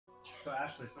So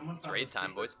Ashley, someone found Raid a time,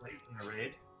 secret boys. plate in a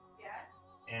raid.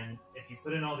 Yeah. And if you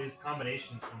put in all these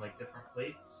combinations from like different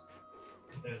plates,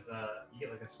 there's you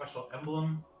get like a special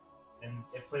emblem, and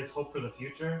it plays "Hope for the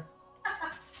Future."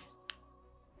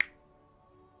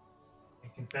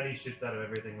 And confetti shoots out of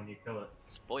everything when you kill it.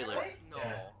 Spoiler. No.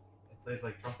 Yeah. It plays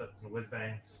like trumpets and whiz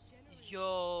bangs.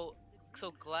 Yo,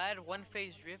 so glad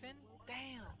one-phase Riven?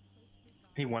 Damn.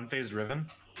 He one-phase Riven?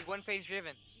 He one-phase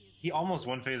Riven. He almost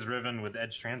one-phase Riven with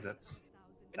Edge Transits.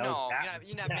 That No, was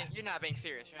you're not being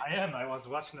serious, right? I am. I was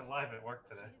watching it live at work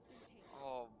today.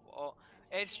 Oh,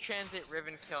 Edge Transit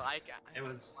Riven kill. It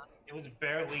was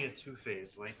barely a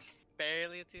two-phase, like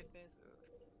barely a two-phase.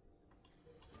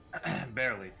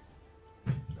 barely.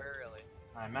 Barely.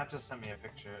 Matt just sent me a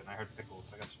picture, and I heard pickles.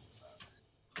 So I got you inside.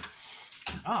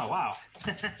 Oh wow,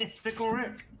 it's Pickle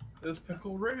Rick. It's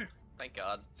Pickle Rick. Thank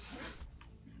God.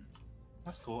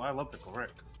 That's cool. I love Pickle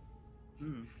Rick.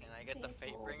 Can I get the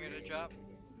Fate Bringer to drop?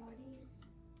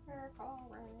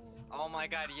 Oh my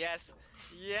God, yes,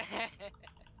 yes,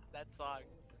 that song.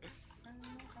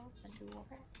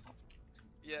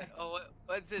 Yeah. Oh,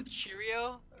 what's it?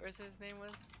 Cheerio? Or is his name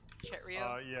was?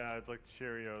 Cheerio? Yeah, it's like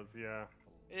Cheerios. Yeah.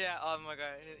 Yeah. Oh my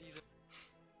God, he's.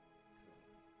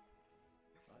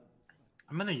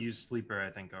 I'm gonna use Sleeper, I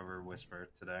think, over Whisper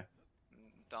today.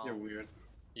 Dumb. You're weird.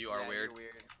 You are weird. You're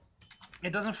weird.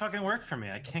 It doesn't fucking work for me.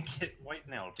 I can't get White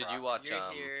Nail. Did you watch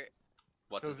You're here.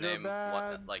 what's his 'Cause you're name?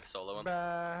 bad. Like solo him?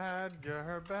 Bad,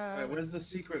 you're bad. Wait, where's the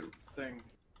secret thing?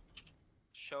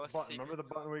 Show us. Button. Remember the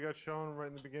button we got shown right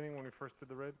in the beginning when we first did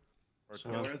the raid? Or So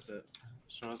Where is it?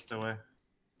 Show us the way.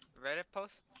 Reddit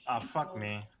post? Ah, fuck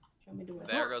me.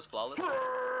 There goes flawless.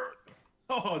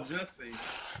 Oh, Jesse.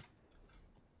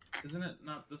 Isn't it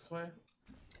not this way?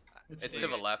 It's to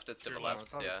the left. It's to the left.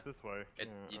 Oh, Yeah. it's this way. It,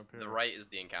 Yeah, up the here. right is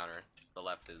the encounter. The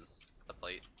left is the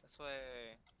plate. This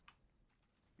way.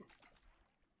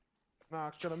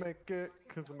 Not gonna make it,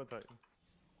 cause I'm a Titan.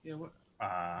 Yeah, what?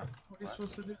 Uh, What are you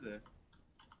supposed to do there?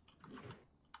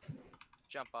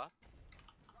 Jump up.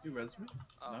 You res me?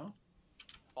 Oh. No?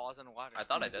 Falls in water. I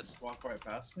thought I did. Just walk right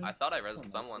past me? I thought I That's rezzed so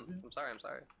nice someone. of you. I'm sorry. I'm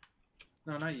sorry.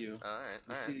 No, not you. Alright.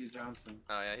 The Alright. TheCDJohnson.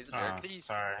 Oh yeah, he's a oh, jerk. These-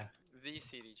 sorry.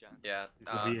 TheCDJohnson. Yeah.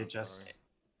 The VHS.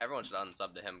 Everyone should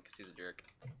unsub to him because he's a jerk.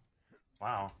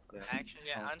 Wow. Yeah. Actually,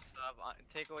 yeah, Oh. unsub.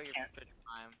 Take away your Can't- Twitch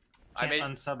Prime. I Can't made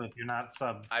unsub if you're not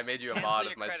subbed. I made you a Cancel mod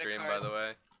your of my credit stream, by the cards.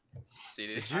 way.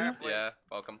 CD. Did you? Alright, Yeah. boys.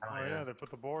 Welcome. Oh, Oh yeah, they put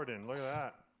the board in. Look at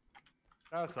that.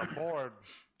 That's a board.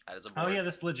 That is a Oh board. yeah,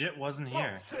 this legit wasn't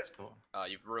here. shit. That's cool. Oh,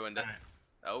 you've ruined it. Alright.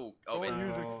 Oh. Don't Wait.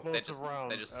 use So- explosive just- rounds.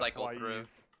 they just cycle FYEs. through.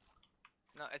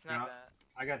 No, it's not No. that.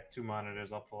 I got two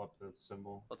monitors. I'll pull up the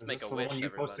symbol. Let's Is make this a the wish, one you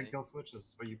posted, everybody. KillSwitch?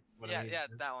 Is what you? What Yeah, I need yeah, to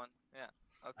do? that one. Yeah.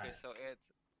 Okay, Alright. so it's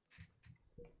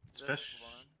It's this fish.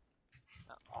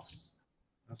 one. Awesome.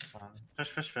 That's fun. Fish,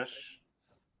 fish, fish.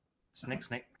 Snake,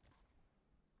 snake.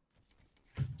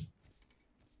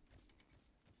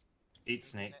 Eight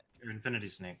snake. Or infinity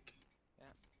snake.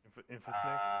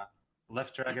 Infosnake.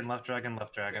 Left dragon, left dragon,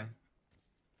 left dragon.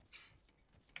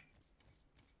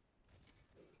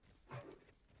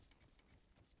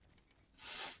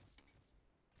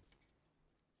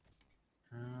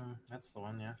 That's the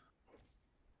one, yeah.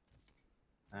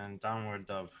 And downward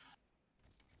dove.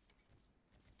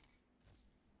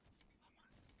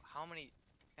 How many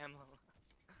emblems?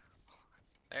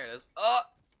 There it is. Oh!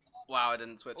 Wow, I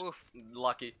didn't switch. Oof.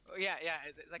 Lucky. Oh, yeah,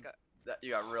 it's like a.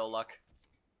 You got real luck.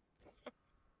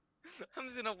 I'm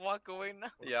just gonna walk away now.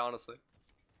 Yeah, honestly.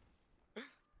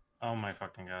 Oh my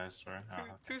fucking god, I swear. Oh,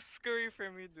 Too scary for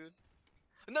me, dude.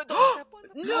 No, don't step on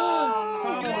the. No!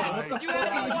 Oh You had- my you had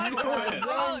God, one you job. had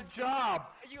one job.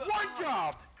 You, One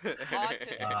job.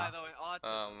 Autism, by the way, autism.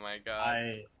 Oh my god.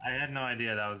 I had no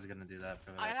idea that was gonna do that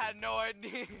for the I had no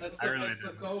idea. That's, I really that's the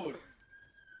didn't. code.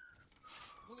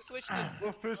 Who switched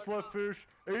it? Left fish.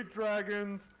 8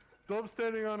 dragons. Dub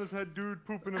standing on his head, dude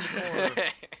pooping in the corner.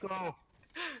 Go.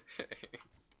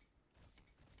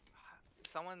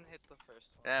 Someone hit the first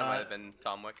one. That might have been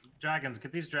TomWick. Dragons,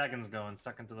 get these dragons going.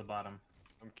 Second to the bottom.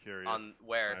 I'm curious. On I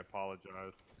where?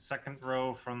 apologize. Second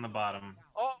row from the bottom.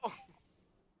 Oh! Okay.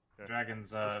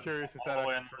 Dragons, Just curious if all that the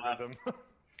way actually on the triggered them.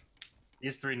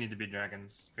 these three need to be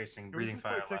dragons, facing Can we breathing just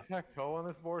fire play left. tic-tac-toe on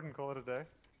this board and call it a day?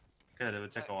 Good, it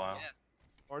would take a while. Yeah.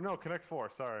 Or no, Connect 4,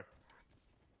 sorry.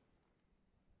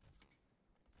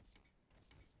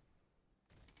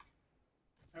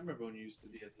 I remember when you used to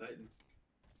be a Titan.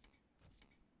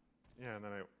 Yeah, and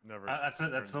then I never... That's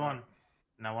it, that's the turned one.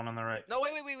 Now one on the right. No,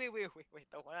 wait, the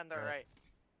one on the Alright. right.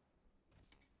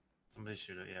 Somebody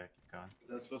shoot it, yeah, keep going. Is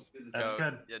that supposed to be the That's Go.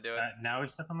 good. Yeah, do it. Now we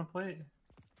step on the plate.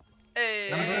 Hey!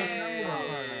 Number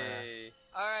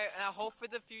Alright, now hope for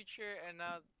the future, and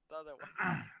now the other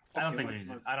one. I don't think we need.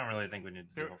 I don't really think we need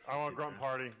to do. Here, I want grunt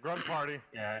party. Grunt party.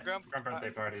 Yeah, Grunt- grunt birthday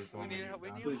party is the one we need. we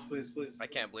now. need- Please, please, please. I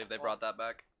can't believe they brought that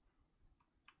back.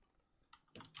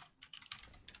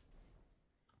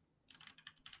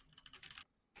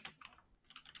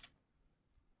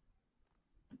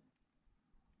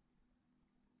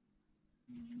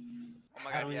 Oh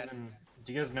my How do god, we yes. even?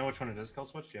 Do you guys know which one it is,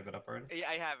 KillSwitch? Do you have it up already? Yeah,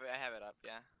 I have it up,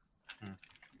 yeah.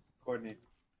 Coordinate.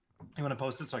 You want to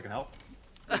post it so I can help?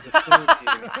 There's a code here.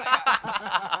 You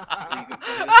can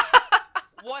put it-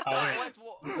 What Oh, the? wait.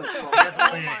 What? There's a You code. guys,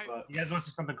 Oh wait, my- But you guys want to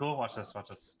see something cool? Watch this. Watch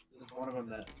this. there's one of them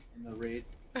that in the raid.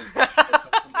 Jesus.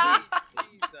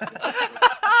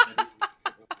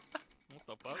 What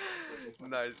the fuck?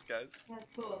 Nice, guys. That's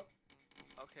cool.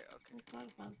 Okay, okay. That's a lot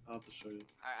of fun. I'll have to show you.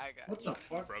 I got What you. the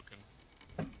fuck? Broken.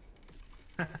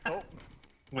 Oh.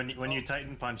 When you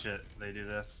Titan punch it, they do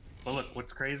this. But look,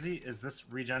 what's crazy is this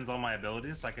regens all my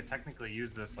abilities, so I could technically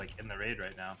use this like in the raid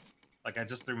right now. Like I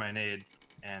just threw my nade,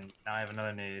 and now I have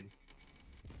another nade.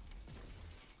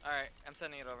 Alright, I'm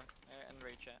sending it over. In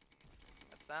raid chat.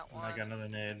 That's that And one. I got another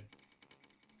nade. And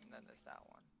then there's that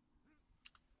one.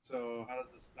 So how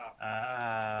does this stop?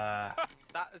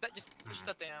 Stop. Is that just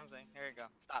the damn thing? Here you go.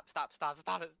 Stop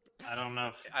it. I don't know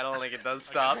if. I don't think it does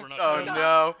I stop. guess we're not Oh doing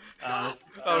no. This,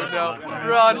 Oh, this is no. not gonna-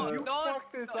 Run. You Don't-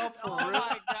 fucked this up for Oh real.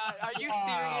 my god. Are you serious,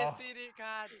 Wow. CD?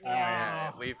 God Yeah,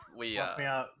 damn. we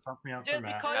Swap me out Just for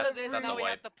Matt. because That's- of this, that's now a we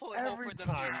have wipe. to pull it over Every the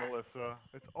time, future. Melissa.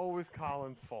 It's always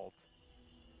Colin's fault.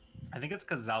 I think it's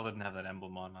because Zal didn't have that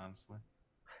emblem on, honestly.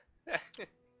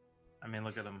 I mean,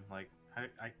 look at him. Like,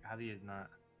 how do you not?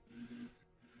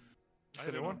 I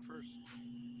hit one first.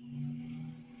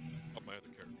 Oh, my other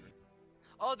character.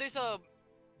 Oh, there's a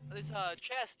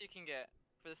chest you can get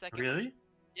for the second. Really?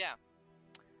 Yeah.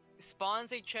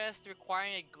 Spawns a chest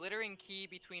requiring a glittering key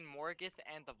between Morgith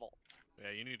and the vault.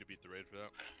 Yeah, you need to beat the raid for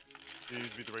that. You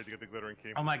need to beat the raid to get the glittering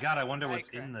key. Oh my god! I wonder I what's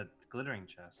agree. in the glittering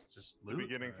chest. Just The loot.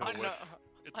 beginning or- to the Oh, no.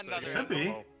 It's Another- a, Could be.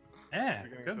 bow. Yeah,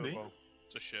 Beginning could to the be. bow.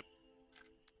 it's a ship.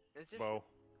 It's just Bow.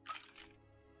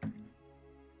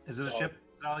 Is it a Oh. ship?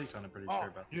 Zal, you sounded pretty Oh, sure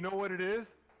about you know what it is?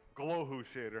 Glowhoo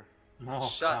shader. that. Oh,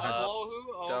 Shut God. up. Oh,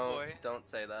 who? Oh boy. Don't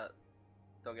say that.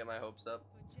 Don't get my hopes up.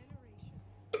 For generations,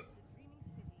 the Dreaming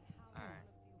City housed Alright.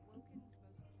 one of the Awoken's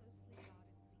most closely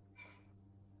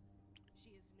guarded secrets. She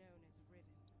is known as Riven.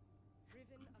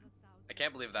 Riven of 1,000. I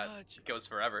can't believe that Oh, goes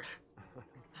forever.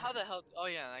 How the hell? Oh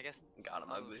yeah, I guess. Got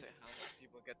him I was ugly. gonna say, how do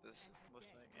people get this? Looks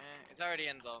like, it's already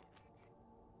in though.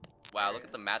 Wow, look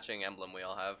at the matching emblem we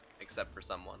all have, except for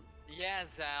someone. Yeah,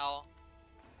 Zal.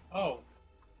 Oh,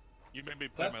 You made me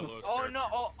play That's my a- lowest Oh character.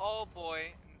 no! Oh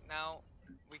boy! Now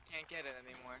we can't get it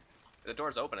anymore. The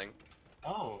door's opening.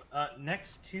 Oh,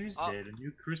 next Tuesday, the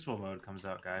new Crucible mode comes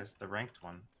out, guys. The ranked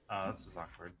one. Oh, this is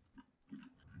awkward.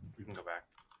 We can go back.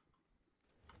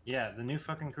 Yeah, the new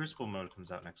fucking Crucible mode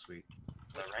comes out next week.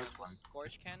 The Which ranked one? one.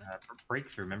 Scorch Cannon?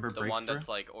 Breakthrough, remember The Breakthrough? one that's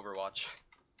like Overwatch.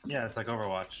 Yeah, it's like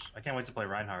Overwatch. I can't wait to play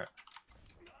Reinhardt.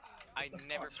 I the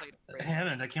never fuck? played. Brave.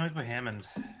 Hammond, I can't wait to play Hammond.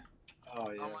 oh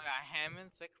yeah. Oh my god,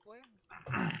 Hammond, sick player?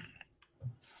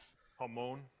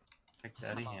 Hamon. Big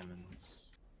Daddy Oh. Hammonds.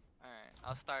 Alright,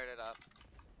 I'll start it up.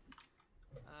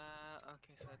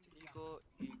 Okay, so that's Eagle,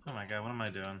 Oh my god, what am I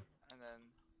doing? and then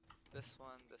this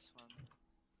one.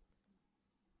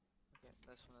 Okay,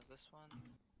 this one is this one.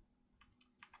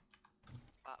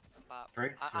 Bop, bop.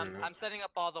 Breakthrough. I'm setting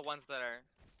up all the ones that are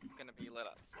gonna be lit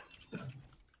up.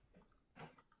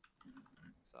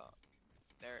 So,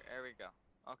 there we go.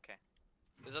 Okay.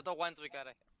 These are the ones we gotta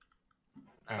hit.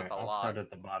 Alright, That's a I'll lot. start at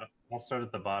the bottom. I'll start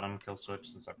at the bottom, kill switch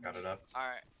since I've got it up.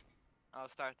 Alright. I'll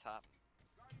start top.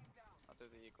 I'll do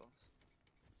the Eagles.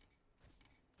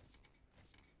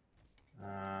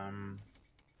 Oh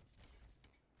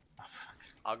fuck.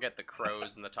 I'll get the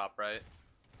crows in the top right.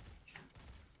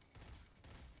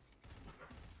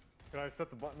 Can I set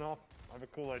the button off? I have a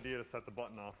cool idea to set the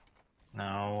button off.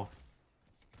 No.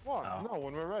 What? Oh. No,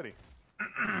 when we're ready.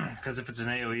 Because if it's an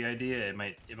AoE idea, it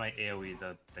might AoE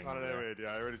the thing. Not an over there. AoE idea.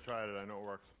 I already tried it. I know it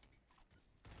works.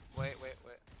 Wait.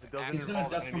 It doesn't He's gonna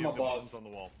involve death any from of the above. buttons on the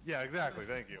wall. Yeah, exactly.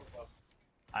 Thank you.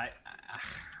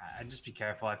 I'd just be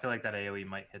careful. I feel like that AoE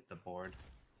might hit the board.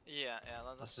 Yeah,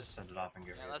 Let's just set it off and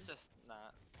get yeah, rid let's of just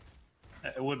not.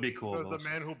 it. It would be cool. There's but the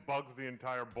man who bugs the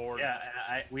entire board. Yeah,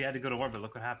 we had to go to war, but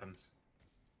look what happened.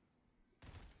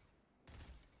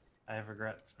 I have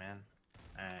regrets, man.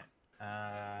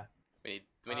 Alright. We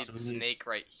need So we need- snake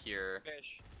right here.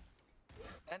 Fish.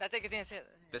 And I think it didn't say it.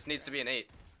 This needs to be an 8.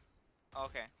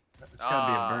 Okay. It's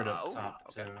gotta be a bird up ooh, top,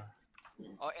 okay. too.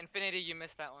 Oh, Infinity, you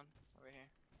missed that one. Over here.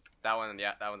 That one,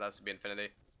 yeah, that one has to be infinity.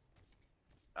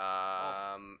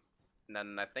 And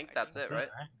then I think that's it, right?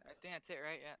 think that's it,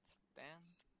 right? Yeah. Stand.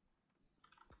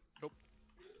 Nope.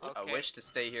 Okay. I wish to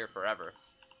stay here forever.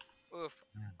 Oof.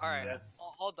 All right. Yes.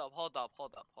 Hold up.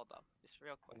 Just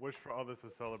real quick. Wish for others to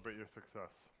celebrate your success.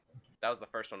 That was the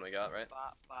first one we got, right?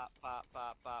 Bop, bop, bop,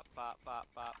 bop, bop, bop, bop,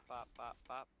 bop, bop, bop,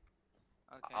 bop.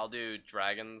 Okay. I'll do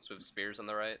dragons with spears on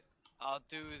the right. I'll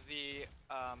do the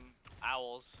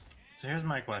owls. So here's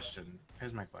my question.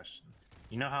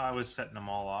 You know how I was setting them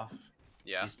all off?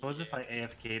 Yeah. You suppose if I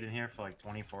AFK'd in here for like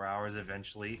 24 hours,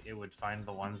 eventually it would find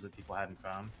the ones that people hadn't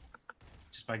found?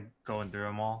 Just by going through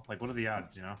them all? Like, what are the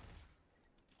odds, you know?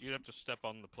 You'd have to step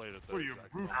on the plate at the. What are you,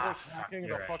 brute Ah, force fuck, hacking the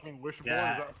you're right. fucking wish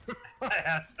Yeah. board? Is that...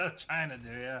 That's what I'm trying to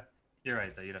do, yeah. You're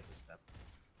right, though. You'd have to step.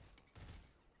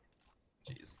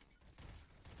 Jeez.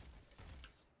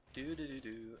 Do.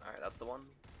 Alright, that's the one.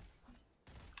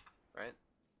 Right?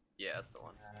 Yeah, that's the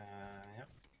one. Yep.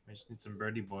 We just need some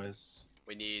birdie boys.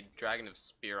 We need Dragon of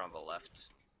Spear on the left.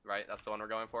 Right? That's the one we're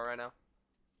going for right now?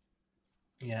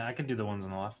 Yeah, I can do the ones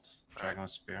on the left. Dragon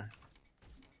with spear.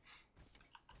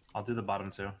 I'll do the bottom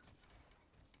two.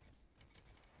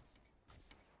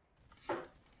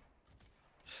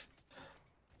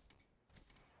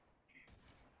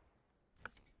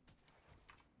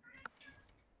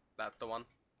 That's the one.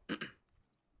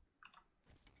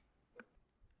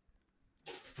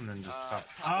 And then just top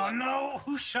Oh left. no!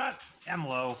 Who shot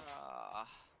Emlo?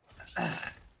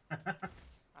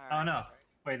 Oh no!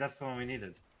 Wait, that's the one we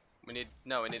needed. We need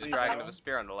a Dragon of a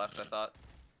Spear on the left, I thought.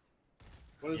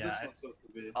 What is Yeah, this I- one supposed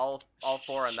to be? All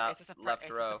four on that left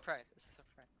It's a row. surprise. It's a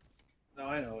surprise. No,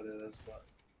 I know what it is, but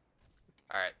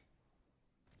Alright.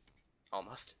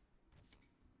 Almost.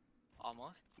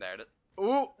 Almost. There it is.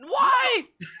 Ooh! Why?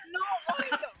 No! Why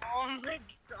the... Oh my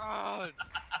god!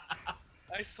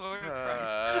 I swear to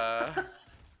Christ.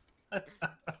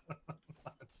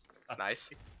 That's so- Nice.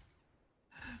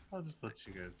 I'll just let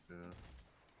you guys do it.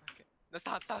 Okay. No,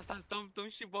 stop!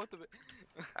 Don't shoot both of it.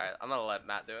 Alright, I'm gonna let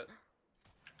Matt do it.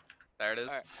 There it is.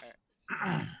 Alright.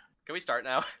 Can we start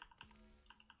now?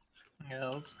 Yeah,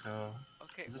 let's go.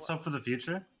 Okay. Is this well, hope for the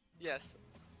future? yes.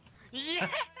 Yeah!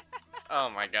 Oh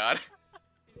my god.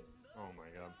 Oh my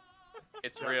god.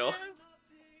 It's real.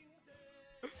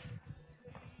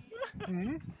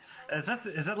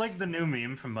 Is that like the new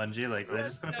meme from Bungie? Like they're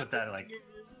just gonna put that like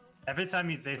every time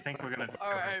they think we're gonna.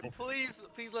 Alright, please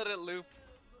let it loop.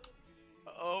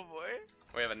 Oh boy.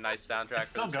 We have a nice soundtrack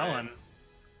It's for still this raid. going.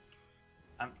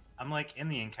 I'm like in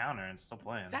the encounter and it's still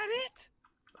playing. Is that it?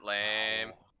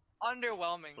 Lame.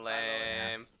 Underwhelming. by the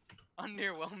way. Lame.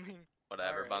 Underwhelming.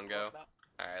 Whatever, Alright, Bungo. well, that-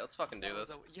 Alright, let's fucking do that was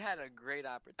this. You had a great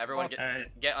opportunity. Everyone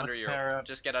Alright, get under let's pair your up.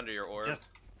 just get under your orb.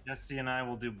 Jesse and I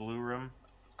will do blue room.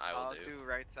 I will I'll do. do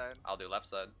right side. I'll do left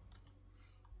side.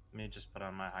 Let me just put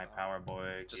on my high power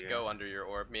boy. Just gear. go under your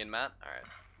orb. Me and Matt. Alright.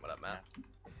 What up, Matt?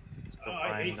 Let's go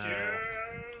I hate find, you.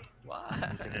 What?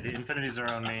 Infinities are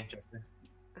on me, Jesse.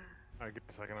 Alright, give me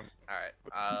a second. Alright.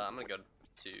 I'm gonna go to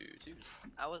twos.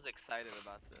 I was excited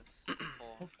about this.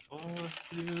 Oh, For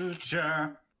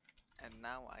future. and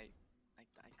now I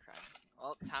cried.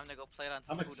 Well, time to go play it on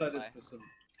I'm Spotify. excited for some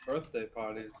birthday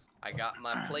parties. I got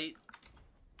my plate.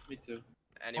 Me too.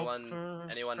 Anyone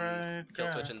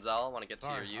KillSwitch and Zal want to get to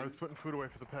Sorry, your I U? was putting food away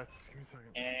for the pets. Give me a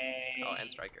second. Oh,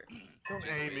 and Striker. Don't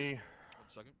aim me. 1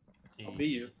 second. I'll be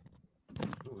you.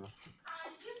 Ooh.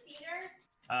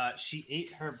 She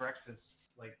ate her breakfast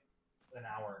like an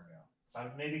hour ago. So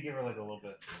I'd maybe give her like a little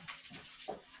bit.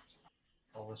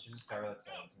 Although she just got really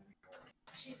excited.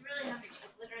 She's really hungry. She's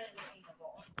literally licking the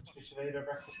bowl. She should have ate her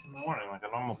breakfast in the morning like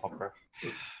a normal pupper.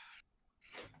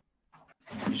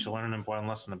 You should learn an important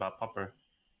lesson about pupper.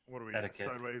 What are we? Etiquette.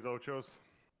 Sideways ochos?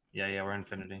 Yeah, we're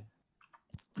Infinity.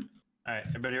 Alright,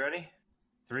 everybody ready?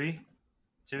 3,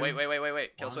 2. Wait. One.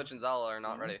 KillSwitch and Zal are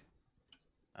not ready.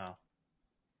 Oh.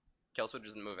 KillSwitch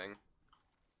isn't moving.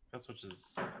 That's which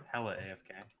is hella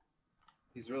AFK.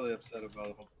 He's really upset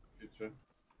about the future.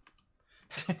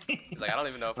 He's like, I don't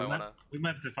even know if I wanna. We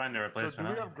might have to find a So, do replacement.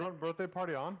 we huh? have grunt birthday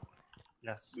party on?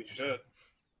 Yes. We should.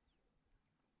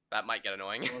 That might get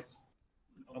annoying.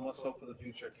 Unless Hope for the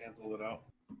Future cancel it out.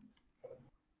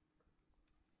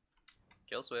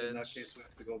 In that KillSwitch. case, we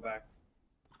have to go back.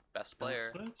 Best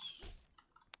player. Switch?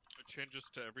 It changes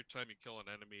to every time you kill an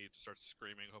enemy, it starts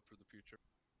screaming "Hope for the future."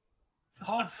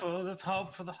 Hope for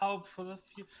the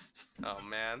future. Oh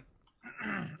man.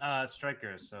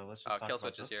 Striker. So let's Oh, just talk about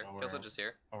KillSwitch this is here. while we're- KillSwitch is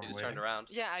here. while He we're just turned waiting. around.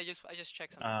 Yeah, I just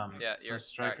checked something. Yeah, so you're-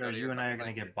 Striker, alright, go to you your and I are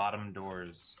fucking gonna get bottom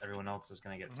doors. Everyone else is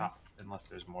gonna get top, unless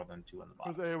there's more than 2 on the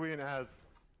Who's bottom. AoE and it has?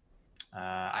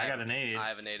 I got an aid. I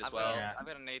have an 8 as I've well. Yeah. I've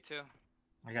got an A too.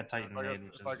 I got Titan aid,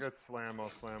 which If I is. get slam, I'll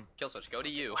slam. KillSwitch, go to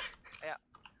you.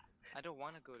 I don't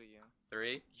want to go to you.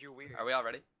 3. You're weird. Are we all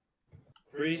ready?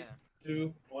 3, Yeah.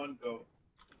 2, 1, go.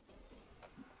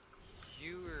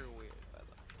 You were weird, by the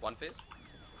way. One phase?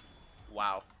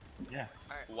 Wow. Yeah.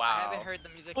 Alright. Wow. I haven't heard the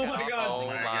music Oh at my all. God. Oh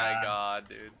my my God. god,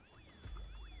 dude.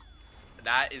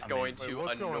 That is going Wait, to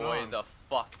what's going annoy on? the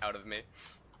fuck out of me.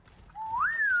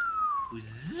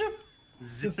 Zip.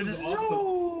 Zip This it is zo.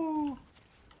 awesome.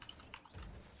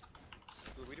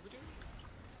 Scooby-Doo-Doo?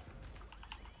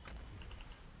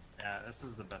 Yeah, this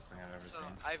is the best thing I've ever So, seen.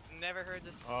 I've never heard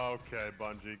this. Okay,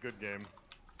 Bungie. Good game.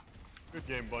 Good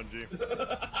game, Bungie.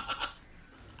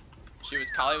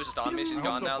 Kali was just on me, she's I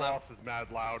gone hope now the though. boss is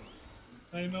mad loud.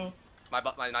 I know.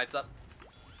 My knight's up.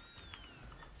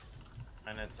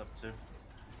 And it's up too.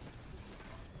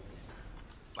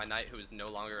 My knight who is no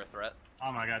longer a threat.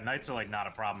 Oh my god, knights are like not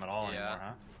a problem at all Yeah. anymore,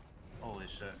 huh? Holy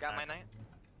shit. Got my knight.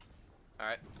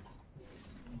 Alright.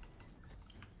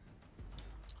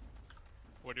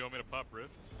 What do you want me to pop,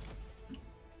 Rift?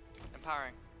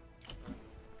 Empowering.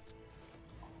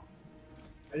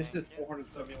 I just did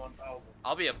 471,000.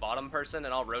 I'll be a bottom person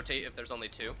and I'll rotate if there's only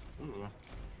two. Ooh.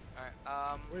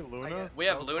 Alright, Wait, I Luna? guess- We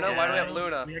have Luna? Why do we have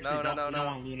Luna? We No, actually no, don't, no, we no. don't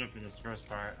want Luna for this first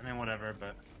part. I mean, whatever,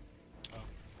 but...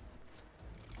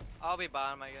 I'll be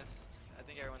bottom, I guess. I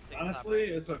think everyone's taking Honestly,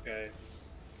 it's okay.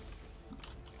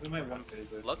 We might one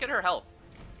phase it. Look at her health.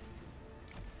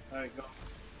 Alright, go.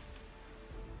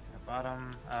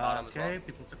 Bottom. Bottom as okay, well.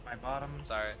 people took my bottoms.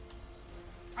 Sorry.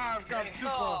 I've got Okay.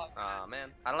 super. Oh, Aw, man.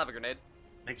 I don't have a grenade.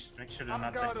 Make sure to I've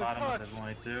not got take a bottom touch. if there's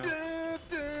only two.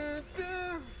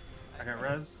 I got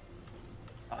res.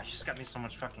 Oh, you just got me so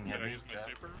much fucking Did I heavy. use my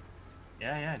super?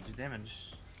 Yeah, do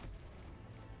damage.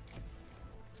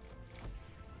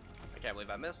 I can't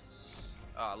believe I missed.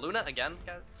 Luna again?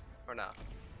 Or no?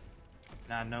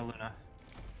 Nah, no Luna.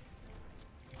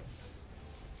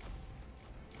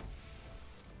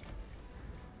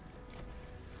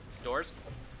 Doors?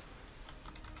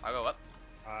 I'll go up.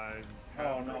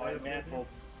 Oh no, I mantled.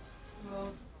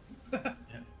 I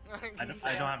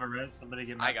don't have a res. Somebody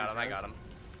give me I got him, I got him.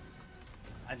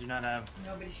 I do not have.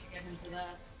 Nobody should get him for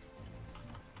that.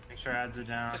 Make sure ads are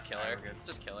down. Just kill Alright, her. we're good.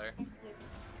 Just kill her.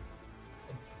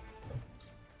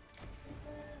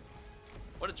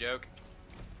 What a joke.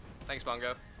 Thanks,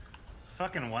 Bongo.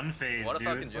 Fucking one phase, What a dude.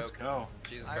 fucking Let's joke. go.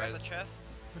 Jesus I got the Christ. chest.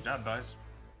 Good job, boys.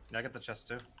 Yeah, I got the chest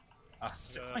too. Ah,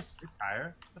 six. Yeah. My six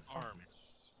higher. The fuck?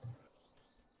 Arms.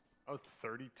 I was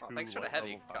 32. Oh, thanks for the light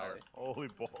heavy, level higher. Kali. Holy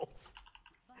balls.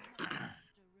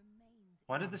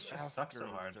 Why did this chest suck so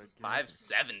hard?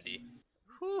 570.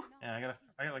 Whew. Yeah,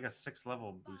 I got like a 6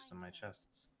 level boost on my chest.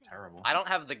 It's terrible. I don't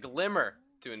have the glimmer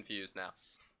to infuse now.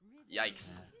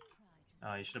 Yikes.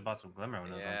 Oh, you should have bought some glimmer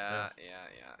when it was on Yeah, sale.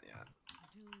 yeah.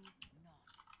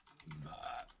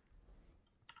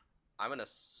 I'm gonna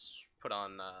put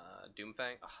on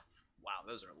Doomfang. Oh, wow,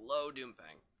 those are low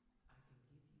Doomfang.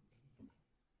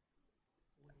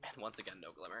 And once again,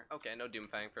 no glimmer. Okay, no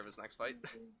Doomfang for his next fight.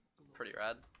 Pretty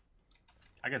rad.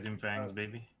 I got Doom Fangs,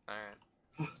 baby.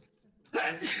 Alright.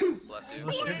 Bless you.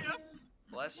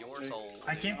 Bless your soul.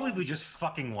 I can't believe we just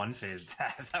fucking one phased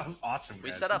that. That was awesome. We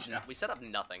guys. set up. Good job. We set up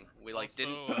nothing. We like Also,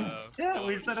 didn't. Yeah, while we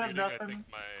I was set up shooting, I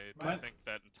nothing. think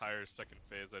that entire second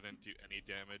phase I didn't do any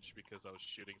damage because I was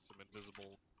shooting some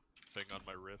invisible thing on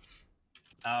my rift.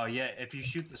 Oh yeah, if you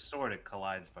shoot the sword, it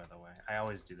collides. By the way, I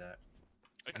always do that.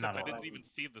 Except Not I a didn't lot. even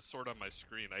see the sword on my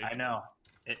screen. I know.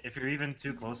 If you're even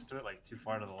too close to it, like too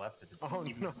far to the left, if it's Oh,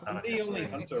 even no. out I'm of the your only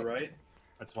screen, hunter, right?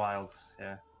 that's wild.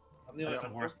 Yeah, I'm the only that's the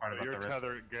hunter. worst part about You're the rift.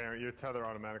 tethered, Gary. You're tethered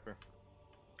automatically.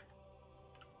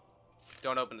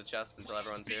 Don't open the chest until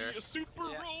everyone's Be here. a super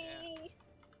Yeah,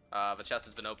 roll. The chest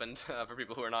has been opened for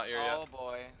people who are not here Oh yet.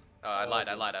 boy. I lied.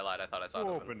 I thought I saw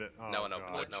Who it. opened it? Oh, No one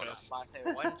opened God. it. No one. Chest. I say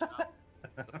one shot.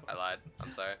 I lied.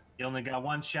 I'm sorry. You only got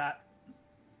one shot.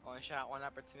 One shot, one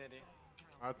opportunity.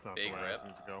 That's not Big the way rip. it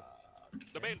needs to go.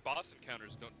 The main boss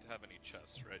encounters don't have any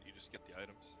chests, right? You just get the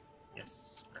items.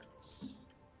 Yes. Correct.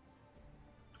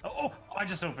 Oh, I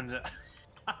just opened it.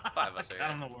 Five of us are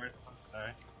I'm here. the worst. I'm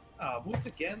sorry. Boots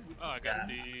again? Oh, I got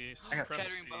Yeah. the I got Supremacy,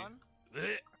 Shattering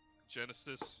Bond?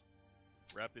 Genesis,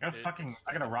 Rapid I got a Hit, fucking.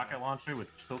 I got a rocket launcher with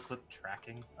kill clip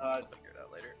tracking. Figure it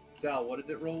out later. Sal, what did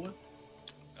it roll with?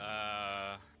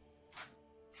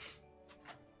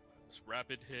 It's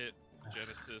Rapid Hit,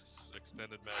 Genesis,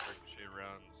 Extended Mag Ricochet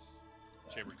Rounds,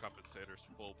 Chamber Compensators,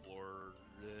 Full Bore,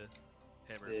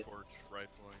 Hammer Yeah. Forge,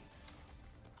 Rifling.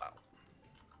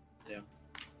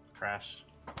 Crash.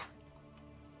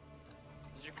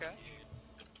 Did you crash?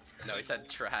 No, he said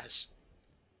trash.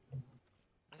 I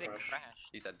said Crash. crash.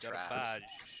 He said Got a trash. badge.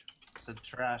 Said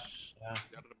trash. Yeah.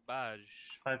 Got a badge.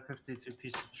 552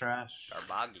 piece of trash.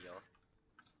 Garbaggio.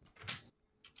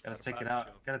 Gotta take it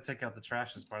out. Gotta take out the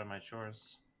trash as part of my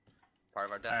chores. Part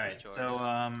of our destiny Alright, choice.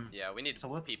 so Yeah, we need so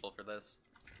let's- people for this.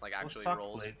 Like let's actually talk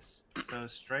roles. plates. So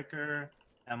Striker,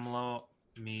 Emlo,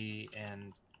 me,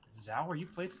 and Zhao. Were you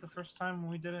plates the first time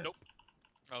when we did it? Nope.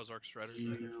 I was Arc Strider. Do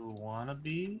you wanna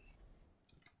be?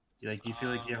 Do you feel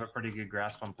like you have a pretty good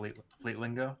grasp on plate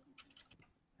lingo?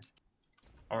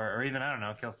 Or even I don't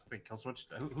know, kill switch.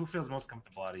 Who feels most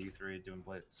comfortable out of you three doing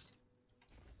plates?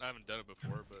 I haven't done it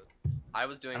before, but I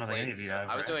was doing I don't think any of plates. you have,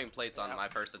 I was right? doing plates on Yeah. my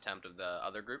first attempt of the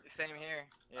other group. Same here.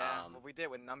 Yeah, Um, but we did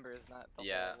it with numbers, not the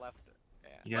yeah. whole left. Yeah.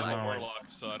 You guys Well, want to Warlock,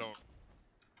 so I don't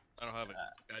have a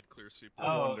bad clear super.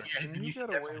 Oh, wonder, yeah, can then you you should get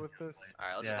away definitely with do a this? plate.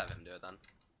 Alright, let's Yeah. just have him do it then.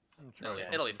 I'm trying It'll-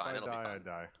 something. it'll be fine, If it'll be I die, fine. I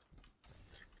die.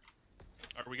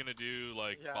 Are we gonna do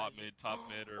like Yeah. bot mid, top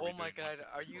mid, or? Are Oh we my doing, like, god,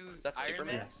 are you Is that Iron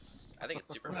Superman? Man? Yes. I think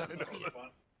it's super That's massive. gonna be fun.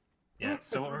 Yeah.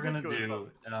 So what we're gonna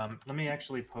ridiculous. do? Let me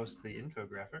actually post the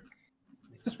infographic.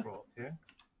 Let me scroll up here.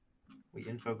 We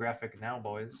infographic now,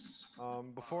 boys.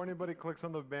 Before anybody clicks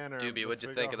on the banner, Doobie, let's w'd you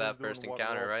figure think out of that who's doing first what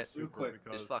encounter, role for right? Real super, quick,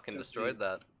 because Just fucking Just destroyed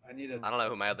that. I need a I don't know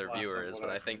who my other class on viewer is, what but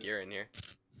I can think do. you're in here.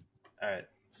 All right.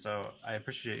 So I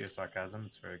appreciate your sarcasm.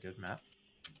 It's very good, Matt.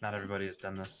 Not everybody has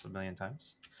done this a million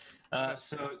times.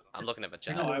 So I'm looking at the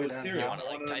chat. No, No, I was You serious. wanna, I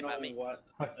like, want to type know at me? what.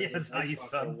 Yes, as a how you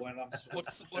motherfucker, subbed. when I'm supposed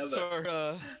What's to what's tether.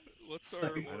 our what's our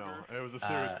I know. order? It was a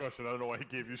serious Uh, question. I don't know why he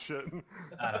gave you shit.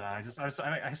 I don't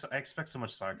know. I expect so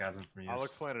much sarcasm from you. I'll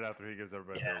explain it after he gives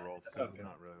everybody Yeah, their roles. that's 'cause okay. It's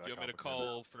not really that Do you want me to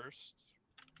complicated. call first?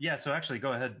 Yeah, so actually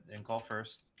go ahead and call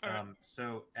first. Alright.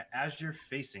 So as you're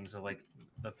facing, so like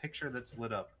the picture that's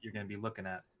lit up, you're going to be looking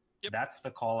at, Yep. that's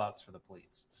the call outs for the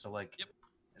plates. So like Yep.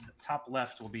 the top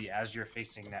left will be as you're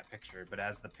facing that picture, but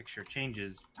as the picture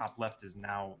changes, top left is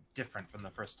now different from the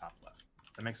first top left.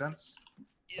 Does that make sense?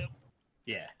 Yep.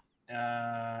 Yeah.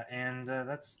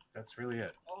 That's really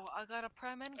it. Oh, I got a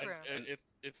prime engram. And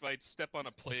if I step on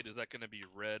a plate, is that going to be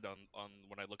red on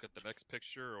when I look at the next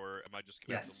picture, or am I just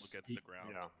going to have to Yes. look at the ground?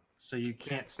 Yeah. So you Can't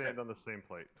can't stand on the same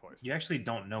plate twice. You actually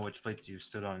don't know which plates you've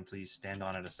stood on until you stand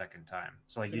on it a second time.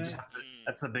 So like Can you I- just have to. Mm.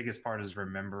 That's the biggest part is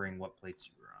remembering what plates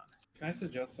you were on. Can I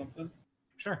suggest something?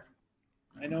 Sure.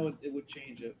 I know it would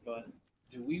change it, but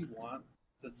do we want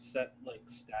to set like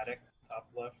static top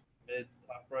left, mid,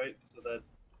 top right, so that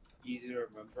easy to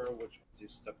remember which ones you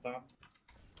stepped on,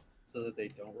 so that they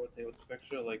don't rotate with the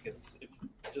picture? Like it's if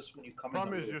just when you come.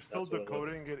 Problem in is, the you're loop, still that's what it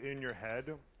looks decoding it in your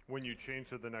head when you change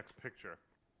to the next picture.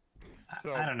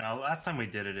 So- I don't know. Last time we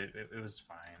did it, it was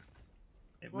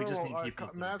fine. We just need people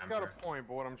to Matt's got a remember. point,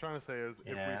 but what I'm trying to say is,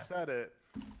 if Yeah. we set it,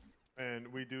 and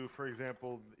we do, for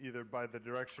example, either by the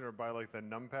direction or by like the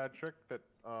numpad trick that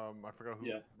I forgot who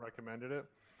Yeah. recommended it.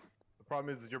 The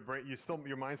problem is your brain,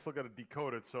 your mind still got to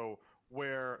decode it. So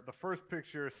where the first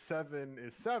picture 7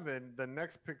 is 7, the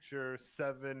next picture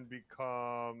 7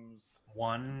 becomes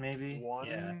One maybe. 1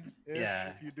 Yeah. ish Yeah.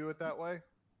 if you do it that way.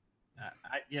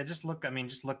 Just look. I mean,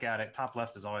 just look at it. Top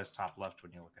left is always top left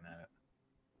when you're looking at it.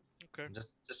 Okay. And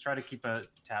just try to keep a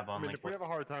tab I on mean, like. if we What, have a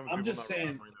hard time with I'm people just not saying,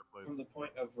 remembering their plays. from the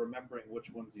point of remembering which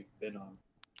ones you've been on.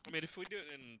 I mean, if we do it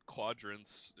in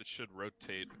quadrants, it should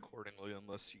rotate accordingly,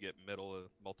 unless you get middle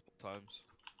multiple times.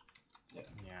 I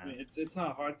yeah. mean, it's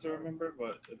not hard to remember,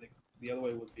 but I think the other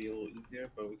way would be a little easier.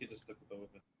 But we could just stick with the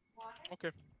weapon.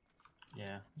 Okay.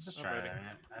 Yeah. Let's just try it. Alrighty. I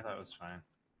mean, I thought it was fine.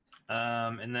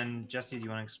 And then Jesse, do you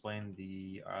want to explain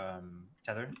the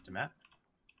tether to Matt?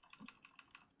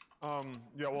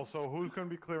 Yeah, well, so who's going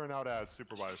to be clearing out ads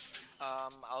supervised?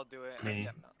 I'll do it. Me.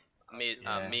 Yeah, no. Me,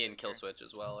 Yeah. me and KillSwitch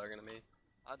as well are gonna be.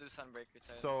 I'll do Sunbreaker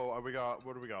too. So we got,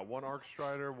 what do we got? 1 Arc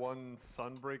Strider, 1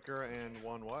 Sunbreaker, and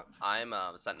 1 what? I'm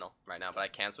Sentinel right now, but I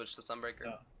can switch to Sunbreaker.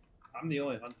 Yeah. I'm the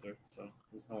only hunter, so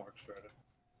there's no Arc Strider.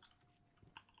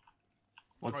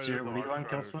 What's Right, your? there's What no are you on? Arc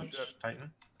Kill Strider, switch? shit.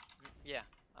 Titan. Yeah,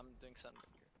 I'm doing Sunbreaker.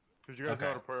 Because you guys know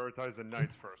how to Okay. prioritize the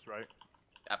Knights first, right?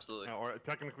 Absolutely. Or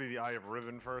technically the Eye of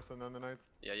Riven first and then the Knights.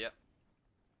 Yeah, yeah.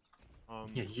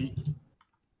 Yeah.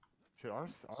 Shit, our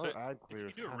So, ad If clear you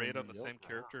is do a kinda raid on the same mediocre.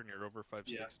 character and you're over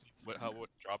 560, what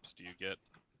drops do you get?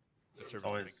 In terms It's of,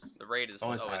 always. The raid is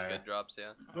Always always higher. good drops,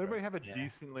 yeah. Does anybody have a Yeah.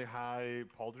 decently high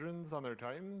pauldrons on their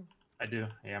Titan? I do.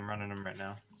 Yeah, I'm running them right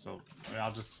now. So I mean,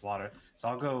 I'll just slaughter. So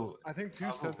I'll go. I think 2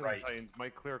 I'll go Sentinel right. Titans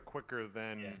might clear quicker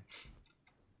than Yeah.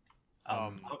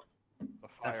 the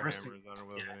Fire first- Hammers, I don't know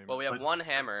what yeah. their name Well, we is. have But- 1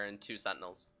 hammer and 2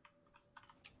 sentinels.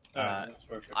 That's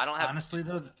perfect. I don't have. Honestly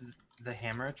though, the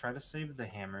hammer. Try to save the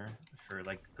hammer for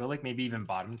go maybe even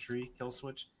bottom tree kill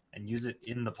switch and use it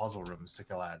in the puzzle rooms to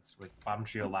kill ads. Like bottom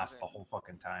tree will last the whole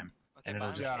fucking time. Okay, And it'll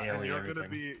bottom just Yeah, side. and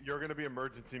alien you're gonna be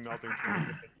emergency melting point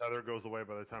if the tether goes away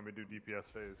by the time we do DPS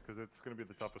phase, because it's gonna be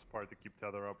the toughest part to keep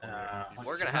tether up. when we actually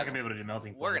We're She's gonna not have- gonna be able to do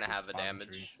melting. We're point gonna if have it's a bottom damage.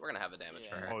 tree. We're gonna have a damage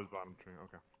for Yeah. her. Oh, it's bottom tree.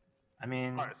 Okay. I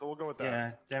mean, All right, so we'll go with that.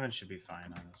 yeah, damage should be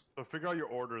fine, honestly. So figure out your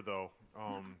order though.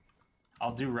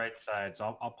 I'll do right side,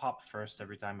 so I'll pop first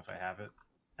every time if I have it,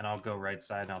 and I'll go right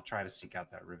side, and I'll try to seek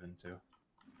out that Riven too.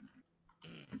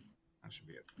 That should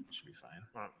be it. Should be fine.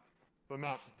 All right. So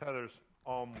now tethers.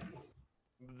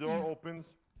 The door opens.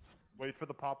 Wait for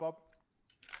the pop up.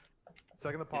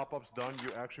 Second the pop up's done, you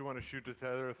actually want to shoot the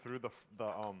tether through the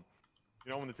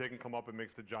you know when the taken come up, it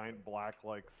makes the giant black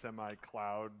like semi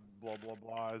cloud blah blah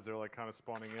blah as they're like kind of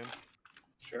spawning in.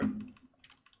 Sure.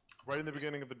 Right in the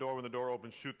beginning of the door, when the door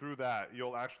opens, shoot through that.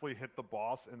 You'll actually hit the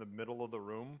boss in the middle of the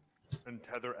room and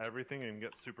tether everything and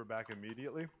get super back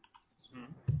immediately.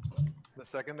 The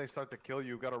second they start to kill you,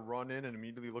 you've got to run in and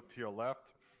immediately look to your left.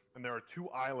 And there are 2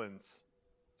 islands.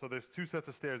 So there's 2 sets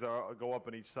of stairs that go up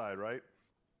on each side, right?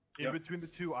 In between the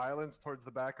 2 islands towards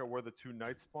the back are where the 2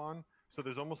 knights spawn. So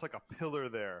there's almost like a pillar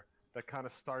there that kind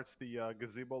of starts the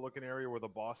gazebo looking area where the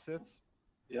boss sits.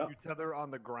 Yep. You tether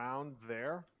on the ground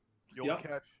there. You'll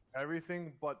catch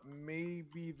everything but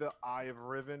maybe the Eye of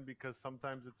Riven because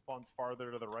sometimes it spawns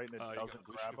farther to the right and it doesn't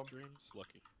grab them. Dreams?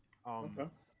 Lucky. Okay.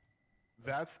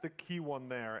 That's the key one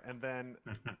there, and then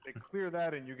they clear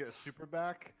that and you get a super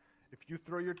back. If you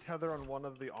throw your tether on one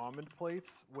of the almond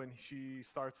plates when she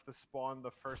starts to spawn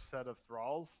the first set of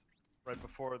thralls, right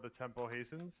before the tempo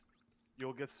hastens,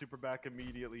 you'll get super back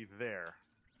immediately there.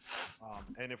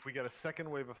 And if we get a second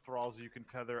wave of thralls, you can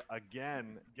tether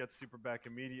again, get super back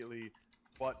immediately,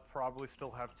 but probably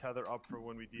still have tether up for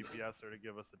when we DPS her to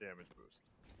give us the damage boost.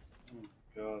 Oh,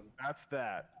 God. That's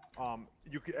that.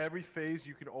 Every phase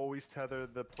you can always tether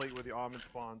the plate where the almond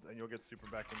spawns, and you'll get super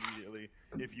back immediately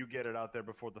if you get it out there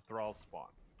before the thralls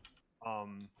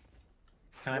spawn.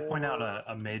 Can I point out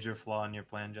a major flaw in your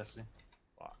plan, Jesse?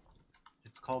 What?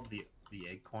 It's called the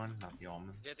acorn, not the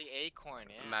almond. Yeah, the acorn,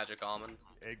 yeah. Magic almond.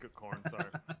 Acorn, sorry.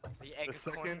 The egg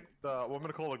The second, well, I'm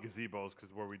gonna call it gazebos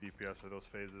because where we DPS are those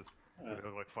phases. They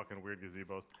look like fucking weird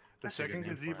gazebos. The That's a good second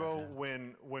name for it, gazebo, yeah.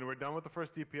 when we're done with the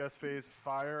first DPS phase,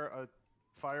 fire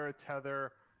a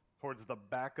tether towards the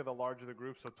back of the larger the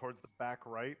group, so towards the back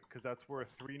right, because that's where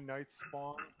 3 knights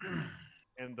spawn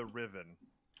and the Riven.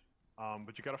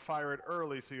 But you gotta fire it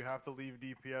early, so you have to leave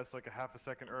DPS like a half a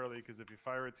second early, because if you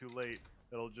fire it too late,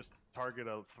 it'll just target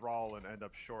a thrall and end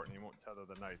up short, and you won't tether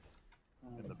the knights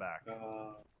in the back.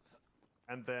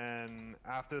 And then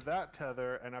after that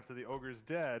tether, and after the ogre's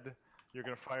dead, you're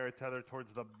gonna fire a tether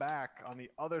towards the back on the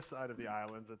other side of the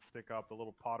islands that stick up, the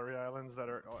little pottery islands that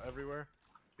are everywhere,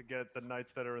 to get the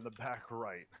knights that are in the back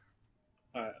right.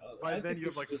 Alright, By then you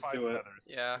have like 5 tethers.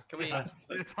 Yeah, can we...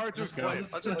 It's hard to Just go.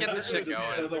 explain. Let's just get this shit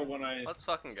going. When I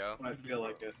fucking go. feel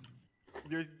like it.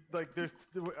 You're like there's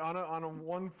on a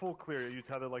one full clear you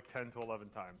tether like 10 to 11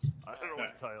 times. I don't know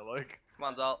what to tell you. Like, Come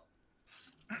on, Zal.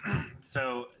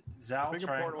 So Zal, big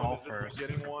try and important call one is first. the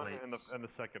beginning one plates. and the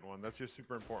second one. That's your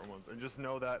super important ones. And just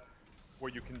know that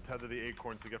where you can tether the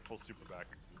acorns to get full super back.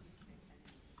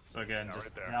 So again, Yeah, just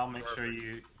right there. Zal, make sure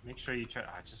you try.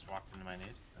 I just walked into my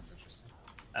nade. That's interesting.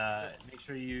 Make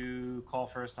sure you call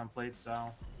first on plates,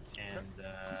 Zal,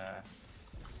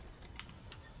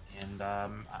 and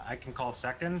I can call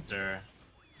second, or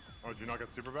Oh, did you not get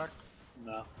super back?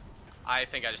 No. I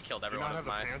think I just killed Do you everyone not have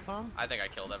with the my... pants on? I think I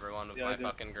killed everyone with Yeah, I my did.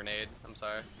 fucking grenade. I'm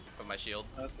sorry. With my shield.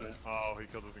 That's it. Oh, he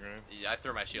killed with the grenade. Yeah, I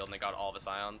threw my shield and they got all of his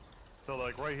ions. So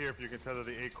like right here, if you can tether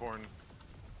the acorn,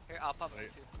 Here, I'll pop my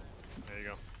Wait. suit. there you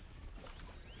go.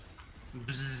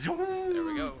 There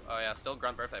we go. Oh yeah, still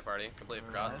grunt birthday party. Completely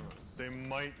forgot. They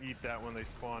might eat that when they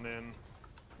spawn in.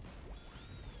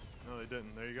 No, they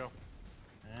didn't. There you go.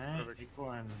 Alright, Perfect.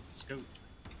 acorn, scoop.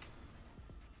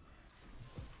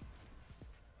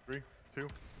 3, 2,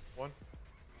 1.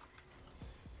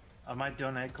 Am I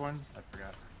doing acorn? I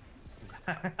forgot.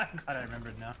 I'm glad I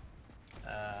remembered now.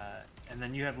 And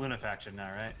then you have Lunafaction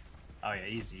now, right? Oh yeah,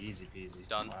 easy peasy.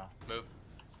 Done. Wow. Move.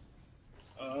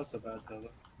 Oh, that's a bad tether.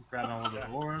 Grabbing a little bit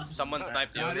of orbs. Someone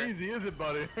sniped the Not ogre. easy, is it,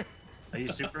 buddy? Are you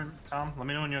super, Tom? Let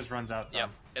me know when yours runs out, Tom. Yep,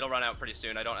 it'll run out pretty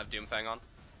soon. I don't have Doomfang on.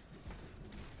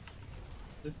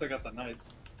 At least I got the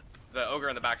knights. The ogre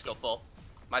in the back's still full.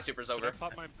 My super's Should I over.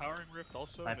 pop my empowering rift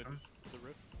also? Snipe in him. the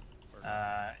rift? Or...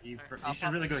 You I'll should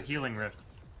pop really this. go healing rift,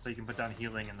 so you can put down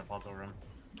healing in the puzzle room.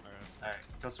 Alright. Alright,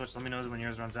 KillSwitch, let me know when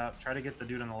yours runs out. Try to get the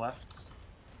dude on the left.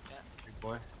 Yeah. Big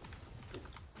boy.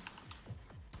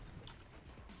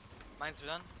 Mine's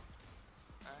done.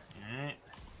 Alright.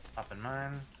 Popping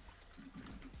mine.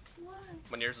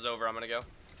 When yours is over, I'm gonna go.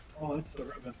 Oh, it's the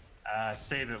ribbon.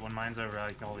 Save it when mine's over. I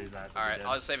can all these odds. Alright,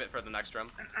 I'll just save it for the next room.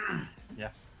 Yeah.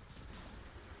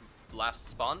 Last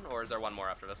spawn, or is there one more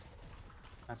after this?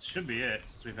 That should be it,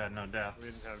 since we've had no deaths. We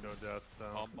didn't have no deaths,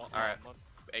 so. Alright.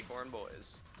 Acorn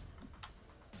boys.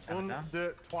 Have it Un, down.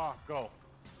 deux, trois, go.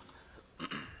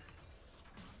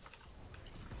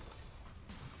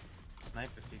 Snipe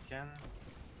if you can.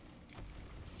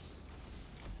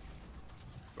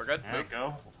 We're good. There you Move.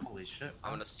 go. Holy shit.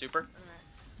 I'm gonna super.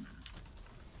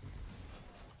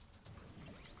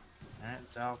 Alright,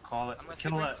 so I'll call it. I'm gonna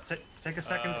Kill super. take a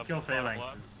second to kill Bottom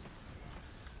phalanxes.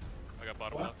 I got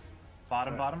bottom What? left.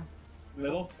 Bottom, Right. bottom.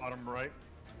 Middle. Bottom right.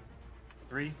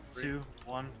 3, 2,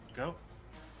 1, go.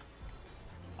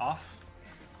 Off.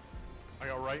 I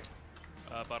got right.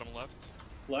 Bottom left.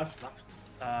 Left.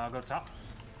 Go top.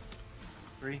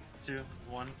 3, 2,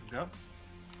 1, go.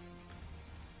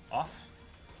 Off.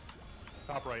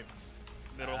 Top right.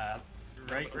 Middle.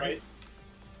 Right. Right.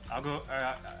 I'll go.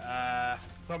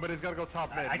 Somebody's got to go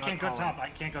top mid. I not can't go Colin. top. I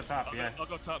can't go top. Yeah. I'll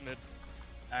go top mid.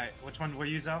 All right. Which one were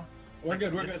you, Zo? We're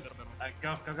good. We're good. Middle, middle. All right,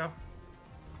 go. Good Cup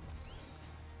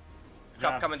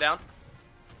job. coming down.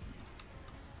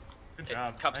 Good Okay,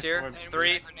 job. Cups Nice here. orbs.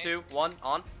 3, 2, 1,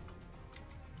 on.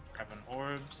 Grabbing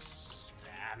orbs.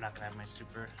 I'm not gonna have my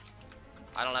super.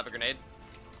 I don't have a grenade.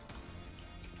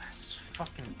 That's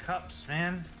fucking cups,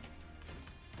 man.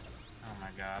 Oh my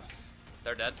god.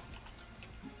 They're dead.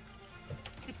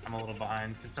 I'm a little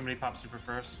behind. Can somebody pop super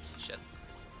first? Shit.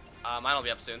 Mine will be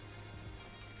up soon.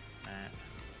 Alright.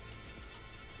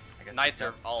 I got Knights two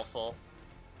are cups. all full.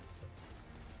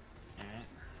 Alright.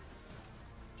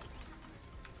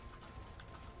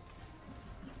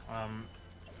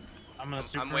 I'm gonna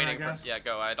super. I'm waiting I guess. for. Yeah,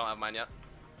 go. I don't have mine yet.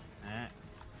 Alright.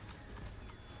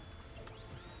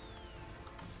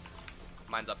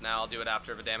 Mine's up now. I'll do it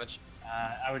after the damage.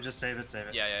 I would just save it.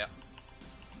 Yeah.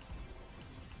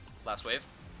 Last wave.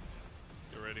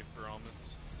 Get ready for almonds.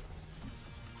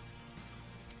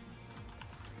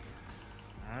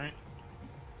 Alright.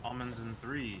 Almonds in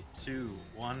 3, 2,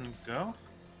 1, go.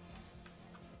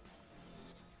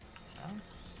 Oh.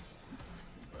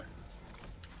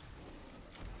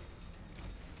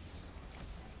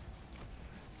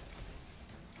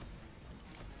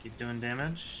 Keep doing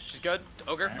damage. She's good.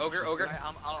 Ogre. Alright. Ogre. Alright,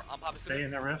 I'm popping Stay super.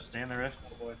 in the rift. Stay in the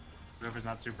rift. Oh boy. Whoever's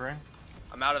not supering.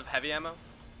 I'm out of heavy ammo.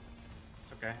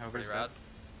 It's okay. Ogre's Pretty dead. rad.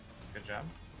 Good job.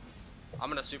 I'm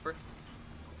gonna super.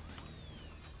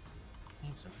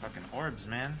 Need some fucking orbs,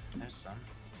 man. There's some.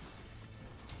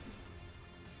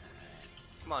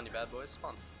 Come on, you bad boys.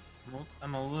 Come on.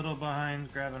 I'm a little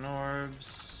behind grabbing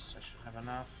orbs. I should have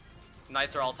enough.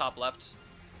 Knights are all top left.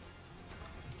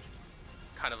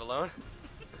 Kind of alone.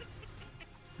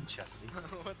 Jesse.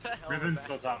 What the hell? Riven's was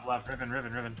still that? top left.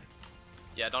 Riven.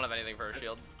 Yeah, don't have anything for her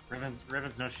shield. Riven's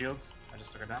no shield. I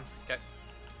just took her down. Okay.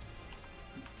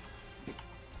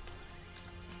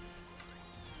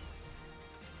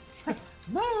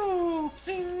 No!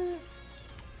 Psing!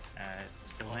 Alright,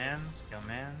 skill lands.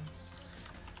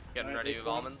 Getting Alright, ready big with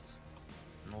boys. almonds.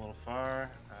 I'm a little far.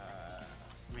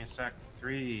 Give me a sec.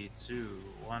 3, 2,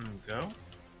 1, go.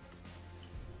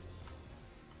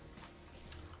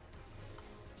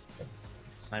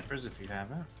 Snipers if you have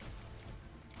it.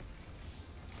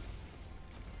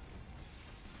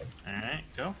 Alright,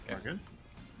 go. Okay. We're good.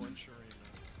 One Shurima.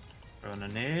 Throwing a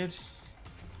nade.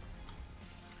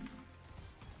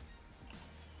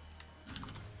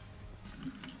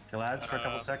 Kill ads for a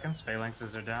couple seconds.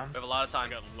 Phalanxes are down. We have a lot of I time.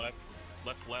 got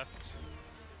left.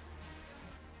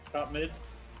 Top mid.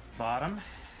 Bottom.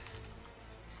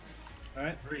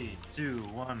 Alright. 3, 2,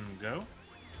 1, go.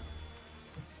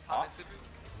 Popping Off. super.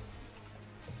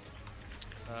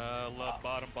 Left,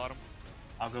 bottom.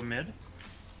 I'll go mid.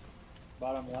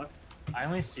 Bottom left. I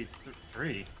only see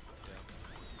 3.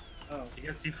 Oh. You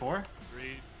guys see 4? 3,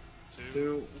 2,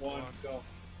 2, 1, go.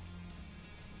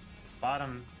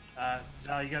 Bottom.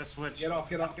 Zal, you gotta switch. Get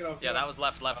off. Yeah, that was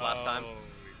left last time. Oh,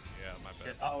 yeah, my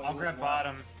bad. I'll Oh, it was grab left.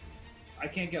 bottom. I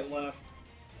can't get left.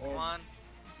 Come on.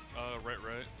 Right.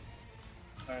 Alright,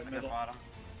 I got middle. bottom.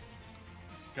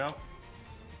 Go.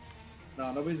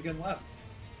 No, nobody's getting left.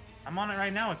 I'm on it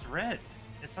right now. It's red.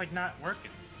 It's like not working.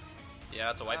 Yeah,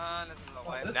 that's a wipe. This is a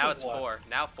wipe. this Now is it's what? 4.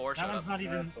 Now 4 That showed one's up. not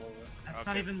even. That's over. That's Okay.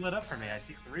 not even lit up for me. I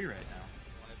see 3 right now.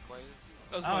 Wipe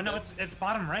ways. Oh no, it's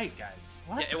bottom right, guys.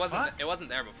 What Yeah, the it wasn't. fuck? it wasn't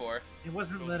there before. It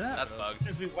wasn't lit up. That's bugged.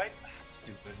 Because we wiped. That's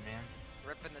stupid, man.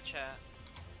 Rip in the chat.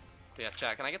 Yeah,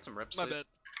 chat. Can I get some rips, My please? bad.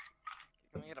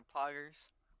 Can we get a poggers?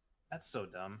 That's so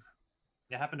dumb.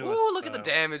 It happened to us. Ooh, look at the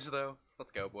damage though.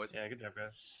 Let's go, boys. Yeah, good job,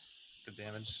 guys. Good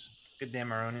damage. Good damn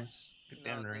Maronis. Good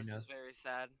damn No, this is Marinos. very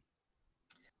sad.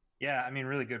 Yeah, I mean,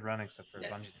 really good run, except for Yeah.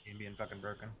 Bungie's game being fucking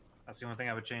broken. That's the only thing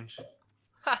I would change.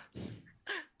 Ha!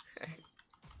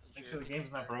 Make sure the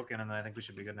game's not broken, and then I think we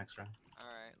should be good next round.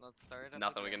 Alright, let's start it up.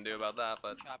 Nothing we again. can do about that,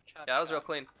 but Chop. yeah, that was real chop.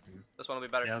 clean. This one will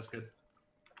be better. Yeah, that's good.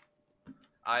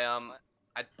 I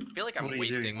I feel like I'm What are you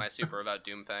wasting doing? my super without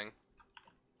Doomfang.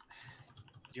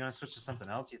 Do you want to switch to something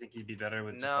else? You think you'd be better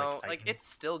with just No, like Titan? it's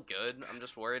still good. I'm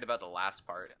just worried about the last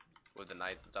part with the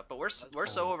knights and stuff. But we're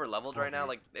so over leveled right now,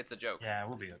 like it's a joke. Yeah,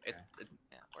 we'll be okay.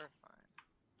 Yeah, we're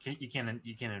fine. You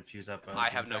can't infuse up. I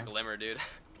have no Doomfang? glimmer, dude.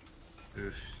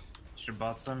 Oof. Should have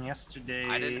bought some yesterday.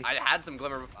 I didn't. I had some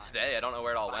glimmer today. I don't know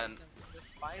where it all went.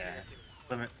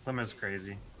 Yeah. Glimmer's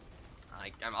crazy.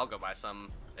 I'll go buy some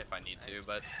if I need to,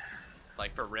 but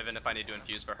like for Riven, if I need to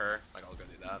infuse for her, like I'll go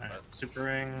do that. All right, But super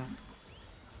ring.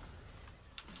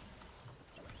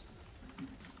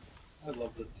 I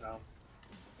love this sound.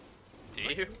 do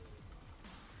you?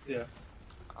 Yeah.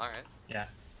 All right. Yeah.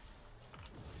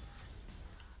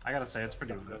 I gotta say, it's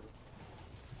pretty Sound good.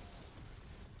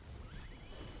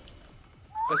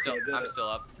 I'm still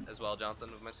up as well,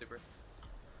 Johnson, with my super.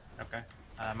 Okay.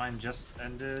 Mine just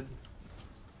ended.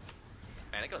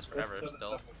 Man, it goes forever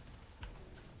still.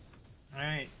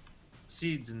 Alright.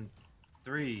 Seeds in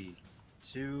 3,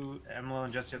 2. Emlo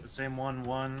and Jesse have the same one.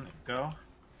 1, go.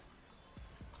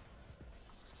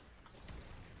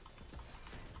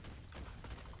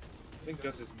 I think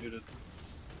Jesse's muted.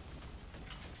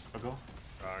 Go.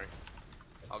 Sorry.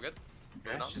 All good. Okay,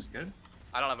 Moving on. she's good.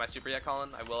 I don't have my super yet, Colin.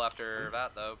 I will after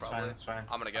that though, It's probably. fine, it's fine.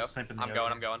 I'm gonna go. sniping the I'm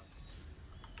other. going.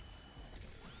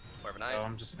 Wherever night. Oh,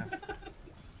 I'm just gonna...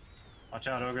 Watch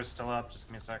out, Ogre's still up. Just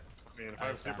give me a sec. I mean, if I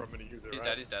have super, I'm gonna use it. He's right?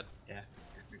 dead. He's dead. Yeah.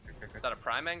 Is that a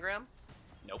prime engram?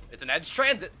 Nope. It's an edge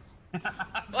transit.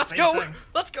 Let's Same go. thing.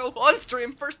 Let's go on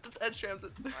stream first. Edge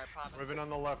transit. Alright, pop it. Riven on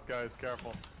the left, guys.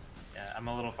 Careful. Yeah, I'm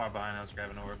a little far behind. I was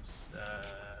grabbing orbs.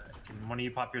 Can one of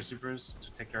you pop your supers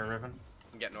to take care of Riven?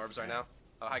 I'm getting orbs right now.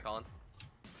 Oh, hi, Colin.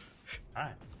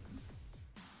 Alright.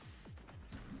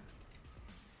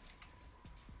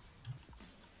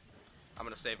 I'm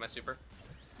gonna save my super.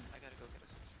 I gotta go get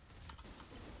us.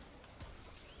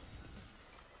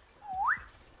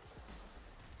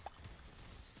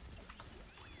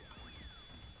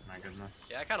 My goodness.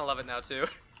 Yeah, I kind of love it now too.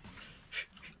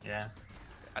 Yeah.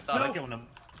 I I thought. like it when I'm...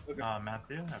 Okay.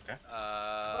 Matthew? Okay.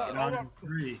 Uh, On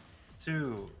 3,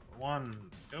 2, 1,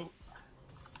 go.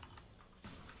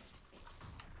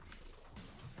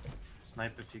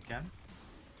 Snipe if you can.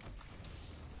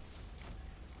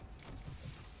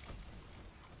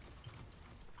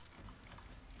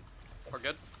 we're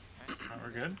good. We're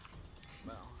good.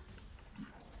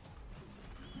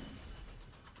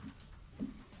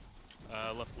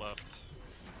 Left.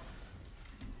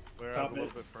 Clear Top out a little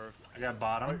mid. bit first. I got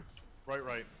bottom.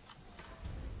 Right.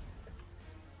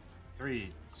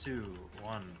 3, 2,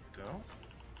 1, go.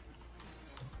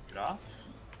 Get off.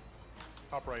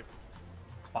 Top right.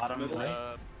 Bottom Middle.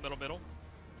 right. Middle.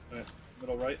 Alright,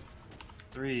 middle right.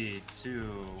 3, 2,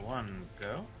 1,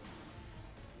 go.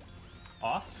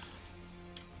 Off.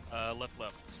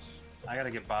 Left. I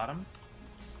gotta get bottom.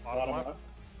 Bottom left.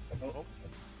 left. Oh.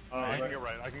 I Right. can get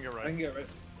right. I can get I right. can get right.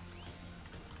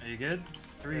 Are you good?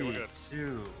 we're 3, good.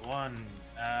 2, 1,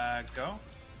 go.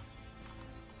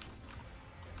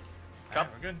 Cup. Alright,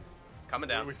 we're good. Coming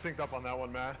down. We synced up on that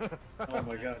one, Matt. Oh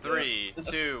my god. 3,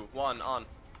 2, 1, on.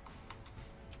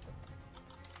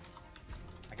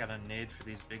 I got a nade for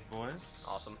these big boys.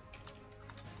 Awesome.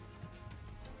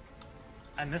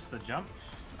 I missed the jump.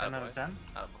 10 out of 10.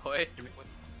 Oh boy. I'm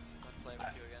playing with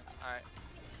you again. Alright.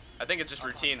 I think it's just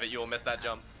routine, but you will miss that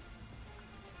jump.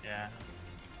 Yeah.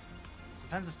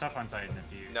 Sometimes it's tough on Titan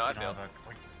if you. No, I you don't feel. have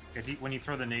a, because when you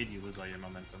throw the nade, you lose all your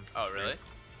momentum. Oh, It's really? weird.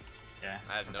 Yeah.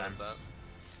 I hadn't noticed sometimes.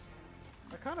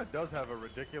 That kind of does have a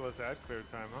ridiculous ad clear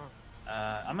time,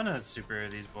 huh? I'm gonna super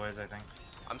these boys. I think.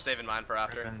 I'm saving mine for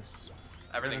after. Riven's-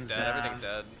 Everything's Riven's dead. down. Everything's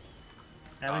dead.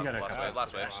 Yeah, we got a last couple. wave,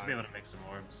 last wave. I should be able to make some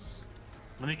orbs.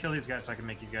 Let me kill these guys so I can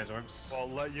make you guys orbs.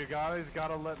 Well, you guys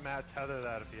gotta let Matt tether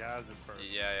that if he has it first.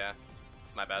 Yeah.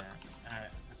 My bad. Yeah. Alright,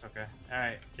 that's okay.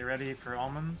 Alright, get ready for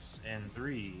almonds in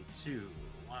 3, 2,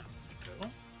 1, go.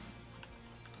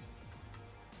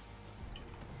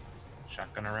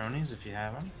 Shotgunaronis if you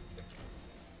have them.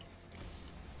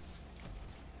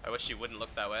 I wish you wouldn't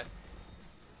look that way.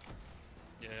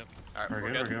 Yeah. Alright,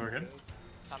 We're good, we're good.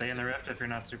 Stay in the rift if you're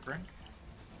not supering.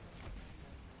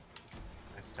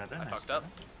 Nice tether, I nice fucked up.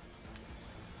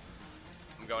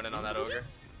 I'm going in on that ogre.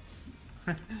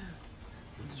 tether.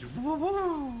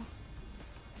 Woo-woo-woo.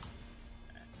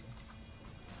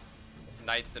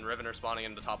 Knights and Riven are spawning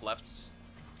in the top left.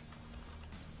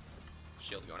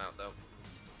 Shield going out though.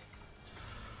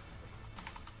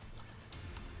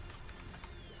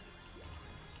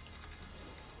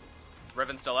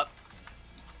 Riven still up.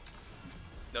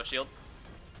 No shield.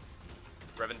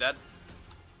 Riven dead.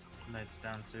 Knight's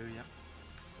down too, yep.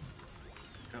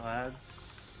 Go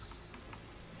ads.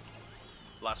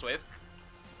 Last wave.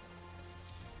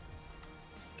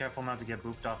 careful not to get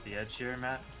booped off the edge here,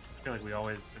 Matt. I feel like we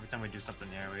always, every time we do something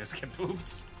here, we always get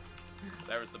booped.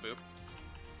 There was the boop.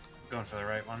 Going for the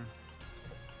right one.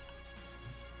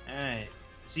 Alright.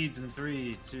 Seeds in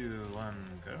 3, 2, 1,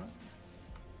 go.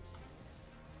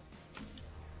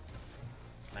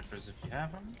 Snipers if you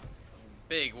have them.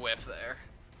 Big whiff there.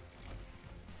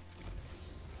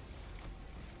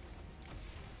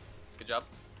 Good job.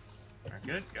 We're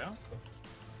good, go.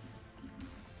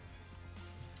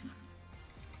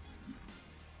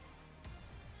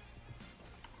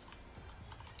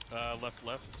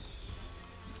 Left.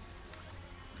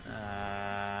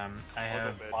 I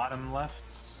have mid. bottom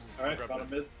left. Alright, Grab bottom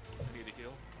that. mid. Need a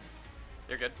heal.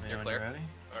 You're good. You're Anyone clear. ready?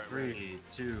 Alright, 3,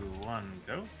 2, 1,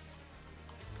 go.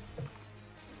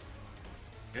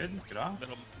 Good, get off.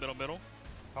 Middle.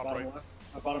 Top Bottom right.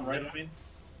 left. Bottom right, I mean.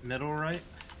 Middle right.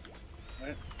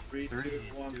 Alright. 3, 3, 2,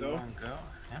 1, 2, go. 1, go.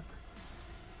 Yep.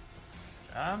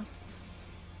 Job.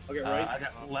 Okay, right. I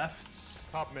got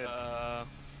left. Top mid.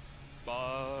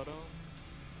 Bottom.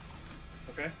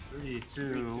 Okay, 3,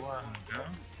 2, 1, go.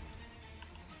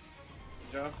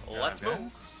 good job. Let's Job, move.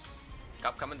 guys.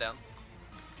 Cop coming down.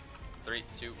 3,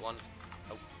 2, 1.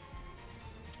 Oh.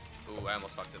 Ooh, I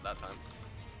almost fucked it that time.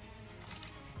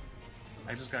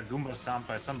 I just got Goomba stomped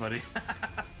by somebody.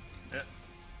 Yeah.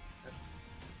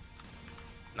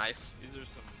 Nice. These are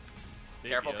some.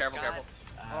 Careful, baby careful, ass- careful.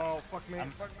 Oh, fuck me.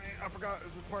 I'm- Fuck me. I forgot.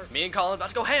 Is this part? Me and Colin about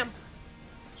to go ham.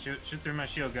 Shoot through my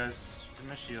shield, guys. Through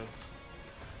my shields.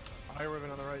 High Riven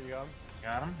on the right. You got him?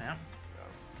 Got him, yeah.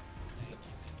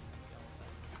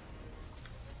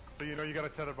 So you know you got a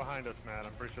tether behind us, Matt.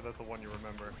 I'm pretty sure that's the one you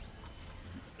remember.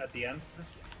 At the end.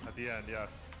 At the end, yes.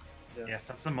 Yes,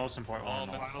 that's the most important Oh,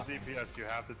 one. no. Final DPS, you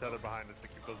have to tether behind us to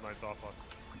keep those knights off us.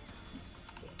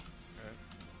 Okay.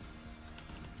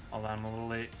 Hold on, I'm a little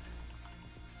late.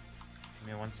 Give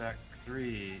me 1 sec.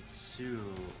 3, 2,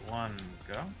 1,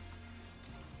 go.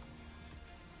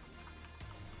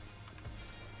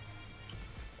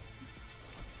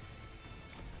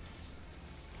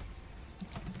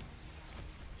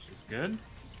 She's good.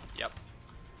 Yep.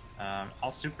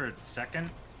 I'll super second.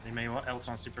 Anybody else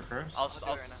want super first? I'll do it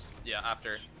right yeah,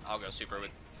 after. I'll go super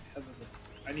with.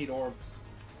 I need orbs.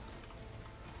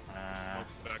 Smoke's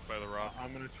back by the rock.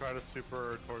 I'm gonna try to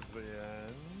super towards the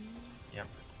end. Yep.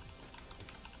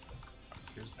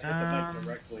 Here's I hit the down. knife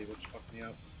directly, which fucked me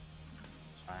up.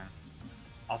 It's fine.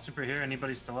 I'll super here.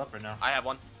 Anybody still up or no? I have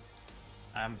one.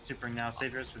 I'm supering now.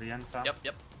 Save yours for the end, Tom.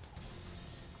 Yep.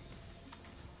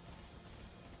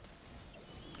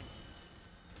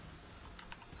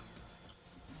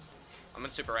 I'm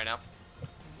in super right now.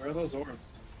 Where are those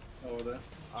orbs? Oh, over there.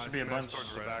 Should be a smash bunch.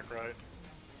 towards the back right.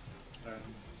 Alright.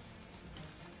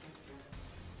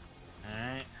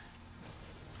 Alright.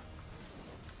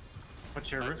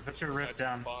 Put your rift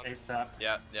down Spawn. ASAP.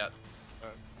 Yeah. Alright,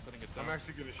 putting it down. I'm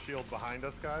actually gonna shield behind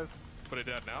us, guys. Put it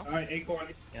down now. Alright,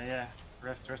 acorns. Yeah.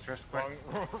 Rift, quick.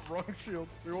 Wrong shield.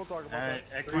 We won't talk about Alright,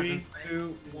 that. Equus 3, in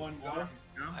 2, 1, go. go.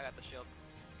 I got the shield.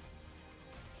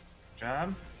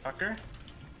 Job, fucker.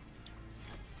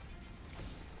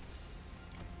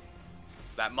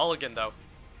 That mulligan though.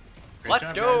 Great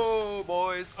Let's job, go,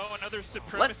 boys. Oh, another Let's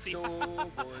supremacy. go,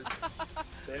 boys.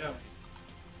 Damn.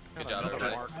 Good job, Another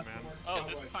everybody. mark, man. Oh,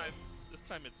 this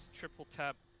time it's triple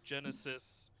tap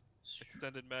Genesis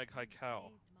extended mag high cow.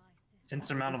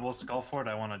 Insurmountable skull fort,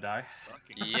 I wanna die.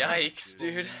 Fucking Yikes,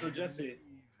 dude. So Jesse,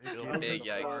 Big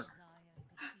yikes.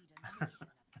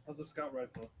 how's the scout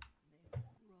rifle?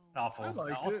 Awful. I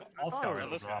liked all it. all scout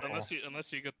Unless- rifles are awful.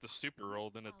 Unless you get the super roll,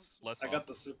 then it's less. I got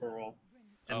awful. the super roll.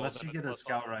 Unless then you it's get a less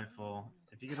scout awful. rifle.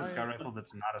 If you get a scout rifle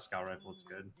that's not a scout rifle, it's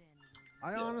good.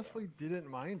 I honestly didn't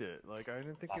mind it. Like, I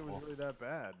didn't think it was Awful. really that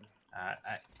bad.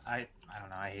 I don't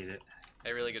know, I hate it.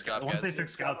 Hey, really good job, Once guys. they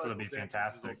fix scouts, it'll be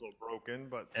fantastic. It's also broken,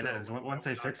 but It still, is. Once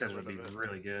they not fix it, get it'll be rid of it.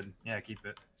 really good. Yeah, keep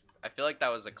it. I feel like that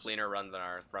was a cleaner run than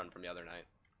our run from the other night.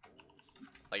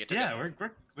 Like it took Yeah,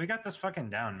 us, we got this fucking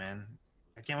down, man.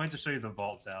 I can't wait to show you the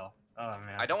vault, Sal. Oh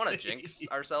man. I don't want to jinx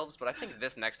ourselves, but I think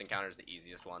this next encounter is the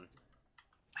easiest one.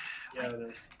 Yeah, it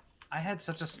is. I had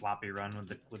such a sloppy run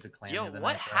with the clan. Yo, the other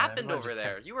what night, happened everyone over just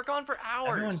there? kept- You were gone for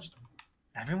everyone, hours.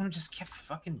 everyone just kept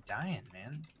fucking dying,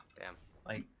 man. Damn.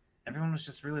 Like everyone was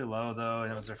just really low though,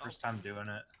 and it was their first time doing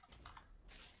it.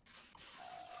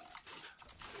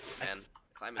 Man,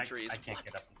 climbing trees. I can't What?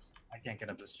 get up. I can't get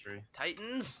up this tree.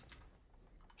 Titans.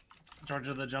 George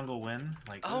of the Jungle win.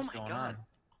 Like Oh what's my going God. on?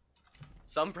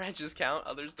 Some branches count,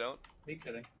 others don't. Me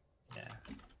kidding. Yeah.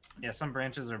 Yeah, some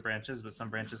branches are branches, but some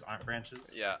branches aren't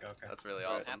branches. Yeah, Like, okay. that's really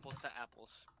Right. awesome. Apples to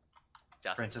apples.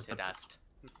 Dust Branches to to- dust.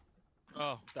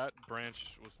 Oh, that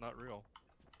branch was not real.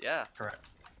 Yeah. Correct.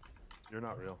 You're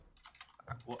not real.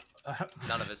 Well,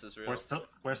 None of this is real.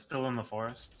 we're still in the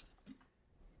forest.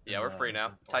 Yeah, we're free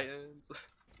now. Forest. Titans.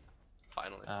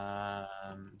 Finally.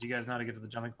 Do you guys know how to get to the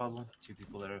jumping puzzle? 2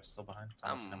 people that are still behind.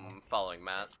 I'm following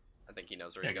Matt. I think he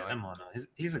knows where Yeah, he's get going. him on.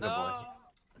 He's a good boy.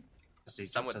 So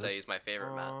Some would say he's my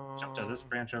favorite Matt. Jump to this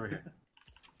branch over here.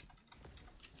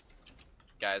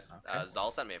 Guys, Okay.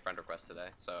 Zal sent me a friend request today,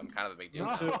 so I'm kind of a big deal.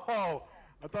 No,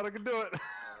 I thought I could do it.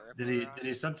 Did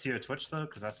he sub to your Twitch though?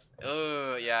 Because that's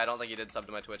Oh yeah, I don't think he did sub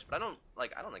to my Twitch, but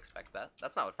I don't expect that.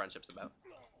 That's not what friendship's about.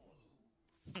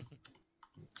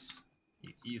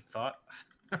 you thought.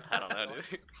 I don't know,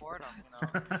 dude. Boredom, you know.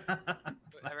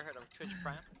 Ever heard of Twitch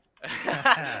Prime?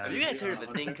 Have you guys heard of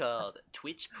a thing called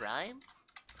Twitch Prime?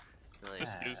 Like,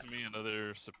 This gives me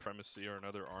another supremacy or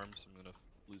another arm, so I'm gonna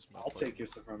lose my. I'll play. take your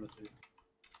supremacy.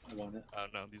 I want it.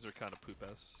 No, these are kind of poop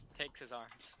ass. Takes his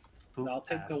arms. And I'll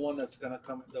take the one that's gonna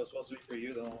come. That was supposed to be for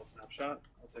you. The one with snapshot.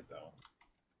 I'll take that one.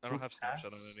 I don't have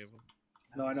snapshot ass? on any of them.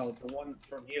 No, I know the one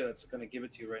from here that's gonna give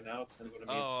it to you right now. It's gonna go to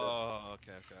me Oh,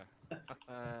 okay, okay.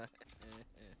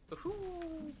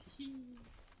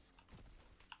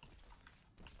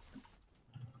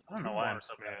 I don't know why I'm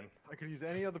so bad. I could use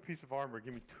any other piece of armor.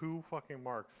 Give me 2 fucking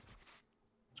marks.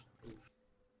 instead.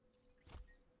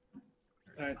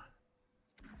 All right.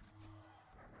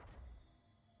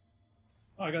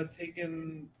 Oh, I got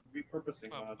taken repurposing.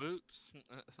 Oh, mod. boots.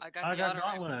 I got I the got auto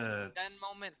rifle. gauntlets. 10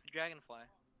 moment dragonfly.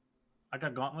 I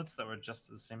got gauntlets that were just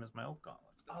the same as my old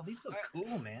gauntlets. Oh, these look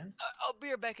cool, man. I'll be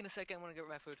right back in a second. I'm gonna get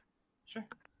my food. Sure.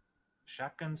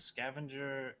 Shotgun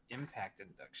scavenger impact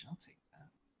induction. I'll take that.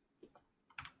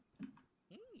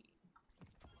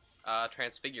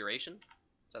 Transfiguration.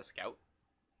 Is that a scout?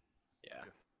 Yeah.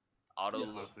 Yes. Autos.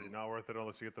 Yes. Honestly, not worth it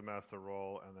unless you get the master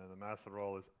roll, and then the master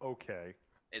roll is okay.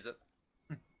 Is it?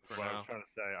 That's what I was trying to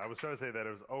say. I was trying to say that it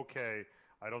was okay.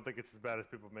 I don't think it's as bad as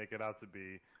people make it out to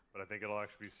be, but I think it'll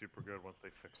actually be super good once they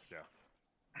fix scouts.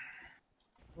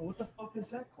 Well, what the fuck is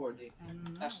that, Courtney?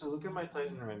 Ashley, look at my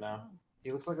Titan right now.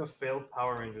 He looks like a failed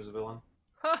Power Rangers villain.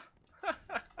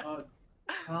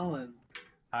 Colin,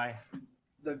 Hi.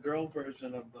 the girl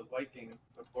version of the Viking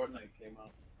for Fortnite came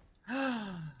out.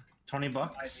 $20.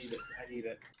 I need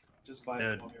it. Just buy it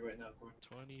Dude. for me right now,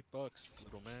 Courtney. $20,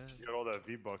 little man. You got all that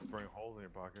V-Bucks burning holes in your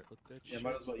pocket. Put that Yeah, shit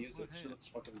might as well use in it. my She hand. looks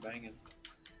fucking banging.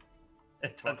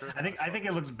 It does. I think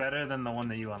it looks better than the one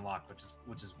that you unlock, which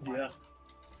is Yeah. wild.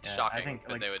 Shocking I think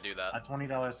that they would do that. a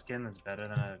 $20 skin is better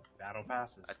than a battle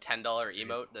pass. Is A $10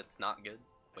 emote that's not good.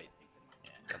 Wait,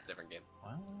 Yeah. that's a different game.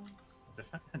 Well, it's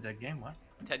different. A dead game. What?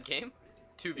 10 game?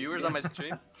 2 viewers on my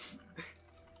stream?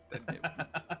 Dead game.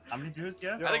 How many viewers do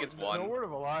you have? I think it's No one. word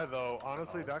of a lie, though.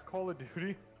 Honestly, that Call of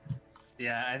Duty.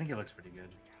 Yeah, I think it looks pretty good.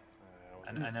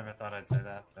 I never thought I'd say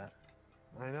that, but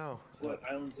I know. What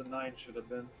Islands of Nine should have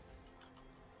been.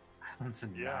 Islands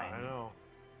of Yeah, Nine. I know.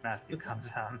 Matthew, calm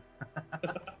down.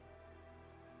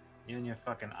 You and your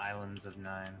fucking Islands of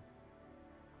Nine.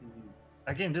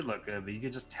 That game did look good, but you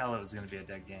could just tell it was going to be a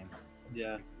dead game.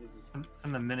 Yeah. It was...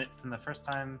 From the first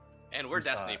time. And we're We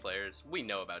saw Destiny it. players. We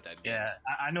know about dead games. Yeah,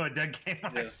 I know a dead game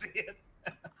when I Yeah. see it.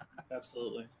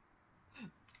 Absolutely.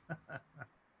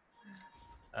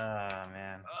 Oh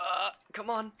man. Come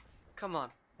on. Come on.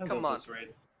 I Come love on. this raid.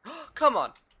 Come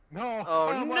on. No. Oh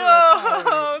why did I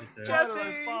follow you? Me too. Why did I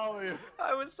Jesse! follow you?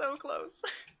 I was so close.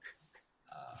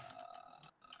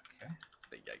 Okay.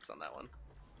 Big yikes on that one.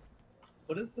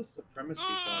 What is the supremacy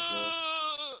god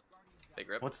roll? Big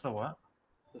rip. What's the what?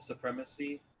 The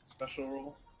supremacy special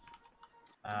roll?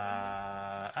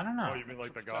 I don't know. Oh, you mean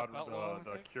like the Triple god, tap outlaw, I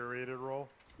the think? curated roll?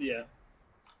 Yeah.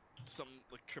 Some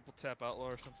like triple tap outlaw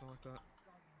or something like that.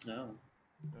 No.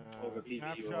 Over PvE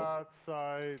roll. Snapshot,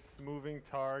 sights, moving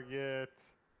target.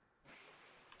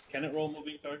 Can it roll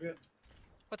moving target?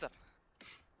 What's up?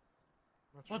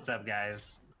 Not sure. What's up,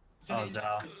 guys? Oh,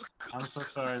 Zal. I'm so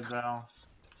sorry, Zal.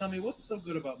 Tell me, what's so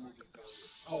good about moving target?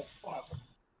 Oh, fuck.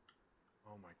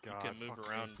 Oh my You god. can move fuck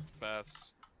around me.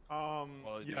 fast.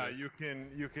 Yeah, ADS. you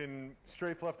can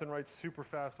strafe left and right super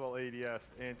fast while ADS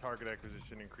and target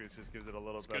acquisition increase just gives it a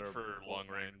little It's better. good for long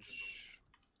range.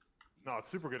 No,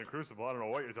 it's super good in Crucible. I don't know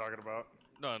what you're talking about.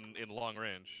 No, in long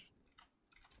range.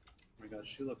 Oh my god,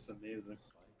 she looks amazing.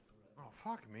 Oh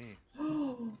fuck me.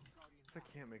 I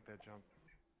can't make that jump.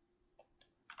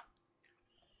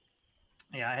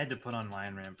 Yeah, I had to put on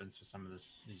lion rampants for some of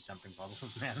these jumping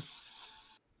puzzles, man.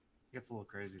 It gets a little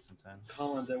crazy sometimes.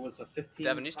 Colin, there was a 15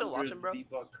 Devin, you still watching, bro?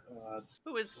 V-Buck,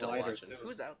 Who is still Glider, watching? too.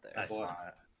 Who's out there? I saw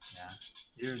it. Yeah.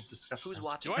 You're disgusting. Who's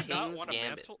watching Do I not King's want a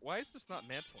Gambit? mantle? Why is this not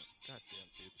mantling? God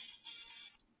damn, dude.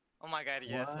 Oh my god,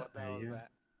 yes. What What the hell are is you- that?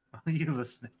 What are you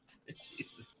listening to?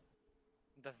 Jesus.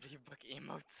 The V-Buck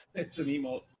emotes. It's an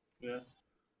emote. Yeah.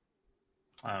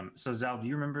 So Zal, do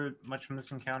you remember much from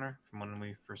this encounter from when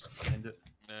we first explained it?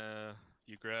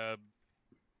 You grab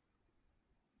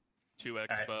 2x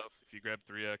Alright. buff. If you grab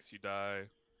 3x, you die.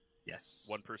 Yes.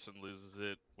 One person loses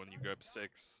it when you grab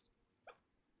 6.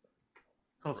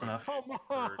 Close enough. Come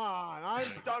on! I'm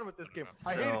done with this game.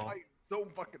 I hate So- Titan so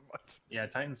fucking much. Yeah,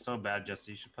 Titan's so bad,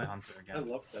 Jesse. You should play Hunter again. I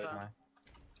love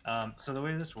that. So the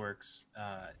way this works,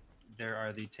 there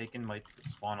are the taken mites that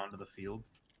spawn onto the field.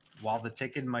 While the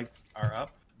taken mites are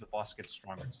up, the boss gets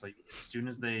stronger. So as soon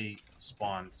as they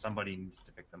spawn, somebody needs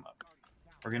to pick them up.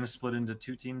 We're going to split into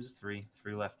 2 teams of 3,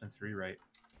 3 left and 3 right.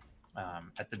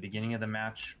 At the beginning of the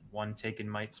match, 1 taken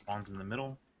mite spawns in the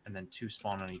middle, and then 2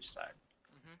 spawn on each side.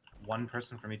 One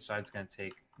person from each side is going to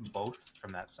take both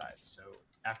from that side. So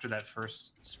after that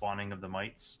first spawning of the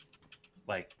mites,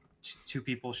 like 2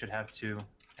 people should have 2,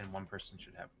 and 1 person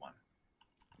should have 1.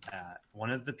 One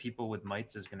of the people with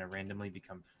mites is going to randomly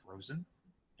become frozen,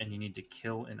 and you need to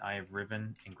kill an Eye of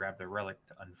Riven and grab the relic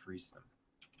to unfreeze them.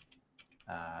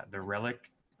 The relic,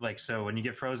 like, so when you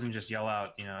get frozen, just yell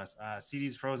out, you know,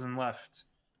 CD's frozen left,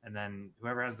 and then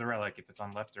whoever has the relic, if it's on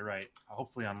left or right,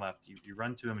 hopefully on left, you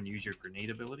run to him and use your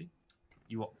grenade ability.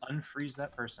 You will unfreeze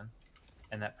that person,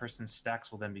 and that person's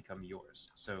stacks will then become yours.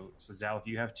 So Zal, if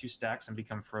you have 2 stacks and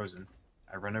become frozen,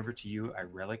 I run over to you, I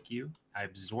relic you, I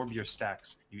absorb your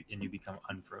stacks, and you become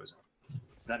unfrozen.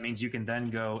 So that means you can then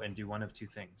go and do one of 2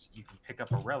 things. You can pick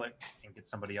up a relic and get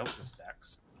somebody else's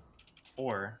stacks,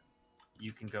 or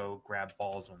you can go grab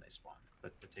balls when they spawn,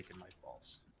 but the taken mite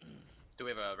balls. Do we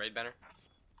have a raid banner?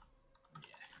 Yeah.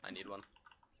 I need one.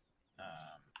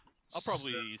 I'll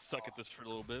probably suck at this for a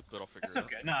little bit, but I'll figure That's it out.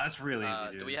 okay. No, that's really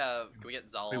easy, dude. Can we get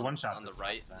Zal We one-shot on the this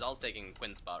right? last time. Zal's taking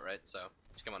Quinn's spot, right? So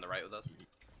just come on the right with us.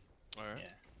 Alright. Yeah.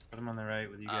 Put him on the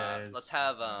right with you guys. Let's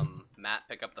have Matt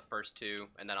pick up the first 2,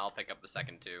 and then I'll pick up the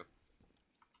second 2.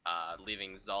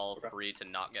 Leaving Zal free to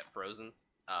not get frozen.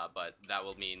 But that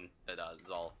will mean that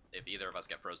Zal, if either of us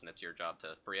get frozen, it's your job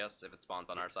to free us if it spawns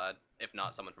on our side. If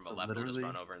not, someone from the left will just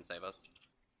run over and save us.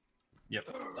 Yep.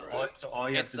 So all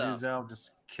you have to do, Zal,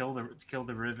 just kill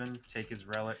the Riven, take his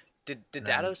relic. Did and then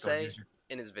Dado go say use your-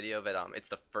 in his video that it's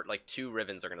the like 2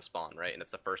 Rivens are gonna spawn, right? And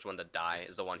it's the first one to die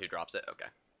is the one who drops it. Okay.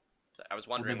 So I was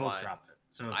Well, they wondering both why. drop it.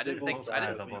 So if I they didn't think. both I die,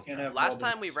 didn't. they'll both You can't die. have Last more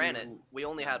than time we ran it, 2. we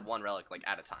only had 1 relic like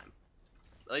at a time.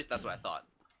 At least that's what I thought.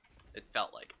 It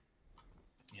felt like.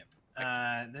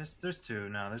 There's 2.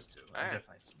 No, there's 2. I Alright.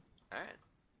 definitely see. All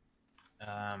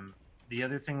right. The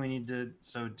other thing we need to,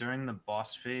 so during the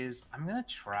boss phase, I'm gonna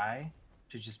try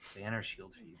to just banner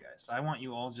shield for you guys. So I want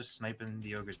you all just sniping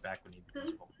the ogre's back when he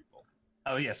becomes vulnerable.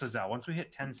 Oh yeah, so Zal, once we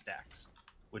hit 10 stacks,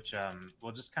 which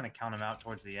we'll just kind of count them out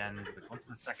towards the end. But once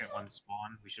the second one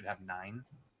spawn, we should have 9.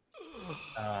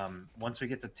 Once we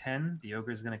get to 10, the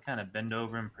ogre is gonna kind of bend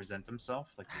over and present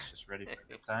himself like he's just ready for a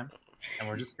good time, and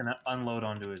we're just gonna unload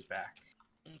onto his back.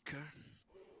 Okay.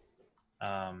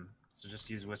 So just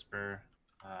use Whisper.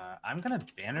 I'm gonna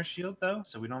banner shield though,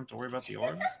 so we don't have to worry about the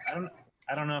orbs.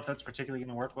 I don't know if that's particularly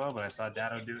gonna work well, but I saw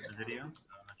Dado do it in the video, so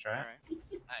I'm gonna try it.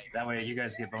 Alright. That way you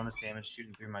guys get bonus damage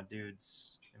shooting through my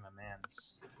dudes, through my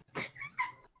mans.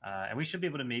 And we should be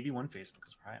able to maybe one phase them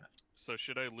because we're high enough. So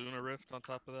should I Luna Rift on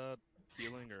top of that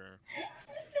healing, or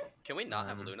Can we not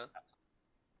have Luna?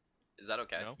 Is that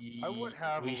okay? no? I would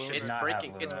have We Luna. should It's not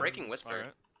breaking. have It's Luna. breaking Whisper.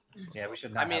 Alright. Yeah, we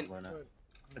should not mean- have Luna.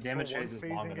 The damage For phase is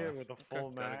long one-phasing enough. it with a full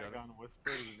Okay, got mag it. on Whisper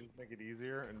to just make it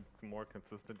easier and more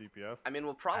consistent DPS. I mean,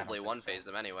 we'll probably think one so. phase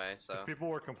them anyway. So 'Cause people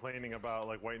were complaining about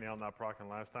like White Nail not proccing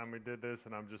last time we did this,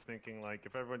 and I'm just thinking like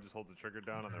if everyone just holds the trigger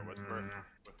down on their Whisper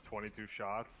with 22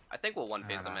 shots, I think we'll one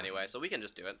phase them anyway. So we can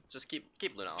just do it. Just keep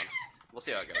Luna on. We'll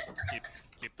see how it goes.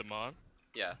 Keep them on.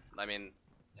 Yeah. I mean.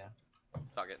 Yeah.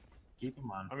 Fuck it. Keep them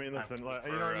on. I mean, listen, like,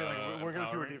 you For, know what I mean? Like, we're gonna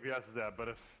see where empowering? DPS is at, but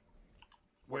if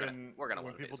We're when gonna when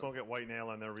one people phase 'em. don't get White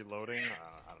Nail and they're reloading,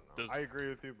 I don't know. Does- I agree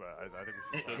with you, but I think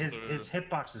we should. Does His the-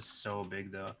 hitbox is so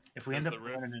big though. If we Does end up the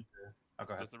rift- running into, oh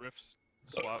go ahead. Does the rift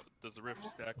swap? Does the rift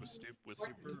stack with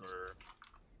super, or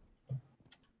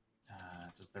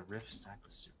Does the rift stack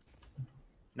with super?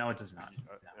 No, it does not.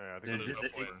 Yeah, I Dude, think so we there's should no go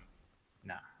point?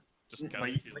 Nah. Just But cast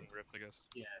you- healing rift, I guess.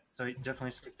 Yeah. So you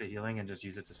definitely stick to healing and just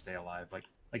use it to stay alive. Like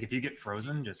if you get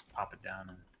frozen, just pop it down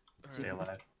and stay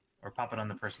alive, or pop it on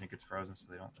the person who gets frozen so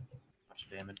they don't do much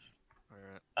damage.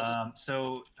 Alright.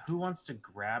 So who wants to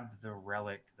grab the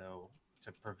relic though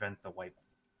to prevent the wipe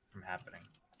from happening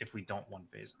if we don't one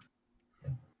phase them?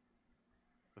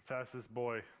 the fastest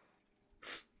boy.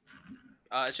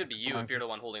 It should be you if you're the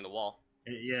one holding the wall.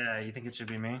 Yeah, you think it should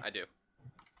be me? I do.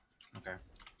 Okay.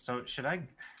 So should I?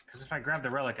 Because if I grab the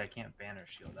relic, I can't banner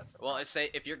shield. That's the Well, I problem. say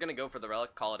if you're gonna go for the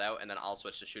relic, call it out, and then I'll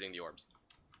switch to shooting the orbs.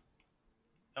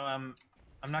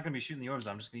 I'm not gonna be shooting the orbs.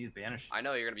 I'm just gonna use Banner Shield. I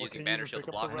know you're gonna be Or using can Banner you Shield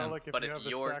pick to up the block them, relic but you if have the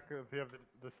you're stack of, if you have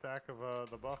the stack of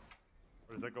the buff,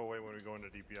 or does that go away when we go into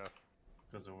DPS?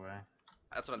 Goes away.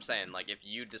 that's what I'm saying. Like if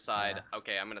you decide,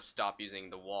 okay, I'm gonna stop using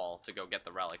the wall to go get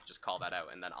the relic, just call that out,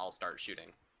 and then I'll start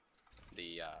shooting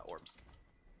the orbs.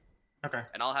 Okay.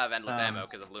 And I'll have endless ammo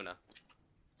because of Luna.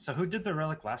 So who did the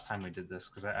relic last time we did this?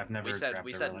 Because I've never. We said grabbed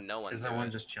the said relic. no one. Is do there one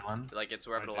it. just chilling? Like it's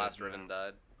wherever I the did, last yeah. Riven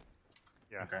died.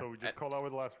 Yeah, Okay. so we just call out where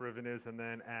the last Riven is, and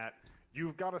then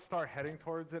you've got to start heading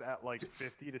towards it at like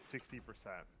 50 to 60%.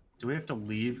 Do we have to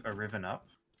leave a Riven up?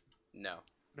 No.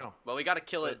 No. Well, we gotta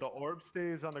kill it. The orb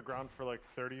stays on the ground for like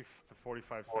 30 to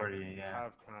 45 40, seconds. yeah. You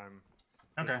have time.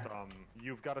 Okay. Just,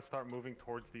 you've got to start moving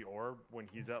towards the orb when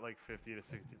he's at like 50 to 60%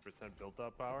 built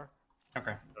up power.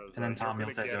 Okay. So, And then Tom, you're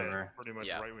you'll gonna take get it over. pretty much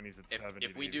Yeah. right when he's at 70.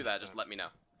 If we to do that, 80%. just let me know.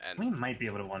 And We might be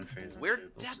able to one phase him. we're too,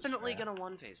 but let's just definitely try it. gonna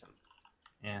one phase him.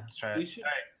 Yeah, let's try We it. should-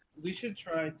 Alright. We should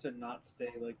try to not stay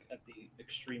like at the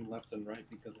extreme left and right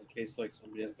because in case like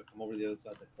somebody has to come over the other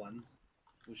side to cleanse,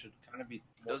 we should kind of be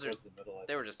more Those are- towards the middle. I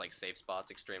They were just like safe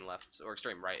spots, extreme left or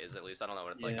extreme right is at least. I don't know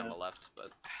what it's like on Yeah. the left,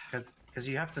 but Because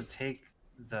you have to take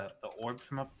the orb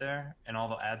from up there, and all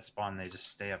the ads spawn. They just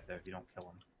stay up there if you don't kill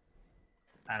them.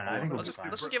 I don't know. I think we'll Let's be just- fine.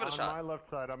 let's just give it a on shot. my left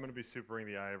side, I'm going to be supering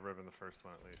the Eye of Riven the first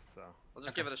one at least. So. we'll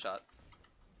just give it a shot.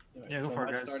 Alright, Yeah, go so for it,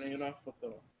 am I guys. starting it off with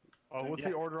the. Oh, what's Yeah.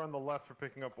 the order on the left for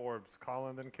picking up orbs? Call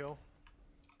and then kill?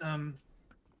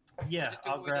 Yeah, Just do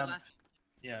I'll what we did grab. last-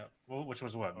 Yeah, well, which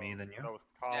was what? Me, then you. That was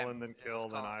call Yeah, and then it was kill,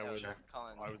 then Colin, I yeah, was Sure.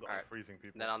 Colin. Alright. freezing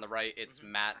people. Then on the right, it's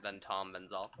Matt, then Tom, then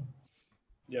Zal.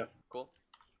 Yeah. Cool.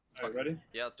 Alright, ready?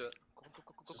 Yeah, let's do it.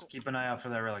 Just keep an eye out for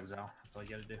that relic, Zal. That's all you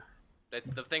gotta do.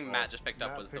 The thing Well, Matt just picked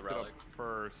up Matt was the picked it up relic.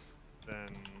 first,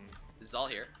 then Is Zal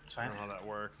here? It's I fine. don't know how that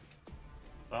works.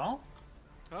 That's all?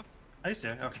 Huh? Are you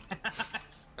serious? Okay.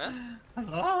 Huh? That's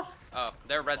all? Oh,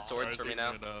 they're red swords Alright, for me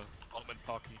they're now. doing, almond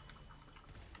pocky.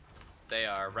 They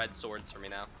are red swords for me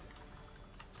now.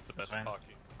 It's the That's best fine.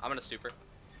 pocky. I'm gonna super.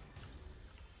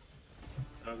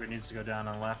 So Ogre needs to go down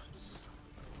on left.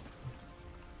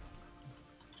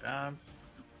 Good job.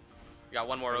 We got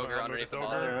one more I don't know ogre how underneath the many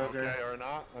ball. ogre, Ogre. Okay, or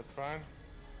not, that's fine.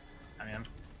 I mean,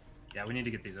 yeah, we need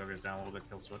to get these ogres down a little bit.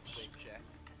 Kill switch. Big Jack.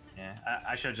 Yeah,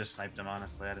 I should have just sniped him.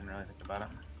 Honestly, I didn't really think about it.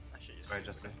 I should just Sorry, do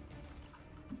Justin.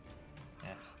 Yeah,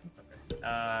 it's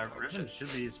okay. Riven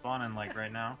should be spawning like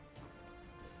right now.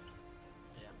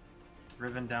 Yeah.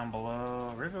 Riven down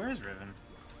below. Riven, where's Riven?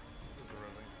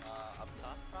 Up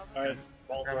top, probably. Alright,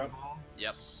 balls are up.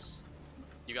 Yep.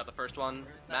 You got the first one, Or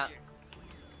is that Matt? your-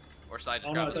 Or should I just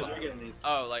Oh no, grab I this thought you one? were getting these.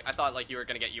 Oh, like I thought like you were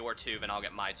gonna get your two, and I'll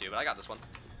get my two, but I got this one.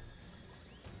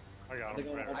 I got I think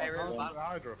him. I'm- Right. Riven. Oh,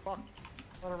 Hydra, fuck.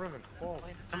 Not a Riven. Balls.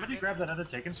 Somebody grab that other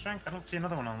taken strength. I don't see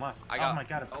another one on left. I got- oh my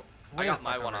god, it's. oh, way I got the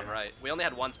my fuck one over on here. right. We only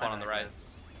had one spawn I on the know, right. guys.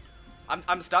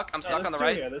 I'm stuck. I'm stuck on the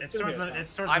right. It's towards the.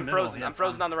 It's towards I'm the middle. frozen. Yeah, I'm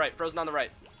frozen Tom. on the right. Frozen on the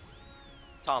right.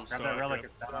 Tom. Grab So that I relic. grab-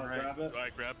 It's down on right. Grab it. Do I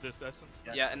grab this essence?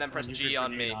 Yes, Yeah, and then press use G your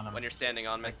on me grenade him. when you're standing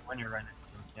on me. Like, when you're right next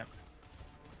to him.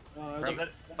 Yep. Grab Grab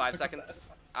it. 5 seconds.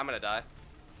 I'm gonna die.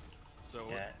 So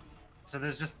Yeah. So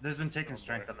there's been taken Oh,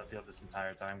 strength boy. on the field this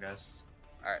entire time, guys.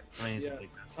 Alright. Somebody needs Yeah, to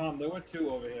take this. Tom, there were two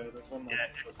over here. There's one. Yeah,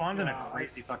 it spawned in a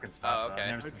crazy fucking spot. Oh, though. okay. I've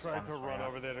never I seen tried spawn to this run far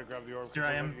over there to grab the orb. Here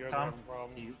I am, You guys Tom. having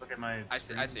problems? Can you look at my I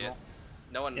see it. screen?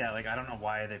 No one. Yeah, like I don't know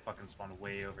why they fucking spawned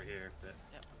way over here, but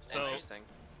Yep. So- Interesting.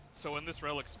 So when this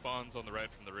relic spawns on the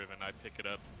right from the Riven, I pick it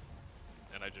up,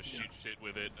 and I just shoot shit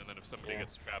with it, and then if somebody Yeah.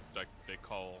 gets trapped, they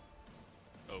call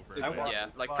over. It's and- Yeah,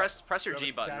 like But press your you have G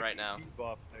a button stack right of now.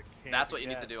 debuff that can't That's what you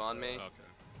need get, to do on me.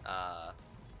 Okay.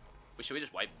 Should we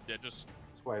just wipe? Yeah, just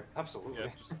swipe. Absolutely.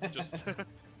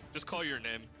 just call your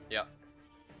name. Yep.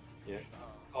 Yeah.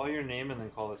 Call your name and then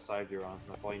call the side you're on.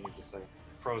 That's all you need to say.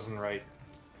 Frozen right.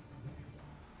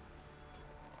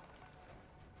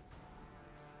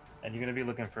 And you're gonna be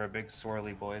looking for a big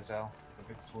swirly boy, Zal. A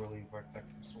big swirly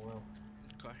vortex of swirl.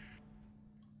 Okay.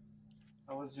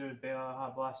 How was your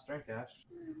hot blast drink, Ash?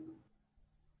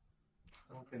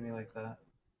 Don't give me like that.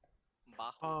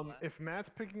 If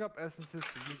Matt's picking up essences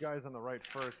for you guys on the right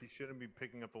first, he shouldn't be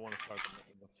picking up the one to start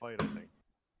the fight, I think.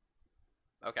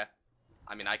 Okay.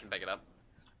 I mean, I can pick it up.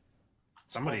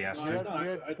 Somebody has No, to. no, We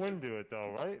had I- Quinn do it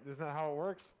though, right? Isn't that how it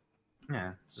works?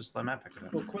 Yeah, it's just let Matt pick it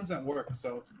up. Well, Quinn's at work,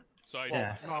 so So I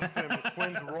Yeah. No, I'm saying but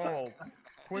Quinn's role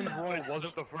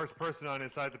wasn't the first person on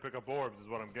his side to pick up orbs, is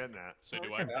what I'm getting at. So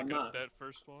do I I'm pick not. up that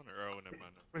first one, or oh, never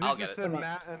mind. But he I'll just get it. said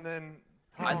Matt, and then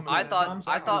I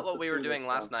thought what we were doing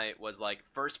last night was like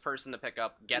first person to pick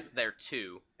up gets their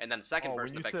 2, and then second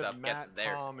person to pick up Matt, gets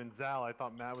their. Tom, and Zal, I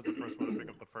thought Matt was the first one to pick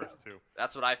up the first 2.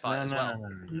 That's what I thought as well.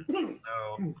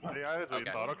 No. Yeah, that's what Okay.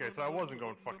 you thought. Okay, so I wasn't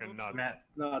going fucking nuts. Matt,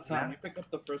 No, Tom, Matt? you pick up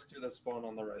the first 2 that spawn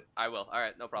on the right. I will. All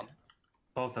right, no problem.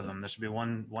 both of them. There should be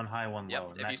one high, one Yep.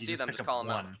 low. If Matt, you see them, pick just up call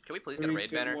them out. one. Can we please get a 3, raid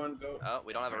 2, banner? 1, go. Oh,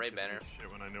 we don't have a raid banner.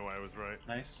 Shit, when I knew I was right.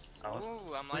 Nice, solid.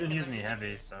 Ooh, I'm I liking didn't use it. any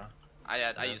heavy, so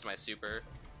I used my super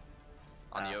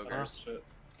on the Ah, ogres. Shit.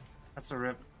 that's a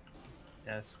rip.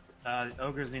 Yes.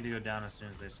 Ogres need to go down as soon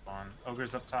as they spawn.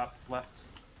 Ogres up top, left.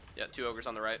 Yeah, 2 ogres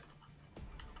on the right.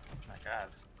 My god.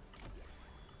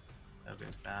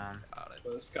 Ogres down. Got it.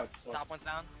 But this scout sucks. Top one's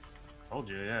down. Told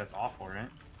you, yeah, it's awful, right?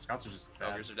 Scouts are just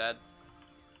bad. Ogres are dead.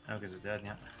 Ogres are dead,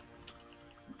 yeah.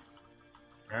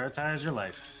 Prioritize your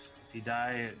life. If you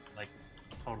die, it, like,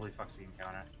 totally fucks the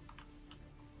encounter.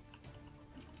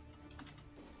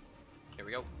 Here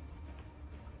we go.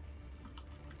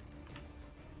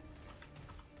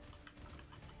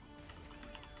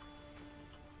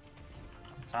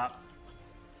 Top.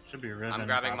 Should be Riven. I'm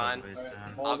grabbing mine. probably Alright,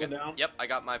 soon. balls I'll are get. down. Yep, I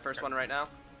got my first one right now.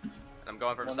 And I'm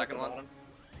going for the One at second the one. bottom.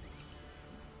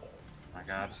 My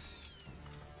god.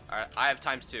 Alright, I have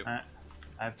 ×2. Alright.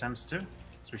 I have ×2, so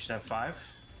we should have 5.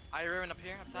 I Riven up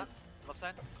here, up top, left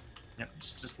side. Yep,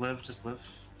 just live, just live.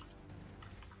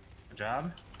 Good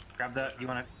job. Grab that. You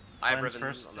want to I have cleanse Riven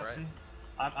first, on the Jesse?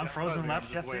 right. I'm Yeah, frozen I'm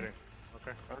left, just Jesse. waiting.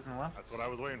 Okay, Frozen left. that's what I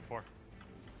was waiting for.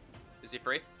 Is he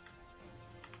free?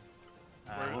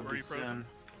 Where We'll are be you frozen? soon.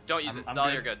 Don't use I'm- it. I'm Zal,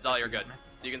 good. you're good. Zal, you're Jesse, good. got me?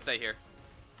 You can stay here.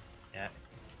 Yeah.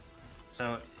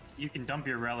 So you can dump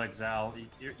your relic, Zal.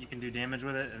 You can do damage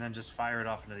with it, and then just fire it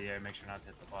off into the air. Make sure not to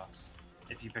hit the boss.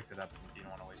 If you picked it up, you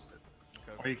don't want to waste it.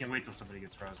 Okay. Or you can wait till somebody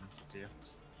gets frozen. It's up to you.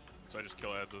 So I just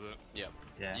kill ads with it. Yeah.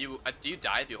 Yeah. Do you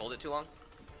die if you hold it too long?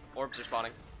 Orbs are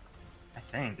spawning. I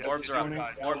think. Yeah, Orbs are up.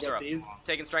 I'll Orbs get are up. these.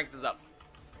 Taking strength is up.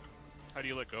 How do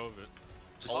you let go of it?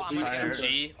 Just Ult, I'm gonna fire. super.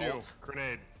 G, Ew, ult.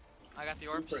 grenade. I got the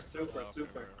orbs. Super, super, Oh, okay,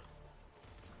 super. okay.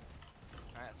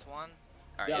 Alright, that's one.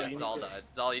 Alright, Zal, yeah, you Zal need to- died.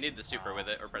 Zal, you need the super with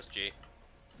it, or press G.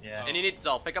 Yeah. And you need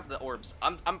Zal, pick up the orbs.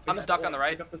 I'm Pick up stuck the on the orbs,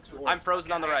 right. pick up the 2 I'm orbs.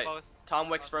 frozen on the I got right. both.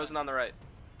 TomWick's frozen on the right.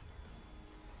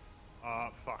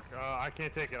 Fuck. I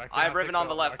can't take it. I have Riven on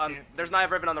the left. I can't- There's I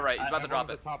have Riven on the right. He's I- about to I'm drop on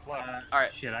the it. top left.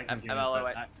 Alright. Shit, I can give MLO, you,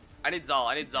 wait. but I need Zal.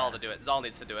 I need Zal to do it. Zal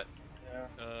needs to do it.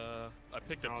 Yeah. I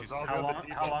picked up No, 2 Zal How got the long-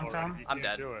 default how long, already. Tom? He I'm can't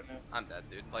dead. do it. I'm dead,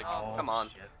 dude. Like, Oh, come on.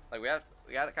 shit. Like, we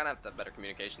gotta kind of have to have better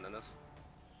communication than this.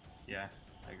 Yeah,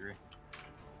 I agree.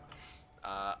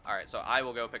 Alright, so I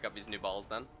will go pick up these new balls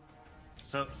then.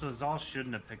 So Zal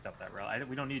shouldn't have picked up that relic.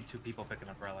 We don't need 2 people picking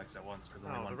up relics at once because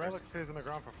only No, one the person. relic stays in the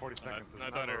ground for 40 seconds. It's I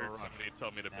not thought I a heard rush. somebody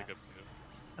tell me to pick Yeah. up 2.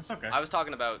 That's okay. I was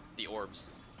talking about the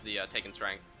orbs, the taken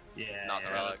strength. Yeah. not the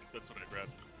yeah. relic. That's what I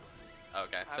grabbed.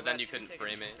 Okay, I've but then got you 2 couldn't taken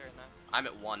free me. strength right now. I'm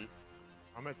at 1.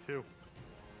 I'm at 2.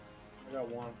 I got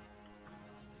 1.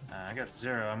 I got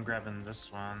 0. I'm grabbing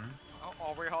this one.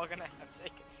 Oh, we're all gonna have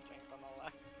taken strength on the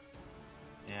left.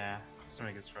 Yeah.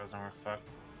 Somebody gets frozen. We're fucked.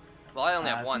 Well, I only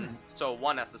have this 1, isn't- so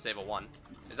 1 has to save a 1.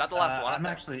 Is that the last one? I'm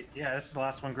actually. Yeah, this is the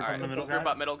last one. Group up in the middle, group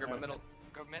guys. up middle, group up middle.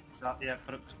 Go mid. So, yeah,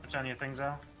 put on your things,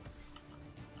 Al.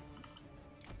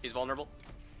 He's vulnerable.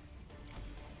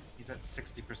 He's at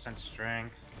 60%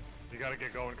 strength. You gotta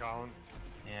get going, Colin.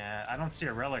 Yeah, I don't see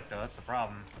a relic though. That's the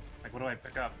problem. Like, what do I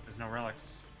pick up? There's no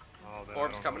relics. Oh, then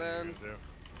Orbs I don't know coming what in. you're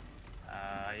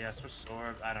gonna do. Yeah, switch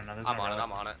orb. I don't know. There's I'm no on it,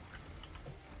 relics. I'm on it.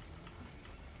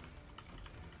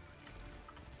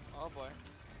 Oh boy.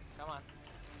 Come on.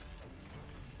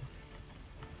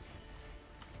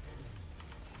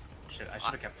 Shit, I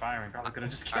should have kept firing. Probably could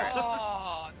have just killed Alright. him.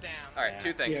 Oh, damn. Alright, Yeah.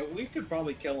 2 things. Yeah, we could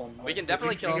probably kill him. We can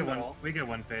definitely kill him. We get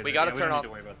one phase. We gotta yeah, turn don't off. need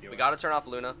to worry about the We orb. gotta turn off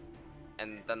Luna,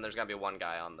 and then there's gonna be 1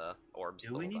 guy on the orbs. Do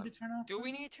the we whole need time. to turn off? Do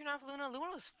we need to turn off Luna?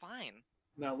 Luna was fine.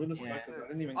 No, Luna's Yeah. fine because I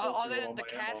didn't even go Other through all than the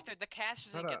my ammo. caster, the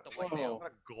casters Not didn't a- get the white Whoa. nail.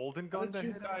 Not a golden How gun did to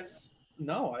you hit him? guys?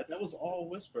 No, that was all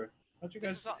whisper. How'd you This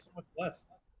guys is all- get so much less?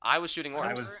 I was shooting I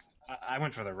orbs. I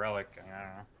went for the relic.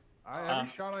 I don't know.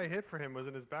 Every shot I hit for him was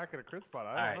in his back at a crit spot. I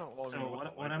Alright, don't know. Well, I so mean,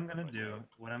 what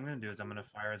I'm gonna do is I'm gonna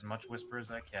fire as much whisper as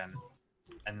I can,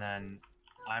 and then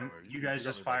you guys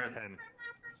just fire. 10.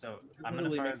 So It I'm gonna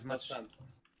literally fire makes as no much. sense.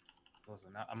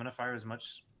 Listen, I'm gonna fire as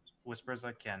much whisper as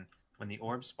I can. When the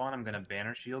orbs spawn, I'm gonna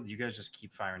banner shield. You guys just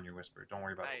keep firing your whisper. Don't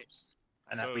worry about Right. orbs.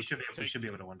 And So we should be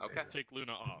able to win. Okay. Take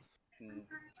Luna off.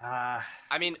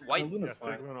 I mean, white. No, Luna's Yeah,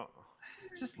 take fine. Luna.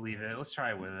 Just leave it. Let's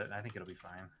try with it. I think it'll be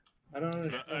fine. I don't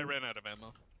understand. I ran out of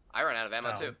ammo. I ran out of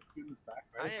ammo Oh. too. Luna's back,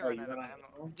 I right? ain't Oh, run you out of went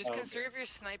ammo. Just Oh, okay. conserve your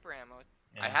sniper ammo.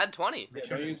 Yeah. I had 20. Yeah,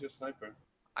 don't use your sniper.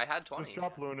 I had Just 20.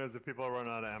 drop Lunas if people are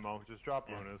running out of ammo. Just drop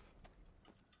Yeah. Lunas.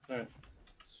 Alright.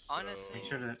 Honestly. Make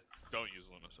sure to Don't use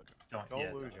Luna second. don't. Don't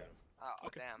Yeah, lose don't. it. Oh,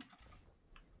 Okay. damn.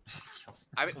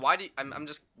 I mean, why do you, I'm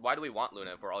just why do we want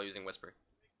Luna if we're all using Whisper?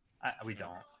 We don't.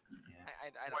 Yeah.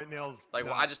 I don't. White nails. Like,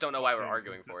 not I just don't know why we're fucking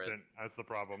arguing for it. consistent, That's the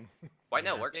problem. White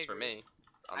nail Yeah. works for me.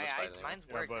 On this fight anyway. Mine's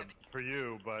Yeah, works. but for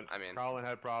you, but I mean- Colin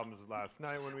had problems last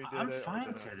night when we did I'm it. or fine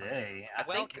didn't. today. I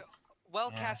Well, think it's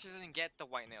Well, Yeah. caster didn't get the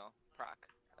white nail proc.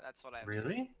 That's what I.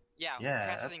 really. Yeah. Yeah,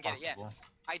 caster that's didn't get it. Yeah. possible.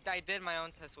 I did my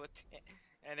own test with it,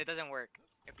 and it doesn't work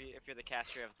if you're the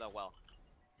caster of the well.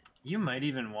 You might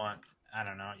even want. I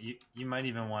don't know. You might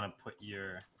even want to put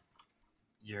your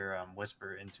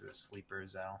whisper into a sleeper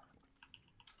Zal.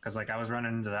 Because like I was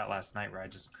running into that last night where I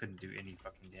just couldn't do any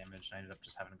fucking damage. And I ended up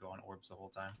just having to go on orbs the whole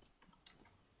time.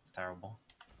 It's terrible.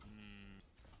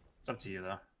 It's up to you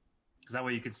though. Because that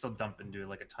way you could still dump and do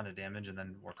like a ton of damage and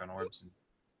then work on orbs. And...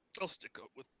 I'll stick up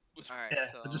with. All right.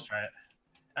 Yeah, so we'll just try it.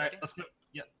 All right, Ready? let's go.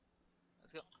 Yep.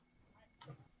 let's go.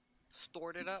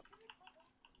 Stored it up.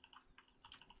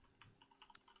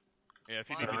 Yeah, if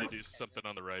you Fine. need me to do something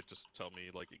on the right, just tell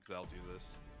me, like, Exal do this.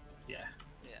 Yeah,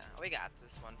 Yeah, we got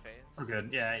this one phase. we're good.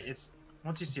 Yeah, it's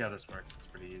once you see how this works, it's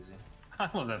pretty easy. I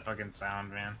love that fucking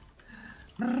sound, man.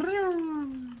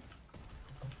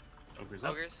 Ogres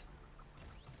up. Ogres.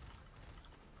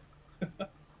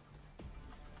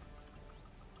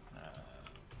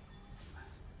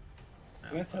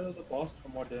 Can I tether the boss for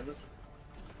more damage?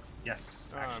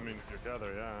 Yes. I mean, if you're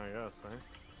tether, yeah, I guess, right?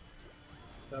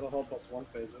 That'll help us one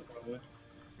phase it probably.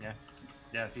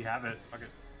 Yeah, if you have it, fuck it.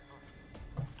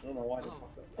 I don't know why they Oh.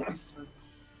 fucked up last time.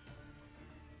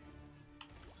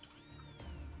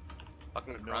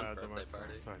 Fucking No grunt ads on my birthday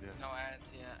party. side, yeah. No ads.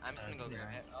 Yeah, I'm Ads, single yeah.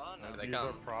 here. Oh no. Here they These are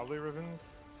come. probably Rivens.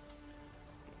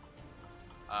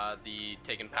 The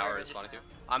taken power Alright, is just- spawning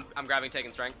too. I'm grabbing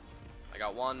taken strength. I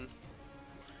got one.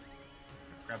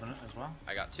 Grabbing it as well.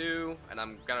 I got two, and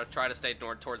I'm gonna try to stay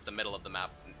towards the middle of the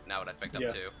map now that I picked up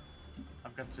Yeah. two.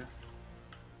 I've got two.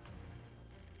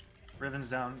 Riven's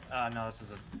down. No, this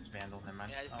is a vandal. Never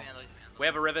mind. Yeah, just Oh. vandal. Just vandal. We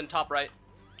have a Riven top right.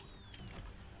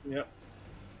 Yep.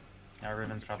 Now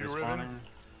Riven's probably Two Riven? spawning.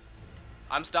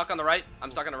 I'm stuck on the right.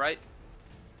 I'm stuck on the right.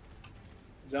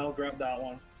 Zal grabbed that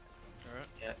one. Alright.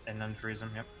 Yeah, and then freeze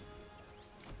him. Yep.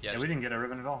 Yeah, Yeah, just we didn't get a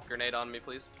Riven at all. grenade on me,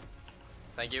 please.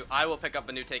 Thank you. I will pick up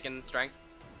a new taken strength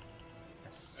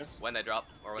Yes. when they drop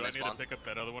or when Do I they need spawn. to pick up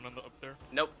that other one on the up there?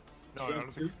 Nope. No, I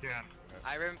don't think you can.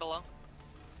 I Riven below.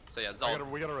 So yeah, We got,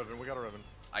 Zol. we got a Riven, we got a Riven.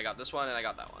 I got this one and I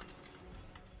got that one.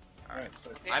 Alright,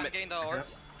 so Okay, I'm I'm at- getting the orbs.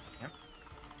 Yep.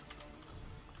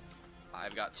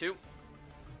 I've got two.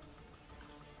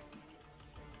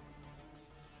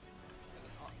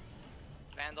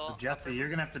 Vandal. So Jesse, you're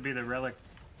gonna have to be the relic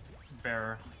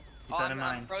bearer. Keep Oh, that in I'm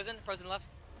mind. frozen. Frozen left.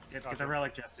 Get the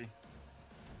relic, Jesse.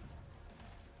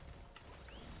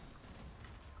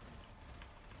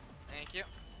 Thank you.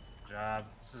 Good job.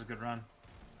 This is a good run.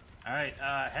 All right,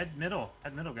 head middle,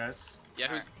 guys.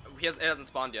 Yeah, it hasn't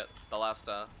spawned yet. The last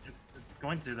It's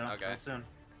going to though. Okay. Real soon.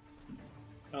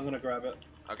 I'm gonna grab it.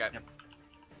 okay. Yep.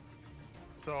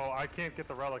 So I can't get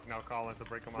the relic now, Colin, to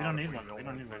break them out. We don't if need one. We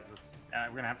don't need one. phases.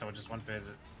 We're gonna have to just one phase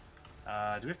it.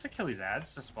 Do we have to kill these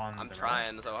ads to spawn? I'm the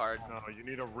trying so hard. No, you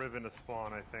need a Riven to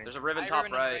spawn, I think. There's a Riven I top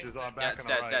Riven on the right. It's on Yeah, back it's on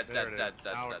the dead, right. dead, There dead, it is. dead,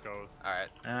 dead, Now dead. it goes. Alright.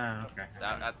 relic? Okay.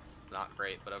 That's not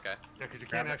great, but okay. Yeah, because you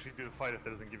Grab can't it. actually do the fight if it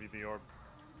doesn't give you the orb.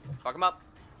 Fuck him up.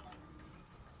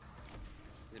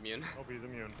 He's immune. Oh, he's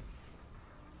immune.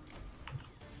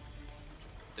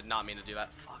 Did not mean to do that.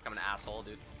 Fuck, I'm an asshole,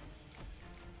 dude.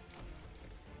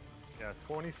 Yeah,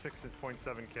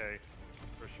 26.7k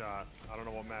per shot. I don't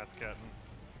know what Matt's getting.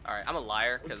 Alright, I'm a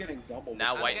liar, I was because getting double.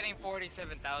 now I'm white getting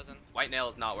 47,000. white nail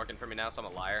is not working for me now, so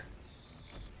I'm a liar.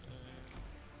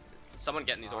 Someone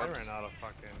getting these I orbs. ran out of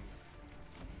fucking...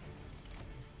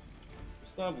 We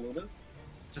still have Lunas?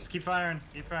 Just keep firing.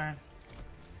 Keep firing.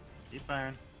 Keep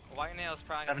firing. White nails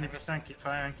probably. 70%. Keep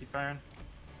firing. Keep firing.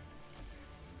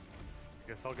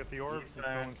 Guess I'll get the orbs Keep and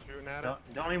firing. going shooting at it.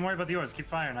 Don't even worry about the yours. Keep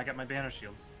firing. I got my banner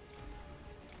shields.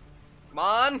 Come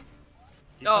on!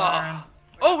 Keep Oh. firing.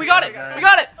 Oh, we got it! Guys. We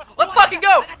got it! Let's fucking go!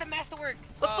 I got the masterwork.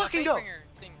 Let's fucking go. Finger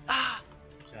thing. Ah!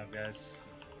 Good job, guys.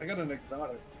 I got an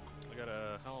exotic. I got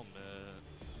a helmet.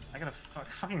 I got a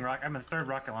fucking rock. I'm a third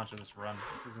rocket launcher this run.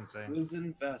 This is insane. Lose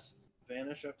invest.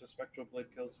 Vanish after spectral blade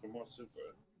kills for more super.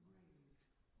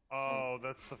 Oh,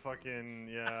 that's the fucking...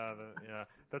 Yeah, yeah.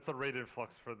 That's the rated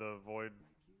flux for the void.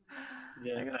 I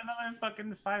Yeah. got another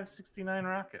fucking 569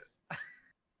 rocket.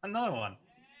 Another one.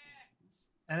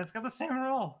 And it's got the same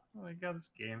roll. Oh my god, this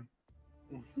game.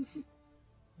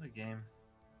 What a game.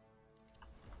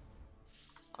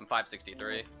 I'm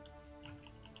 563.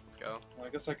 Let's go. Well, I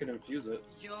guess I can infuse it.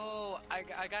 Yo, I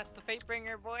got the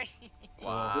Fatebringer, boy.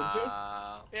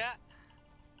 Wow. Yeah.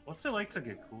 What's it like to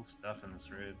get cool stuff in this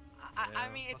raid? I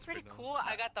Yeah, mean, it's must be pretty nice. cool.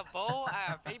 I got the bow. I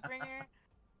have Fatebringer.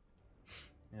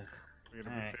 Ugh. We're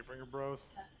gonna Alright. be Fatebringer bros.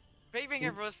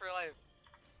 Fatebringer bros for life.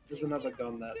 There's another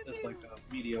gun that is like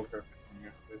a mediocre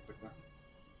finger, basically.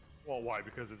 Well, why?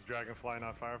 Because it's Dragonfly,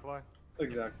 not Firefly?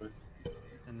 Exactly.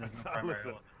 And there's no primary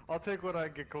Listen, one. I'll take what I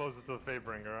can get closer to the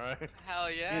Fatebringer, alright?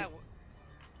 Hell yeah.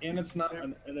 And it's not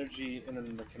an energy and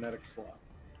in the kinetic slot.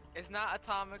 It's not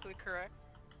atomically correct.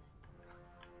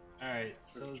 Alright,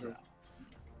 so True.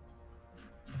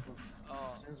 Oh.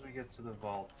 as soon as we get to the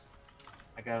vault,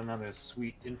 I got another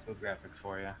sweet infographic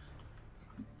for you.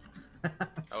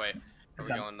 Oh wait, are we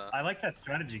going? I like that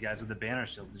strategy, guys, with the banner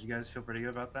shield. Did you guys feel pretty good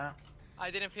about that? I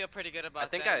didn't feel pretty good about I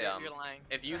think that. I You're lying.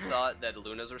 If you thought that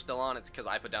Lunas were still on, it's because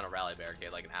I put down a rally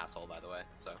barricade like an asshole, by the way.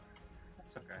 So.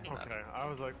 That's okay. Okay, I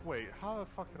was like, wait, how the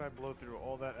fuck did I blow through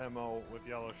all that ammo with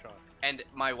yellow shot? And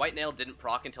my white nail didn't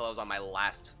proc until I was on my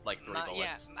last like 3 Yeah,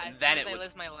 bullets. as then soon as it I would.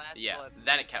 list my last Yeah, bullets,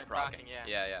 then I it kept started procking.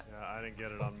 procking, Yeah, Yeah, I didn't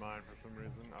get it on mine for some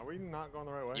reason. Are we not going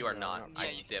the right way? You are Yeah, not. Yeah, I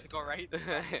you dipped. go right.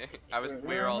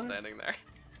 We were all standing there.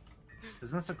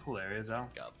 Isn't this a cool area, Zal?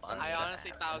 Got Sorry. fun. I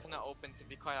honestly thought I was gonna open, to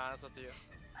be quite honest with you.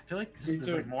 I feel like Me there's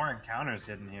too. like more encounters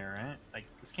hidden here, right? Like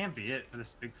this can't be it for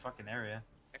this big fucking area.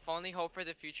 If only Hope for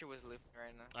the Future was looping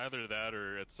right now. Either that,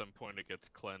 or at some point it gets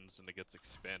cleansed and it gets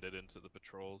expanded into the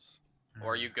patrols.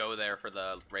 Or you go there for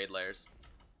the raid layers.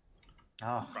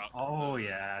 Oh, oh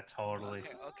yeah, totally.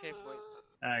 Okay, boy.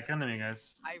 All right, come to me,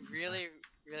 guys. I really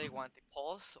want the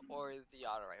pulse or the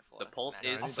auto rifle. The pulse Nah,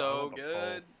 is I so love the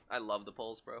good. pulse. I love the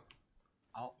pulse, bro.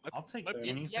 I'll take What-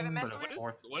 anything you haven't but messed a with it?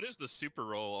 fourth. What is the super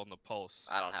roll on the pulse?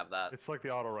 I don't have that. It's like the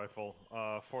auto rifle.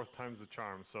 Fourth time's the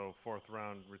charm, so fourth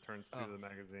round returns to Oh. the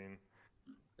magazine.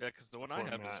 Yeah, because the one That's I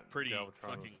what have is Matt pretty Galvatron was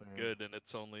fucking saying. good, and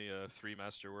it's only 3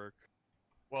 masterwork.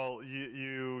 Well,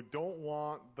 you don't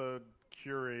want the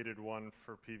curated one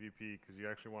for PvP because you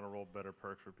actually want to roll better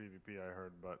perks for PvP. I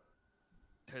heard, but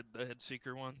The head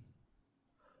seeker one.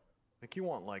 I think you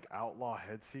want like outlaw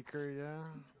headseeker.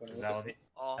 Yeah. Zal,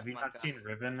 Oh have you my not God. seen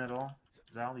Riven at all?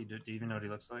 Zal, do you even know what he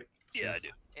looks like? Yeah, I do.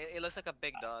 It looks like a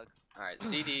big dog. All right,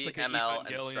 CD, It's like an ML, and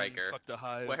Evangelion Striker. fucked a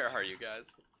hive. Where are you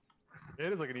guys?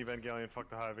 It is like an Evangelion fuck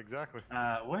the hive, exactly.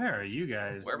 Where are you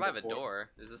guys? Where by the before. door?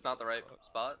 Is this not the right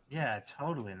spot? Yeah,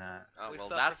 totally not. Oh We well,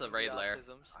 suffer that's a from raid the layer.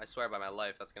 autisms. I swear by my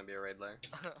life, that's gonna be a raid layer.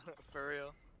 For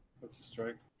real. That's a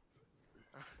strike.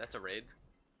 That's a raid.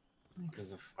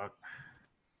 Because of fuck.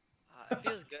 It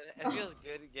feels good. It feels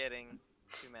good getting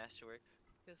 2 masterworks.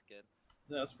 Feels good.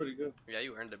 Yeah, that's pretty good. Yeah,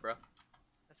 you earned it, bro.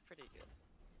 That's pretty good.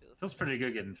 Feels pretty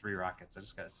good getting 3 rockets. I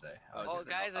just gotta say. Oh, Oh, just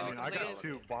the- guys, I have mean, you I completed? got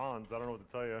 2 bonds. I don't know what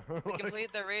to tell you. We Like,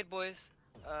 complete the raid, boys.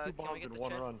 2 Can we bonds get in the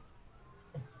one chest? run.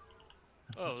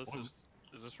 Oh, This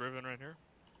is this Riven right here?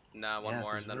 Nah, one Yeah,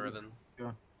 more this and then is Riven.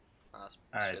 Go. That's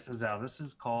Alright, shit. so Zal, this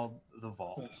is called the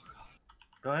Vault.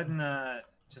 Go ahead and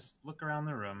just look around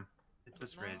the room. Hit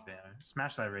this raid No. banner.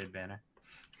 Smash that raid banner.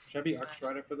 Should I be Arc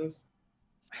Rider for this?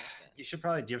 You should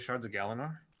probably. Do you have Shards of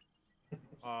Galanor?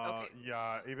 Okay.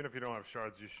 Yeah, even if you don't have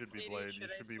shards, you should be Lady, blade. should You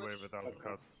I should be switch? wave without Okay.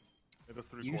 cuts. It does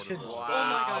 3 You quarters. should- of Wow. it. Oh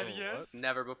my God, What? yes.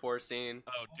 Never before seen.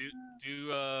 Oh,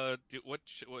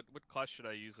 what class should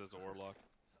I use as a warlock?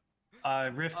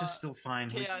 Rift is still fine.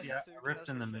 We Chaos, yeah, Rift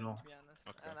in the Chaos middle. to be honest.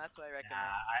 Okay. And that's what I Yeah, recommend.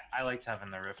 I liked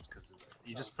having the Rift because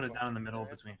you just put it down in the middle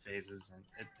between phases and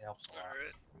it helps a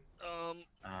lot.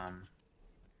 Alright.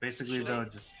 Basically Should though, I-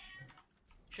 just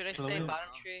Should I So stay we-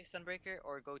 bottom tree Sunbreaker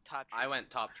or go top tree? I went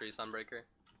top tree Sunbreaker.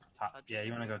 top. I'll Yeah, just-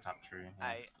 you want to go top tree. Yeah.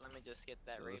 Alright, let me just get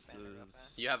that So raid this banner real is-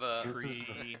 fast. You have a This is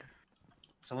Free.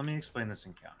 So let me explain this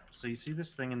encounter. So you see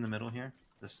this thing in the middle here,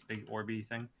 this big orby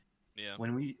thing. Yeah.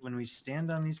 When we stand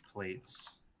on these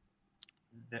plates,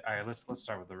 all right. Let's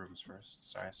start with the rooms first.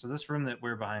 Sorry. So this room that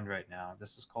we're behind right now,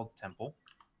 this is called Temple.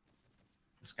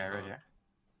 This guy right Uh-huh. here.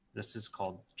 This is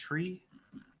called Tree.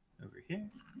 Over here.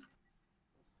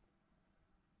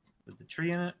 With the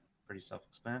tree in it, pretty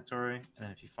self-explanatory. And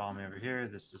then if you follow me over here,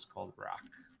 this is called Rock.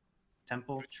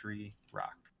 Temple, Tree,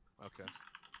 Rock. Okay.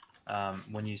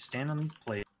 When you stand on these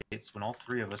plates, when all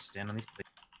 3 of us stand on these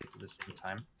plates at the same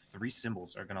time, 3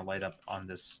 symbols are going to light up on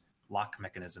this lock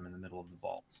mechanism in the middle of the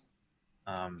vault.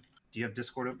 Do you have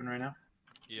Discord open right now?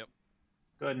 Yep.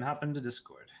 Go ahead and hop into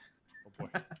Discord. Oh boy.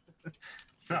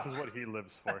 So, This is what he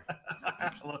lives for.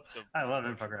 I love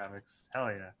infographics.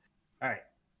 Hell yeah. All right.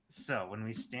 So when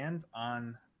we stand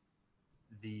on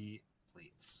the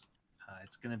plates,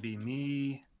 it's going to be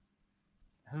me.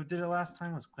 Who did it last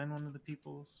time? Was Quinn one of the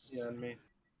peoples? Yeah, and me.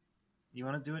 You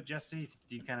want to do it, Jesse?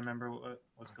 Do you kind of remember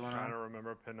what's going Trying on? to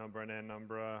remember pin number and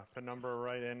number. Pin number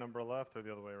right and number left, or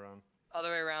the other way around? Other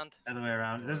way around. Other way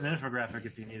around. There's an infographic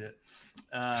if you need it.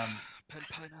 Pen,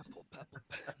 pineapple, apple,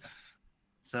 pen.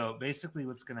 So basically,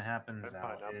 what's going to happen, Pen, Zal,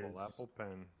 pineapple, is apple,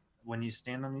 pen. when you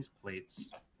stand on these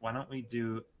plates, why don't we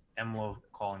do Emlo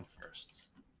calling first?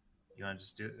 You want to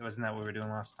just do? Wasn't that what we were doing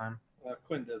last time?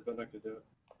 Quinn did, but I could do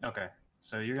it. Okay,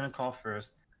 so you're gonna call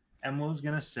first. Emlo's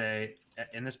gonna say,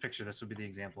 in this picture, this would be the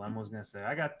example. Emlo's gonna say,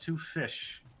 "I got 2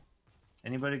 fish."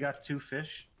 Anybody got 2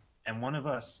 fish? And one of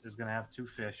us is gonna have 2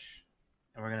 fish,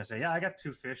 and we're gonna say, "Yeah, I got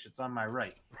 2 fish. It's on my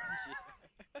right."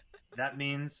 That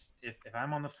means if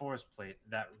I'm on the forest plate,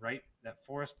 that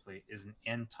forest plate is an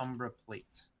Antumbra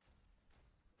plate.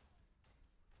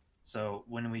 So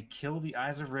when we kill the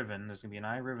Eyes of Riven, there's gonna be an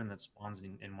Eye of Riven that spawns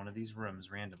in one of these rooms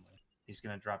randomly. He's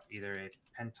gonna drop either a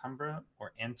Pentumbra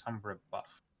or Antumbra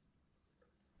buff.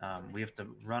 We have to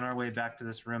run our way back to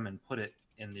this room and put it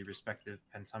in the respective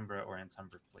Pentumbra or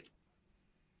Antumbra plate.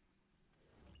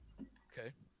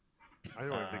 Okay. I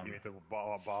don't think you need to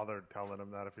bother telling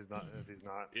him that if he's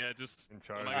not Yeah, just in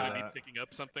charge am of I gonna that. be picking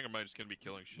up something, or am I just gonna be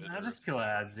killing shit? No, or- just kill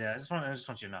ads. Yeah, I just want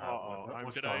you to know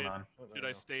what's Should going on. Should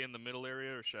I stay in the middle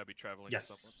area, or should I be traveling? with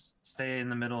someone? Yes, stay in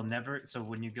the middle. Never. So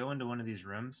when you go into one of these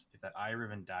rooms, if that Eye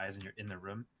Riven dies and you're in the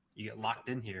room, you get locked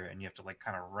in here, and you have to like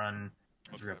kind of run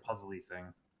through a puzzly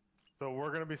thing. So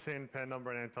we're gonna be saying pen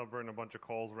number and Antumbra and a bunch of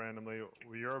calls randomly.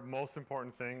 Your most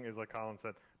important thing is, like Colin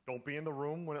said, don't be in the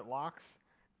room when it locks.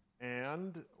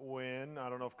 And when, I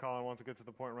don't know if Colin wants to get to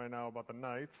the point right now about the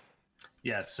knights.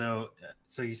 Yeah. So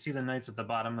you see the knights at the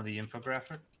bottom of the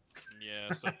infographic.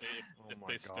 Yeah. So if they, Oh if my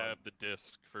they God. stab the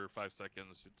disc for 5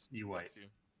 seconds, it's You wipe. you.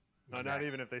 No, not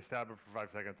even if they stab it for 5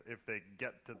 seconds. If they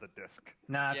get to the disc.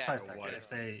 Nah, it's Yeah. 5 seconds. Wipe. If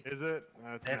they Is it?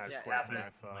 That's they have nice. to Yeah. stab Nice, it,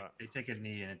 nice, like, they take a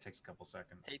knee and it takes a couple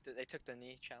seconds. They took the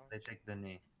knee challenge. They take the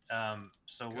knee.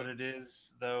 So what Good. it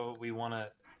is, though, we want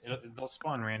to. They'll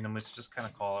spawn randomly, so just kind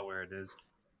of call it where it is.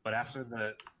 But after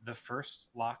the first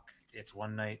lock, it's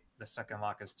 1 night. The second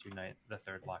lock is 2 nights. The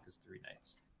third lock is 3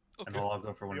 nights. And Okay. they'll all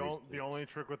go for one of these. The only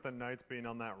plates. trick with the knights being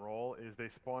on that roll is they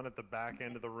spawn at the back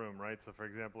end of the room, right? So, for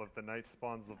example, if the knight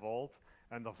spawns the vault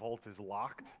and the vault is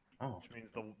locked, Oh, which means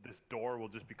this door will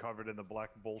just be covered in the black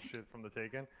bullshit from the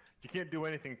Taken, you can't do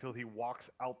anything until he walks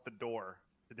out the door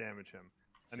to damage him.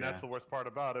 And yeah. that's the worst part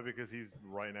about it, because he's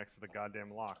right next to the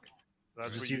goddamn lock. So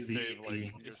that's just where you use the save, like,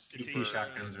 EP. your Is super he,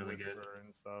 shotgun's really good. whisper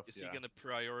and stuff. Is yeah. he gonna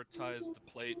prioritize the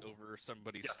plate over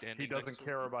somebody Yes, standing? he doesn't next to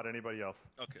care him? about anybody else.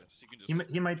 Okay, so you can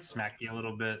just. He might smack you a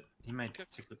little bit. He might. Okay.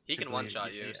 He can tickle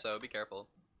one-shot you, yeah. so be careful.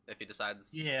 If he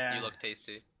decides Yeah. you look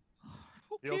tasty.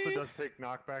 He also does take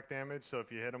knockback damage, so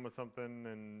if you hit him with something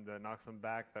and that knocks him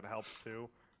back, that helps too.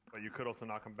 But you could also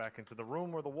knock him back into the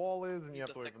room where the wall is, and you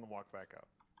have to wait for him to walk back out.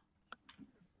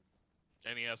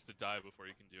 And he has to die before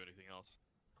you can do anything else.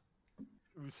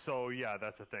 So yeah,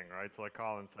 that's the thing, right? So like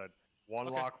Colin said, one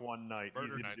Okay. lock, one night,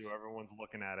 Murder easy knights. to do. Everyone's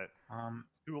looking at it.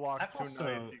 2 I've locks, 2 also-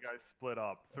 nights, you guys split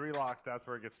up. 3 locks, that's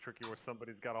where it gets tricky, where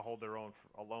somebody's got to hold their own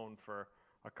alone for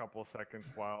a couple of seconds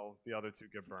while the other 2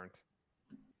 get burnt.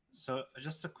 So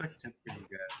just a quick tip for you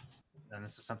guys, and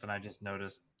this is something I just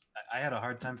noticed. I had a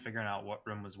hard time figuring out what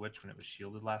room was which when it was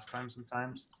shielded last time.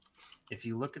 Sometimes, if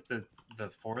you look at the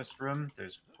forest room,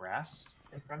 there's grass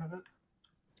in front of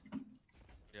it.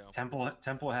 Yeah.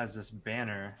 Temple has this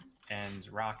banner, and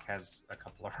Rock has a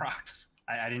couple of rocks.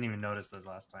 I didn't even notice those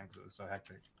last time because it was so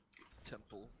hectic.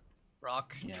 Temple.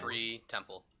 Rock, Yeah. tree,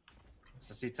 temple.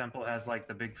 So see, Temple has like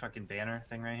the big fucking banner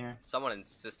thing right here. Someone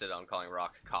insisted on calling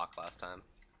Rock cock last time.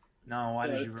 No, why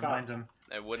Yeah, did you it's remind cock. him?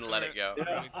 I wouldn't let it go.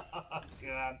 Yeah.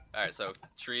 God. Alright, so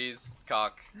trees,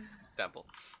 cock, temple.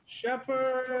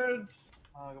 Shepherds!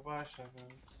 Oh, goodbye,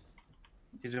 Shepherds.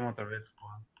 You didn't want the red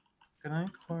spawn. Good night,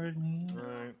 Courtney.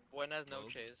 Alright. Buenas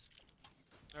noches.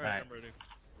 Alright, Alright. I'm ready.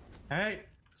 Alright,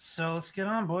 so let's get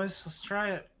on, boys. Let's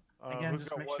try it. Again, who's just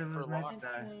got make what sure those for knights lock?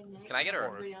 die. Can I get a-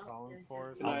 Forest, Colin,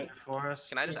 Forest. Good night. Forest.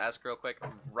 Can I just ask real quick?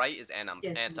 Right is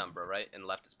Antumbra, right? And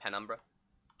left is Penumbra?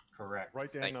 Correct. Right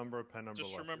Thank down you. number, pen number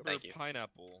Just left. remember Thank you.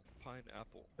 pineapple.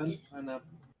 Pineapple. Pineapple.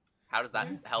 How does that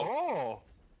help? Oh!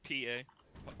 P-A.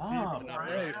 Oh,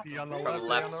 Hey, P on the From left, P on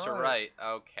left the to right.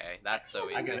 Okay, that's so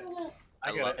I easy. gotta, I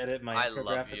I gotta love- edit my I love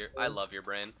infographics, your boys.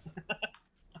 brain.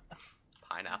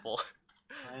 Pineapple.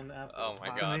 Pineapple. Oh my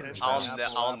That's god. amazing. I'll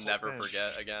Apple, I'll apple never pen.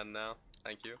 forget again now.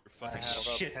 Thank you. I It's like, have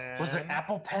a shit. pen. Was it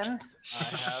Apple Pen? I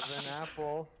have an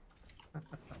apple.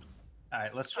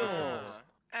 Alright, let's try Uh, this.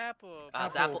 apple.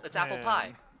 It's apple. It's apple pie.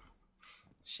 pen.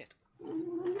 Shit.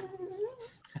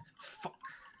 Fuck.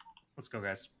 Let's go,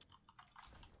 guys.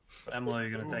 So Emlo,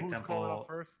 you're gonna take Who's calling out Temple.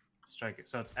 first? Strike it.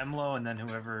 So it's Emlo, and then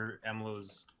whoever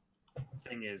Emlo's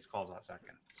thing is calls out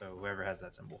second. So whoever has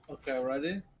that symbol. Okay,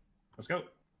 ready? Let's go.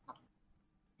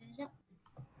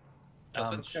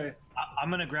 KillSwitch. Okay. I'm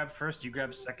gonna grab first. You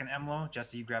grab second, Emlo.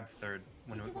 Jesse, you grab third.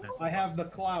 When it's I have the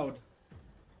cloud.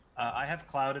 I have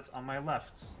cloud. It's on my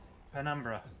left.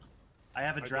 Penumbra. I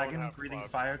have a I don't dragon have breathing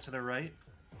cloud. fire to the right.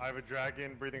 I have a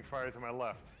dragon breathing fire to my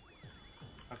left.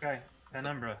 Okay.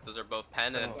 Penumbra. Those are both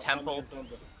pen, and So- Temple.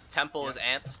 Temple is Yeah.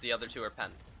 ants. The other two are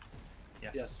pen.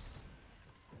 Yes. Yes.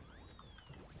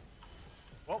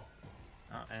 Oh,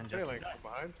 and Jesse Phalanx died.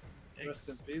 behind. Rest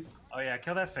in peace. Oh yeah,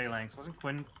 kill that phalanx. Wasn't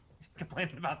Quinn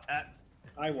complaining about that?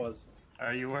 I was.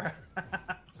 Oh, you were.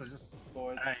 So just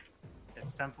Boys. all right.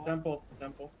 It's temple.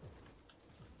 Temple.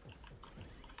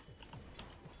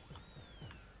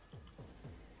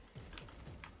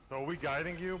 So are we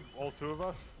guiding you, all two of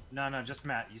us? No, just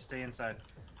Matt. You stay inside.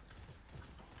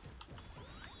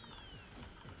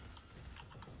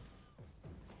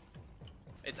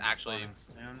 It's actually Spawning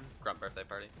soon. Grunt birthday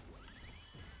party.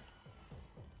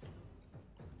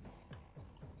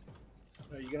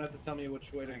 You're gonna have to tell me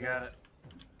which way to I go. got it.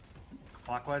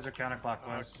 Clockwise or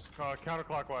counterclockwise?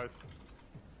 Counterclockwise.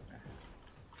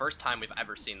 First time we've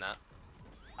ever seen that.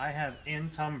 I have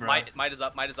Antumbra. Might is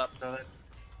up. Might is up. So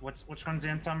that's which one's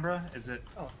Antumbra? Is it?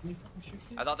 Oh, can you fucking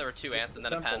shoot me? I thought there were two It's ants and the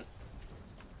then a pen. temple.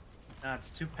 No,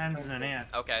 it's two pens and an ant.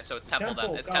 Okay, so it's temple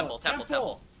then. It's Temple, temple.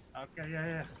 Temple. Okay,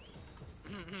 yeah.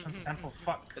 Which one's temple?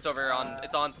 Fuck. It's over on.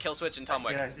 It's on KillSwitch and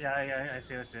TomWick. I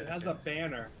see it. It has a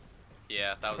banner.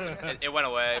 Yeah, that was. It went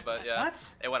away, but yeah. What?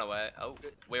 It went away. Oh,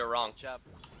 we were wrong. Good job.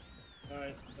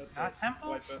 Alright, that's Not it. temple?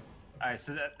 Wipe it. Alright,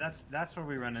 so that's where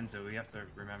we run into. We have to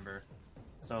remember.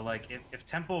 So like, if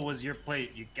temple was your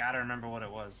plate, you gotta remember what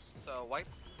it was. So wipe.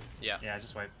 Yeah. Yeah,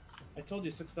 just wipe. I told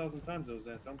you 6,000 times it was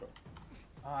Antumbra.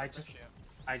 Oh, I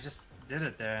just did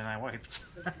it there and I wiped.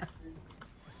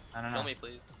 I don't know. Kill me,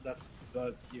 please. That's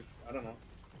you. I don't know.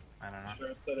 I don't know. Sure,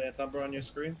 it said Antumbra on your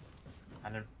screen.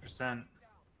 100%.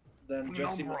 Then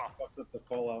Jesse must have fucked up the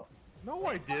call out. No,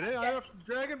 I didn't. I have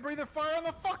dragon breathing fire on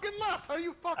the fucking left. How do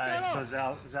you fuck that Alright, so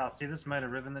up? Zal, see this might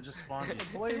have Riven that just spawned?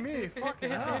 Blame me.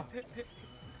 Fucking hell.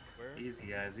 Where? Easy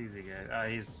guys. He's already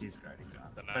gone.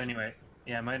 The But nine. anyway,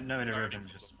 yeah, might have Already Riven killed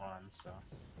just him. spawned, so.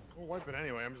 We'll wipe it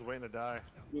anyway. I'm just waiting to die.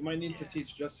 We might need to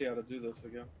teach Jesse how to do this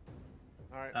again.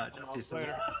 All right. Jesse, so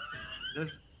later.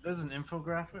 there's an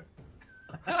infographic.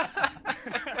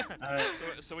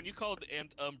 So when you called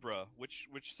Antumbra, which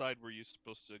side were you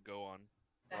supposed to go on?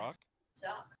 Rock?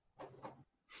 Suck.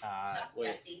 Uh, Suck,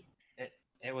 wait. Jesse.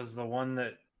 it was the one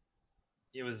that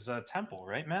it was temple,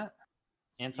 right, Matt?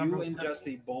 You Temple and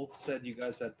Jesse both said you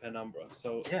guys had Penumbra,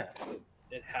 so Yeah.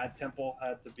 it had Temple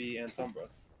had to be Antumbra.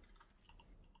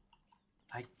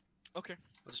 Okay.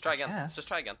 Let's try again. Yes. Just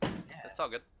try again. It's all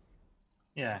good.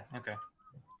 Yeah. Okay.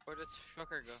 Where did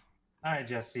Shucker go? All right,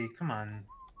 Jesse, come on.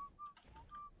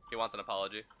 He wants an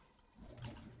apology.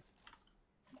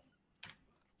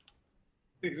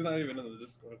 He's not even in the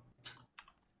Discord.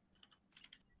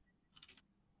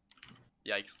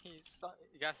 Yikes.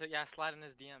 You gotta slide in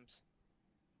his DMs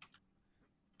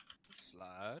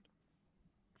Slide.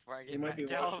 before I He get might be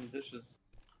back out. washing dishes.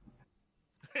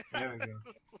 There we go.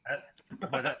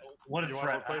 What a You want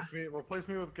to threat! replace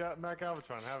me with Matt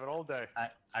Galvatron? Have it all day.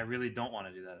 I really don't want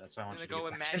to do that. That's why I I'm want gonna you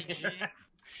to go get with back Matty in G. here.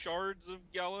 Shards of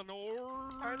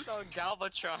Galanor. I'm going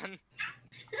Galvatron.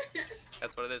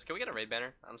 That's what it is. Can we get a raid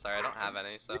banner? I'm sorry, I don't have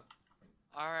any, so.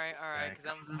 Alright, because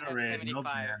Comes in I'm a at raid, 75. no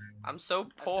banner. I'm so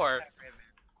poor.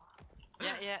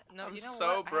 Yeah, no, I'm you know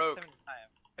so what? broke. I have 75.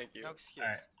 Thank you. No excuse.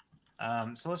 Alright.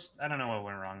 So I don't know what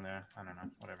went wrong there. I don't know.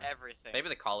 Whatever. Everything. Maybe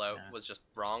the call out Yeah. was just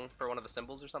wrong for one of the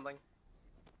symbols or something.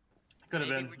 Could have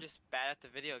Maybe been. we're just bad at the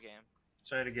video game.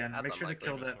 Try it again. That's Make sure to unlikely,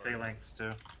 kill but that sorry. phalanx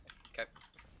too. 'Kay.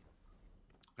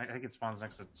 I think it spawns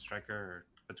next to Striker or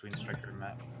between Striker and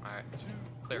Matt. Alright.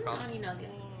 Clear comms. Nugget,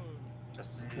 nugget.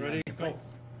 Just Ready? Go.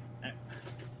 Eh.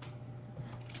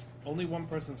 Only one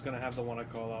person's gonna have the one I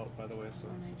call out, by the way. So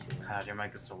God, your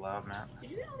mic is so loud, Matt. Did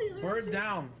you know the other bird two?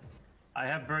 down. I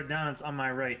have Bird down. It's on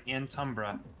my right.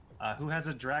 Antumbra. Who has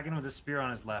a dragon with a spear on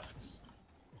his left?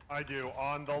 I do.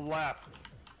 On the left.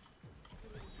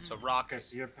 So rock, Okay,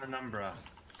 so you're Penumbra.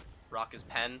 rock is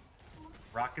pen.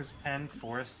 Rock is pen.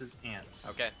 Forest is ant.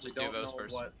 Okay, We just do don't those know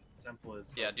first. what Temple is.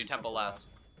 so Yeah, do temple last.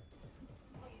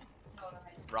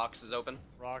 Rocks is open.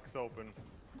 Rock's open.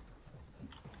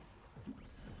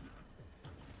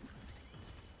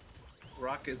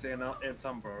 Rock is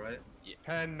Antumbra, right?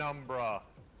 Penumbra.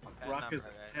 Rock is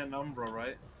Penumbra,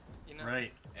 right? You know,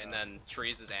 Right. And then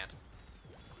trees is ant.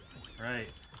 Right.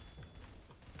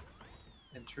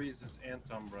 And trees is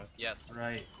Antumbra. Yes.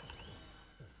 Right.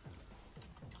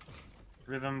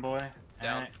 Riven boy.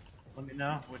 Down. Alright. Let me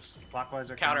know which clockwise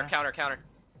or Counter. Counter.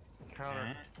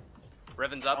 Okay.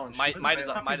 Riven's up. Oh, Might shit, is what up.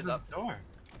 the fuck Might is up. this door?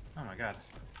 Oh my god.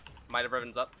 Might have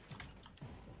Riven's up.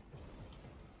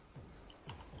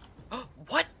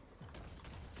 What?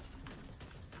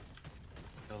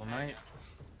 Kill the knight.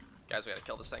 Guys, we gotta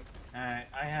kill this thing. Alright,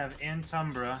 I have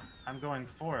Antumbra. I'm going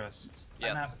forest.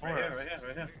 I'm Yes. at forest.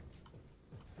 Right here.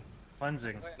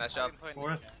 Cleansing. Nice job.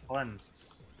 Forest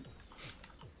cleansed.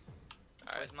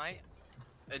 Alright, Where's Might?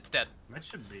 it's dead. It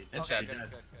should be. It Okay, should be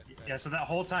good, dead. good. Yeah, so that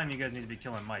whole time you guys need to be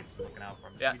killing mites and looking out for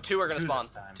them. Yeah, 2 are gonna spawn.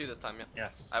 This time. 2 this time, yeah.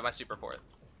 Yes. I have my super for it.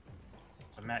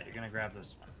 So Matt, you're gonna grab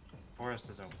this one. Forest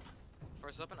is open.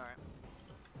 Forest open, alright.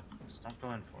 Just don't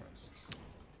go in forest.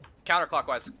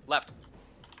 Counterclockwise. Left.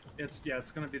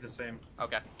 It's gonna be the same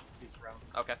Okay. each round.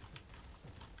 Okay.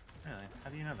 Really? How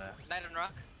do you know that? Knight on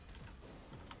rock.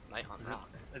 Night on Is rock.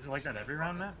 it like that every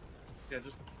round, Matt? Yeah,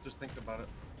 just think about it.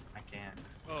 I can't.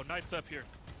 Oh, Knight's up here.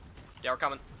 Yeah, we're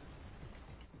coming.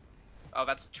 Oh,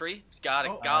 that's a tree? Gotta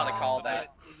Oh, call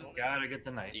that. Gotta get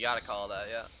the knight. You gotta call that,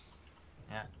 yeah.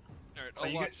 Alright, Oh, I'll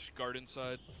you watch garden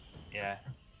side. Yeah.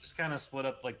 Just kind of split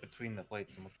up like between the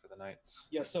plates and look for the knights.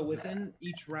 Yeah, so within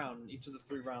each round, each of the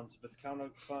 3 rounds, if it's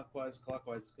counterclockwise,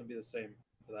 clockwise, it's gonna be the same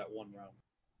for that one round.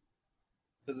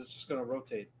 Because it's just gonna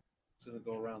rotate. It's gonna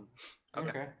go around.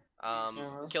 Okay.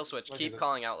 Kill switch. Look Keep at it.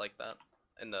 calling out like that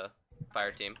in the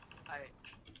fire team.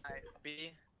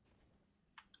 B.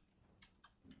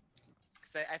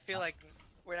 Cause I feel like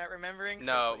we're not remembering. So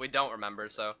No, it's we don't remember,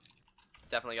 so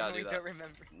definitely gotta we do that. don't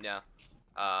remember. Yeah.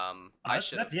 I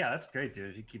should. That's great, dude.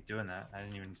 If you keep doing that, I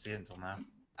didn't even see it until now.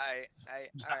 Alright.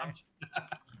 We Perfect.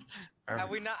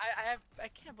 not. I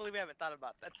can't believe we haven't thought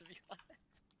about that, to be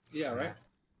honest. Yeah, right?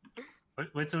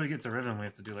 Wait till we get to Riven. We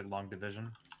have to do like long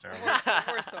division. It's terrible.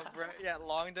 We're so bright. Yeah,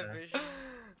 long division.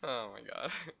 Oh my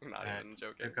god. Not Alright, even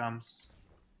joking. Here comes.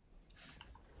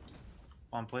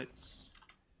 On plates.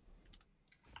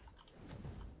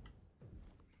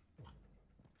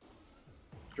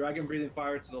 Dragon breathing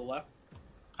fire to the left.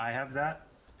 I have that.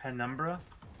 Penumbra.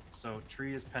 So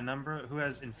tree is Penumbra. Who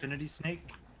has Infinity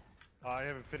Snake? I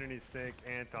have Infinity Snake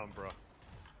and Umbra.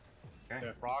 Okay.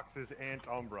 Yeah. Rox is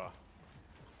Umbra.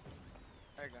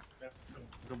 There you go.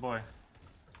 Good boy.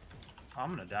 Oh, I'm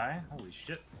gonna die. Holy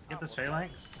shit. Get this well.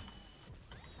 phalanx.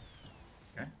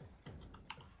 Okay.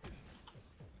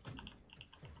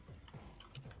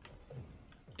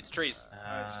 It's trees.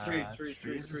 Tree,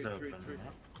 trees is open. tree.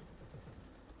 Yep.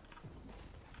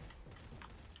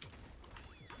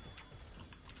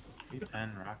 Keep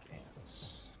and rock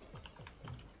ants.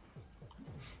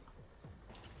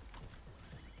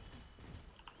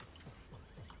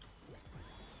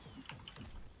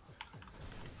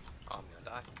 Oh, I'm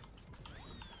gonna die.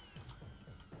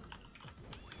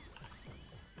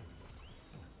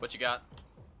 What you got?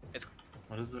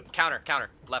 What is it? Counter,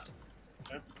 left.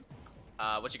 Okay.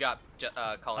 What you got,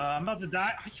 Colin? I'm about to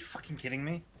die. Are you fucking kidding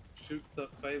me? Shoot the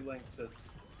phalanxes.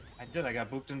 I did. I got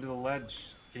booped into the ledge.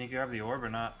 Can you grab the orb or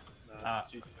not? No,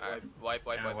 it's Alright, wipe.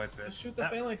 Yeah, wipe it. Just shoot the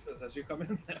That- phalanxes as you come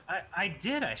in there. I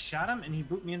did. I shot him and he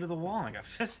booped me into the wall and I got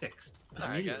physicsed Alright, guys.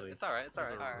 immediately. It's alright.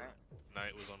 Alright. Alright.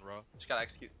 Knight was on raw. Just gotta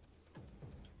execute.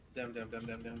 Damn.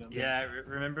 Yeah,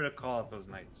 remember to call out those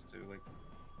knights too. Like,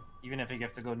 even if you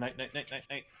have to go night.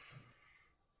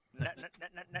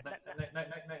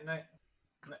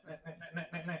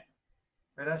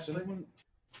 Right, Should anyone,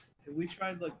 have we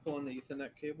tried like pulling the Ethernet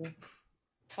cable?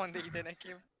 One that you didn't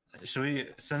give. Should we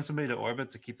send somebody to orbit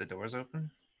to keep the doors open?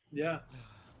 Yeah,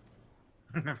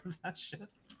 Remember that shit?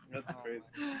 that's crazy.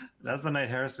 That's the night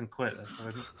Harrison quit. That's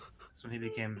when he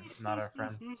became not our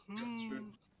friend. That's true.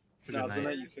 It's a That good was the night.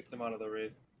 night you kicked him out of the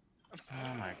raid.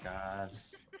 Oh my god.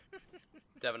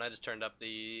 Devin, I just turned up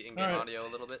the in-game Alright. audio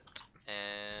a little bit,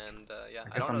 and yeah, I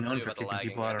guess don't I'm know known what to for do about the kicking lagging.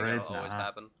 people out of I think raids it'll now, always huh?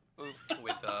 happen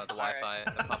with the Wi-Fi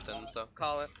that popped in. So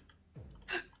Call it.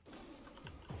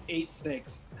 8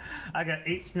 snakes. I got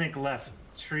 8 snake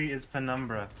left. Tree is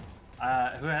Penumbra.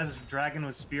 Who has dragon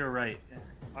with spear right?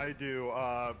 I do.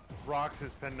 Rox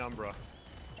is Penumbra.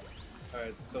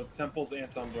 Alright, so temples and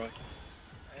Umbra.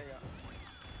 There you go.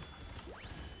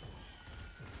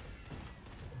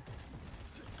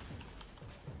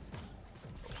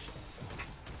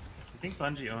 You think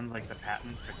Bungie owns like the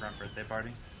patent to Grunt Birthday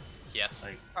Party? yes,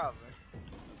 Like, Probably.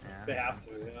 yeah, They makes have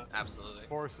sense. to, yeah. absolutely.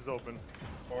 Forest is open.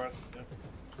 Forest, yeah.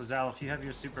 So Zal, if you have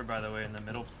your super, by the way, in the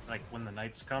middle, like when the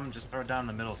knights come, just throw it down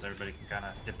the middle so everybody can kind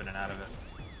of dip in and out of it.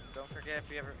 Don't forget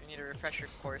if you ever need a refresher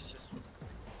course, just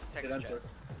text Hit enter. chat.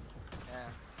 Yeah.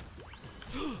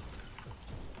 Oh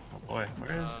boy,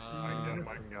 where is? I can get him.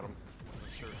 I can get him.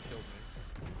 I'm sure it killed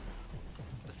me.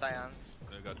 The Scions.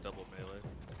 I got double melee.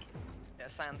 Yeah,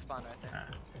 Scion spawn right there.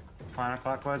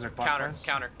 Counterclockwise or Counter, clockwise?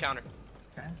 counter.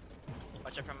 Okay.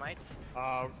 Watch out for mites.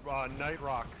 Night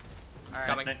Rock. Alright.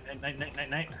 Coming.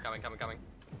 Night. Coming.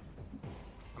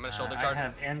 I'm gonna shoulder I charge.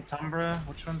 have Antumbra.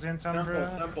 Which one's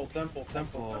Antumbra?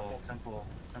 Temple.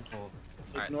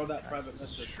 Alright. Ignore that private This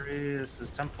is message. tree. This is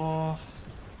temple.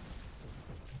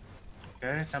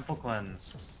 Okay, temple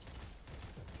cleansed.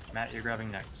 Matt, you're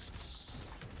grabbing next.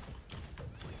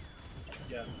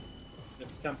 Yeah,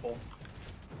 it's temple.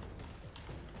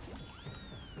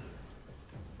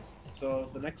 So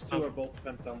the next two are both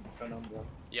penumbra.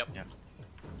 Yep.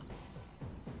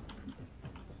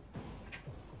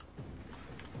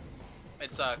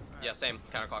 It's yeah, same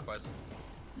counterclockwise.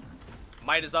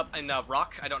 Might is up in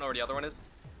rock. I don't know where the other one is.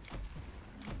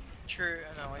 True.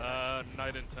 No, wait.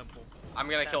 Knight and Temple. I'm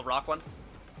gonna kill rock one.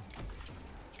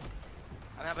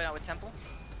 I'm helping out with temple.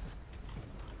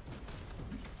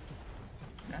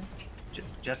 Okay.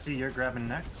 Jesse, you're grabbing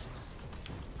next.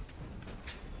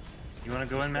 You want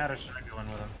to go in, Matt, or should I go in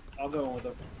with him? I'll go with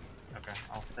them. Okay,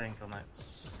 I'll stay and kill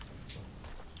knights.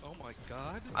 Oh my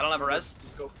god. I don't have a res.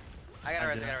 Go. I got a I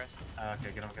res. did.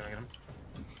 Okay, get him.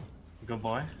 Go,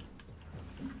 boy.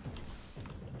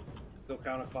 Go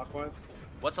counterclockwise.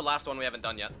 What's the last one we haven't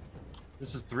done yet?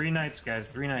 This is 3 knights, guys.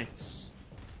 3 knights.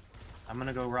 I'm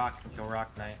gonna go rock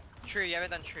knight. True. You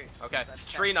haven't done true. Okay. That's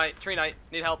Tree knight.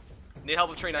 Need help. Need help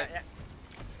with tree knight. Yeah.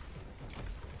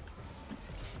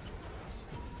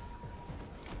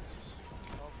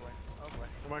 Oh boy.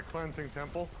 Am I cleansing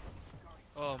Temple?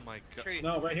 Oh my god. Tree.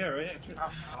 No, right here.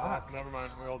 Ah, never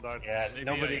mind. We all died. Yeah, Maybe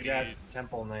nobody I got need-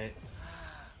 temple knight.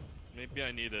 Maybe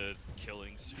I need a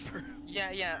killing super.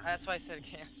 Yeah. That's why I said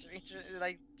chaos reach.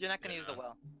 Like you're not gonna use the Yeah.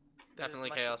 well. Definitely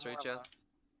Much chaos more reach, yeah. well.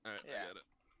 Alright, Yeah. I get it.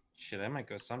 Shit, I might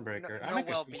go Sunbreaker. No- I no might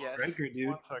go well Speed BS. Striker, dude.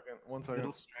 1 second. 1 second.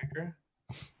 Middle Striker.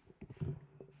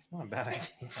 It's not a bad idea.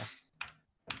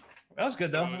 That was good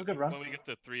So though. That was a good run. When we get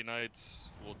to 3 knights,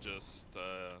 we'll just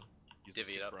use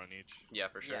Divvy the it up. super on each. Yeah,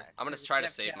 for sure. Yeah, I'm gonna 'cause try to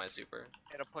if- save yeah. my super.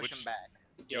 It'll push Which- him back.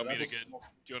 Do you want me to that's- get?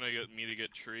 Do you want to get me to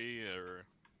get tree or?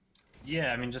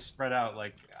 Yeah, I mean, just spread out.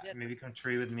 Like, Yeah, maybe come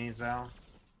tree with me, Zal.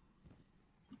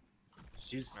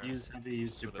 Just Alright. use heavy,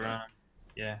 use With super it on.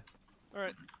 Yeah. All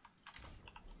right.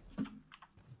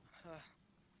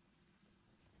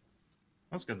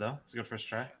 That's good though. It's a good first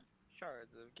try.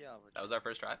 Shards of Gambit. That was our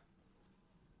first try.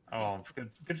 Oh,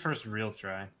 good first real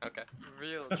try. Okay.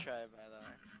 Real try by the way.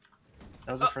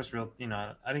 That was the first real. You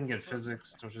know, I didn't get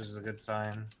physics, which is a good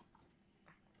sign.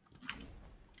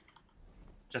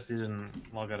 Jesse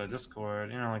didn't log out of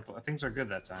Discord. You know, like things are good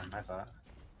that time. I thought.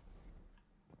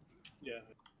 Yeah.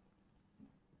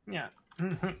 Yeah.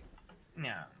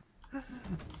 Yeah. The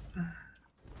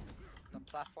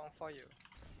platform for you.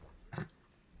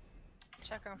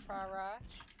 Check on Fire Rush.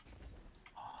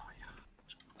 Oh yeah.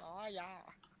 Oh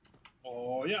yeah.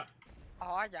 Oh yeah.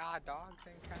 Oh yeah, dogs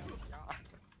and cats. Yeah.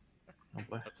 Oh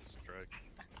boy. That's a strike.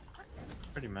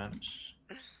 Pretty much.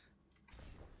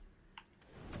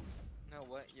 know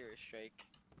what? You're a strike.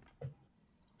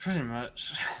 Pretty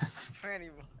much. Pretty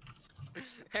much.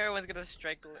 Everyone's gonna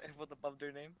strike with above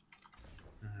their name.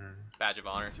 Badge of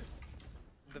honor.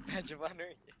 The badge of honor.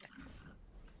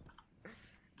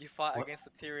 You fought What? against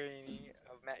the tyranny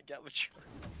of Matt Gambit.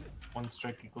 1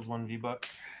 strike equals 1 V-Buck.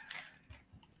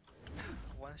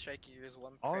 One strike you use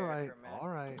one All prayer right, for Matt. all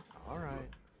right, all right.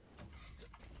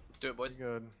 Let's do it, boys.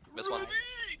 Good. Miss one.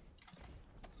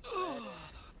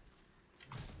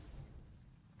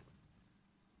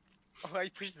 Oh, he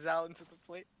pushed Zal into the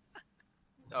plate.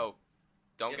 Oh,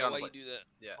 don't get on the plate. do that?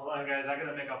 Yeah. Hold on, guys. I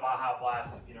gotta make a Baja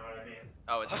Blast, if you know what I mean.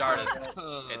 Oh, it started.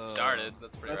 It started.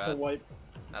 That's pretty That's a rad. wipe.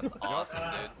 That's awesome,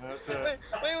 dude. That's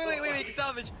Wait, it. wait, we can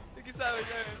salvage. We can salvage.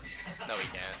 No, we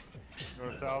can't. You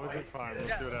want to salvage it? Fine, let's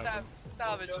Yeah, do it after.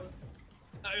 salvage.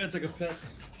 I'm gonna take a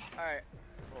piss. Alright.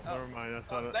 Oh, never mind,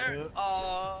 that's not There. it.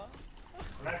 Aww.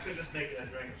 I'm actually just making a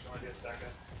drink. Just want to get a second.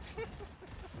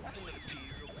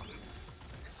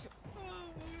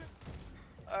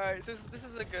 Alright, so this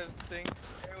is a good thing.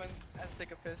 Everyone has to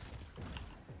take a piss.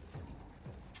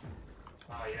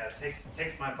 Oh yeah,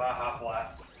 take my Baja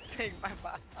Blast. Take my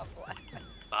bath out.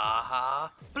 Baja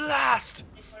Blast!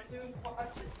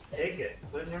 Take it.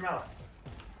 Put it in your mouth.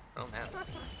 Oh man.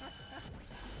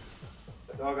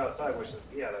 The dog outside wishes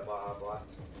he had a Baja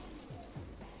Blast.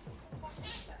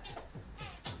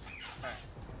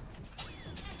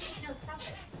 No, stop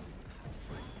it.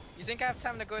 You think I have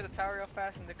time to go to the tower real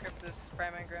fast and decrypt this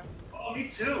prime engram? Oh, me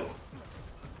too.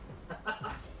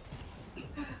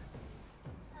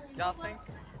 Y'all think?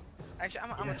 Actually, I'm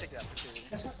gonna take the opportunity.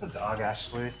 It's just a dog,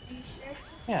 Ashley.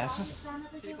 Yeah, it's just.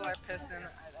 People are pissed and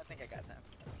I think I got time.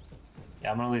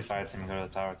 Yeah, I'm gonna leave fire team and go to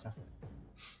the tower too.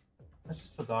 It's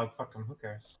just a dog. Fuck him. Who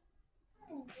cares?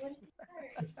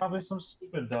 It's probably some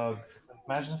stupid dog.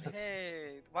 Imagine if it's.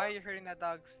 Hey, why are you hurting that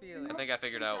dog's feelings? I think I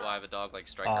figured out why the dog like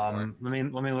striker more.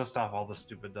 Let me list off all the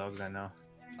stupid dogs I know.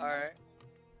 Alright.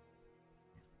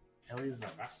 Ellie's the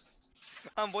best.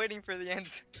 I'm waiting for the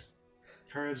answer.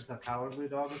 Courage the Cowardly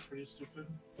Dog is pretty stupid.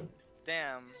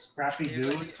 Damn. Scrappy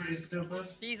Doo is pretty stupid.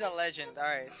 He's a legend.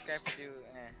 Alright, Scrappy Doo.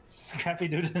 Scrappy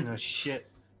Doo didn't know shit.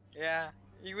 Yeah,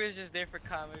 he was just there for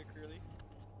comedy, really.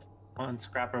 One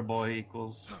Scrapper Boy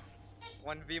equals.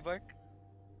 1 V-Buck.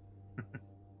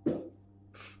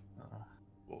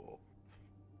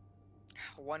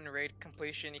 One raid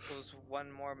completion equals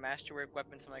 1 more masterwork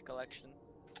weapon to my collection.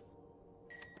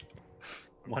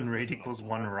 1 raid equals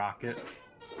 1 rocket.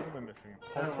 What am I missing?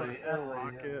 Ellie,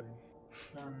 rocket.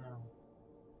 No, no.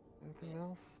 Anything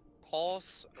else?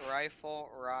 Pulse, rifle,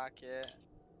 rocket.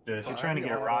 Dude, if you're trying to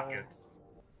get rockets,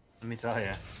 let me tell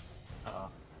you. Uh-oh,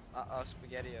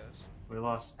 SpaghettiOs. We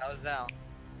lost. That was Zal.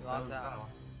 We lost Zal.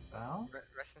 Val?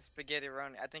 Rest in Spaghetti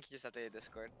Roni. I think he just updated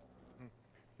Discord.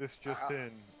 This just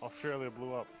in. Australia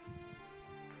blew up.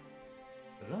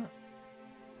 Did it?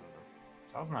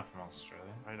 Sal's not from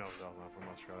Australia. I know Sal's not from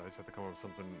Australia. I just have to come up with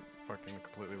something fucking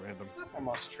completely random. It's not from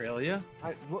Australia.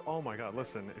 Oh my god,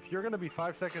 listen. If you're gonna be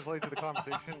 5 seconds late to the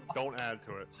conversation, don't add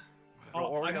to it. You're Oh,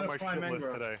 already I on got my a shit prime list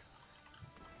engram. today.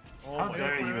 Oh How my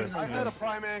dare god. you I've assume. had a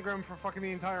prime engram for fucking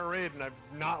the entire raid and I've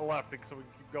not left it, so we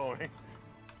can keep going.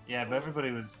 Yeah, but everybody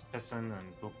was pissing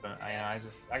and pooping. I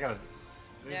gotta.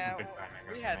 This is Yeah, a big time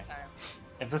we for had me. time.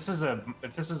 If this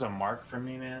is a mark for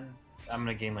me, man, I'm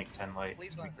gonna gain like 10 light. Please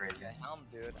It's gonna don't be get crazy. a helm,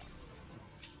 dude.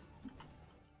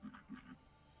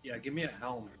 Yeah, give me a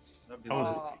helm. That'd be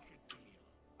Oh,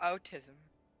 Autism.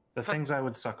 The things I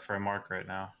would suck for a mark right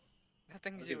now. The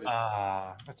things you would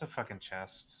That's a fucking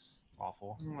chest. It's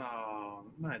awful. Oh,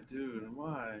 my dude,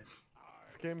 why?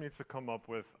 This game needs to come up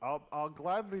with. I'll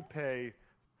gladly pay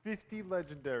 50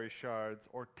 legendary shards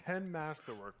or 10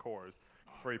 masterwork cores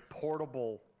for a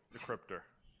portable decryptor.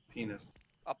 Penis.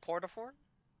 A portafor?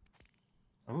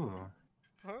 Ooh.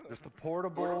 Just a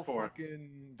portable Portafor.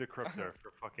 fucking decryptor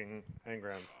for fucking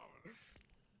engrams.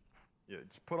 Yeah,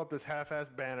 just put up this half-ass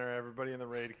banner. Everybody in the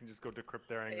raid can just go decrypt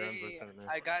their engrams. Hey, right then and there.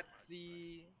 I got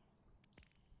the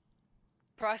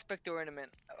prospect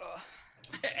ornament. Ugh,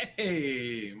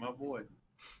 Hey, my boy.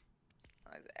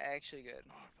 that's actually good.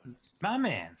 My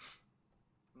man.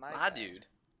 My God. dude.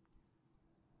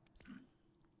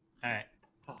 Alright.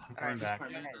 Oh, I'm coming this back.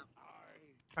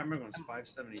 Prime engram was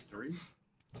 573.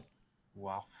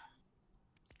 Wow.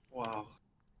 Wow.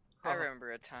 I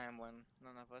remember a time when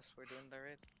none of us were doing the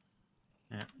raid.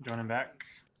 Yeah, joining back.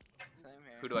 Same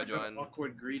here. Who do I join?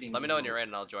 Awkward greeting. Let me know when you're in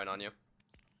and I'll join on you.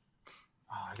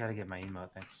 Oh, I gotta get my emote.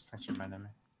 Thanks for reminding me.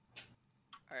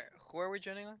 Alright, who are we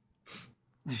joining on?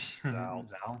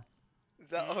 Zal. Is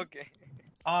that okay?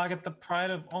 Oh, I got the Pride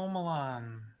of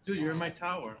Omelan. Dude, you're in my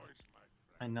tower.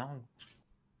 I know.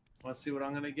 Want to see what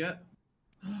I'm gonna get?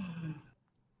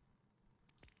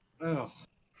 Oh,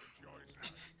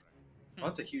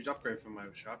 that's a huge upgrade from my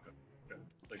shotgun.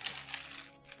 Like,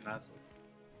 massive.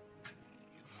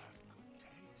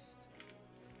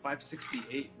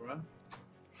 568, bro.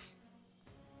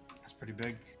 That's pretty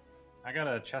big. I got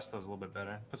a chest that was a little bit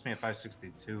better. Puts me at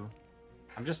 562.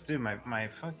 I'm just, dude, my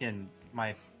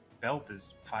belt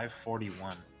is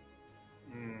 541.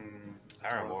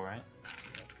 Terrible, right?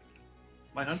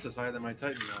 My hunt is higher than my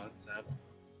Titan now. That's sad.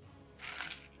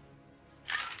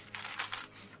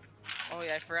 Oh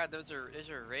yeah, I forgot there's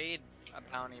a raid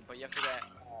bounty, but you have to get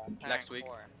Next rank week.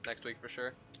 4. Next week for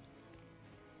sure.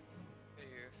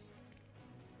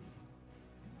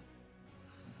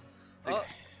 Oh,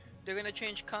 they're gonna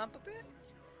change comp a bit?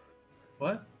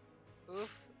 What?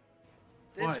 Oof.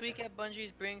 This What? week at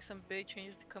Bungie's bringing some big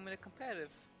changes to come into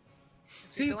competitive.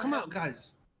 If See, you don't come have- out,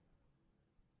 guys.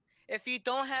 If you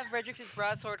don't have Redrix's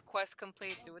Broadsword quest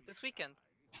complete, do it this weekend.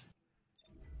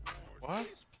 What?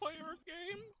 Player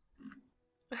game?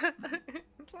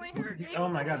 Player game. Oh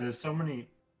my god, there's so many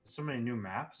new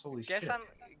maps. Holy Guess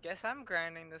shit. I'm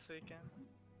grinding this weekend.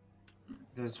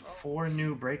 There's 4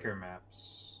 new breaker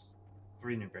maps.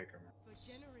 3 new breaker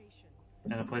maps.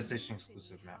 And a PlayStation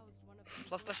exclusive map.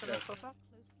 PlayStation exclusive?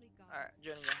 Alright,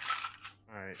 joining you.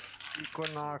 Alright.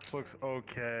 Equinox looks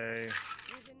okay.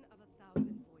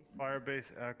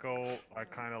 Firebase Echo, I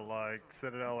kind of like.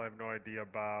 Citadel, I have no idea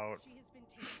about.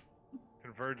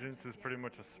 Convergence is pretty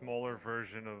much a smaller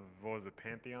version of, what was it,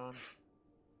 Pantheon?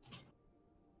 The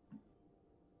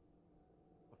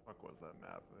fuck was that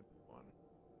map? That one.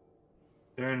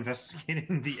 They're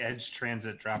investigating the edge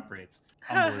transit drop rates.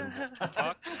 Unbelievable.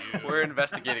 Fuck you. We're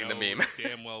investigating the Know meme.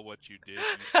 damn well what you did. You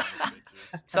son of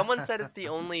bitches. Someone said it's the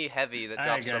only heavy that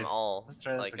Alright, drops from guys, all. let's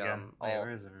try this like, again. Wait, all.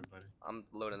 where is everybody? I'm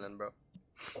loading in, bro.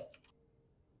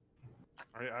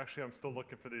 I'm still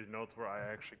looking for these notes where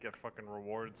I actually get fucking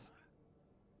rewards.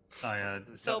 Oh yeah.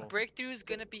 So Double. breakthrough's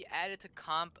gonna be added to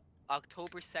comp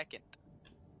October 2nd.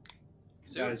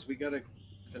 Soon. Guys, we gotta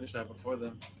finish that before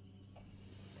then.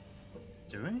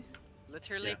 Do we?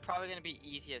 Literally, Yeah. probably gonna be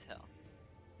easy as hell.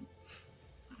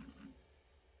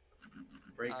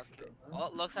 Breakthrough. Okay. huh? Oh,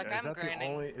 it looks like Yeah, I'm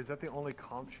grinding. Is that the only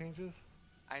comp changes?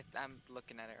 I'm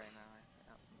looking at it right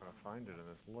now. I'm gonna find it in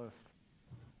this list.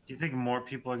 Do you think more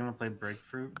people are gonna play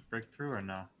breakthrough or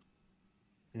no?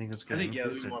 You think it's I gonna think yeah,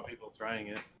 there's increase or- more people trying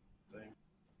it. I think.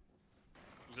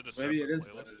 Is it a Maybe it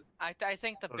separate is. playlist? I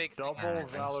think the So big thing. double Alright,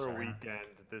 Valor sorry. weekend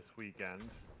this weekend.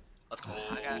 Let's go.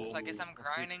 So I guess I'm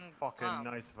grinding. Fucking comp.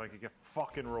 nice if I could get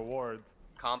fucking rewards.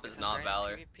 Comp is I'm not grinding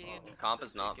Valor. PvP and Comp is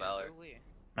this not weekend, Valor. ooh-wee.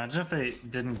 Imagine if they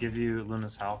didn't give you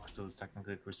Luna's Howl because it was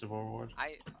technically a Crucible reward.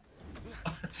 Alright,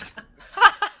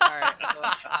 so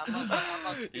I'm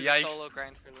gonna do Yikes. solo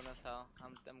grind for Luna's Hell.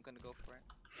 I'm gonna go for it.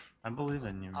 I believe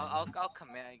in you. Man. I'll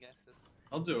commit, I guess.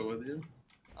 I'll do it with you.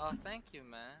 Oh, thank you,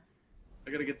 man.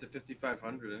 I gotta get to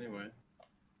 5,500 anyway.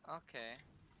 Okay.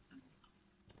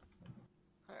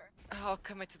 Alright, I'll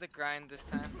commit to the grind this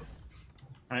time.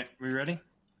 All right, we ready?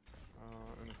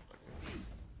 In a second.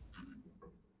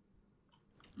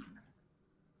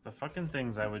 The fucking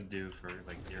things I would do for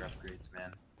like gear upgrades,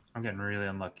 man. I'm getting really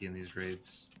unlucky in these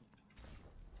raids.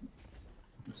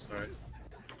 I'm sorry.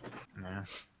 Yeah,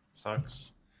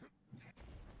 sucks.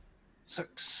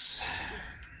 Sucks.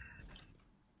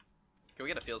 Can we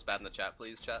get a feels bad in the chat,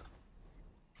 please, chat?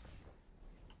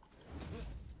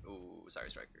 Ooh, sorry,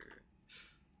 Striker.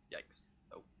 Yikes.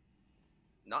 Oh.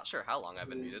 Not sure how long I've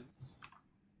been muted,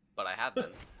 but I have been.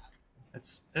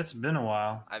 It's been a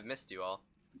while. I've missed you all.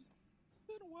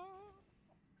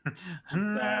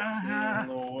 Sassy in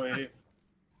the way.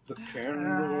 The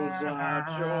candles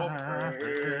light your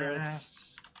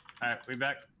face. Alright, we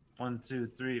back. 1, 2,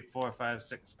 3, 4, 5,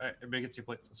 6. Alright, everybody gets your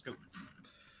plates. Let's go.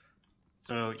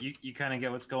 So you kind of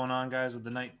get what's going on, guys, with the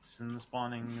knights and the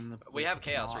spawning and the. We have the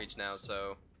Chaos snobs. Reach now,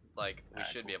 so like we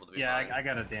Alright, should be able to be Yeah, fine. I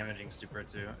got a damaging super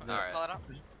too. Alright. Call it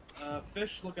up.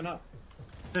 Fish looking up.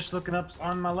 Fish looking up's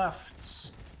on my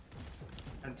left.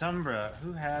 And Tumbra,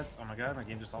 who has? Oh my god, my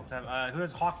game just alt tab. Who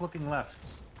has Hawk looking left?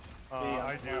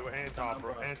 I do, and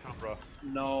Tombra.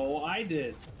 No, I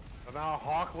did. And now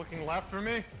Hawk looking left for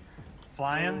me?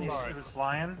 Flying? Oh, He was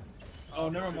flying. Oh,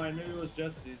 never mind. Maybe it was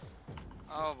Jesse's.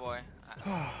 Oh boy.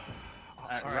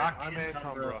 Alright, Rock I'm and and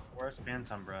Tumbra. Tumbra. Where's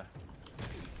Tumbra?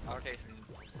 Okay.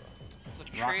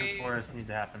 So Rock and tree. Forest need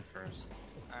to happen first.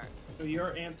 Alright. So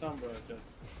you're Antumbra, Jesse.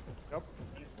 Yep.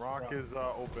 Rock is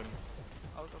open.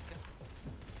 Oh, okay.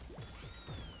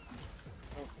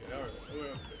 Okay, alright.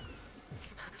 Okay.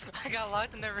 I got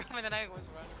locked in the room and then I was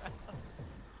running around.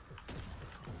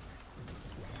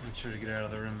 Make sure to get out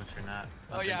of the room if you're not.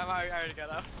 Oh yeah, I already got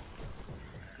up.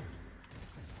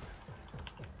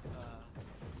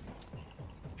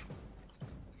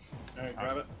 Alright,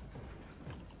 grab it.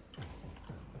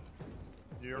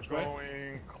 You're Which way?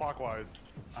 going clockwise.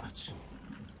 Ouch.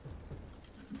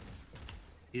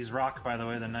 He's Rock, by the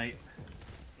way, the knight.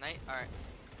 Night. Alright.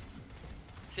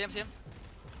 See him.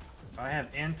 So I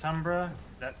have Antumbra.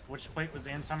 Which plate was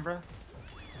Antumbra?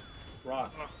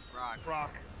 Rock. Rock.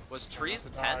 Rock. Was Tree's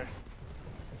Die. pen?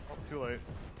 Oh, too late.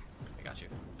 I got you.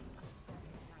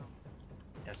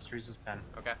 Yes, Teresa's pen.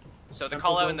 Okay. So the Temple's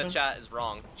call out in the open? chat is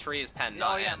wrong. Tree is pen, Oh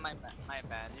not yeah, N. my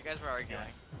bad. You guys were arguing.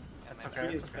 That's my okay. bad.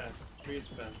 Tree's That's okay. pen. Tree's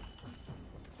pen.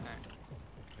 Alright.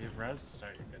 We have res?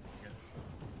 Sorry, you're good. You're good.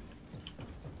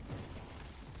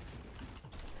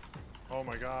 Oh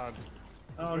my god.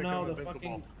 Oh Make no, him the invincible.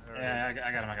 fucking. There it Yeah, is.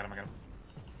 I got him.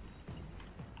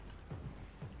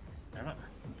 Damn it.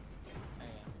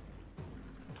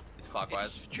 It's clockwise.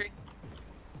 It's tree.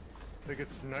 I think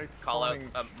it's Knights Call out.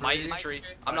 spawning Might is Might tree. tree.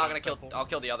 I'm not gonna Might kill. temple. I'll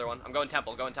kill the other one. I'm going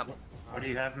temple. Going temple. What do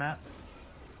you have, Matt?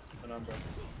 Penumbra.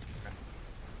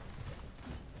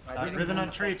 Riven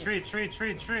on tree. Dead.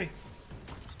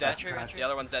 Tree, right tree. The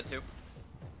other one's dead too.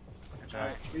 Good job.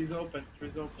 Alright, tree's open.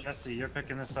 Tree's open. Jesse, you're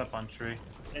picking this up on tree.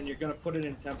 And you're gonna put it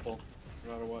in temple,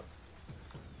 no matter what.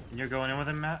 And you're going in with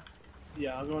him, Matt?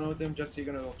 Yeah, I'm going with him. Jesse,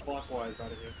 you're gonna go clockwise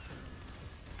out of here.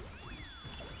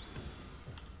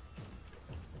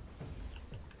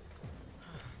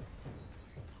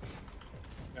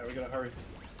 Yeah, we gotta hurry.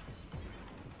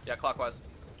 Yeah, clockwise.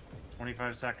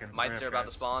 25 seconds. Mites Hurry are up, about to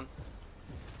guys. spawn.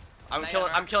 I'm Night, killing.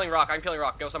 alright. I'm killing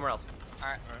rock. Go somewhere else.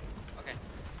 Alright. Okay.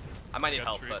 I might need got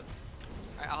help, tree. but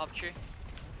Alright, I'll help tree.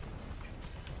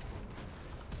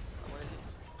 Oh, where is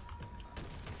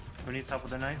he? Who needs help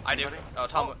with the knight? I do. Somebody? Oh,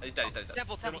 Tom, Oh. he's dead. He's dead. He's dead.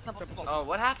 Temple. Oh,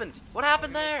 what happened? What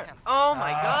happened Where is there? Temple? Oh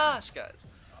my Ah. gosh, guys.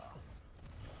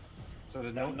 So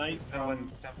did That no knight no one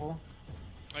from- temple?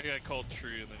 I got called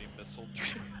tree and then he missiled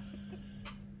tree.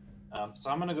 So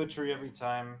I'm gonna go tree every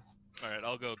time. Alright,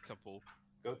 I'll go temple.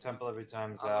 Go temple every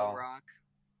time. I'll Zal, go rock.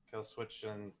 KillSwitch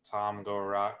and Tom go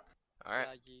rock. Alright.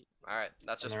 Alright,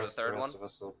 that's just for the rest- third one. rest of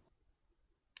us will-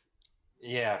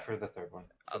 Yeah, for the third one.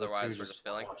 For the Otherwise, two, we're just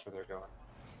filling. Watch where they're going.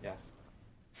 Yeah.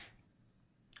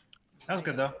 That was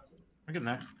good though. We're getting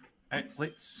there. Alright,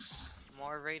 plates.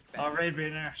 More raid Oh, back. raid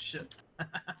banner. Shit.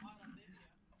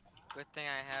 Good thing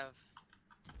I have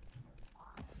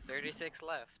 36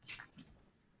 left.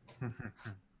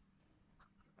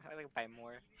 I think buy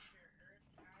more.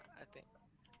 I think.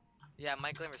 Yeah,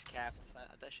 my glimmer's capped, so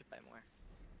that should buy more.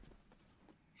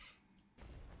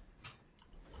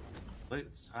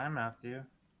 Plates. Hi, Matthew.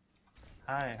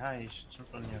 Hi. You should jump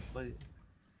on your plate.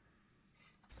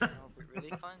 No, but really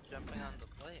fun jumping on the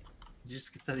plate. Did you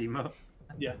just get that emote?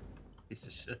 Yeah. Piece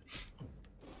of shit.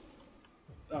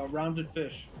 Rounded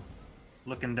fish.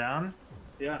 Looking down.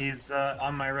 Yeah. He's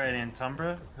on my right,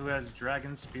 Antumbra, who has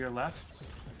Dragon Spear left.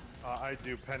 I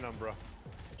do Penumbra.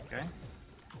 Okay.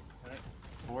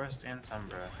 Forest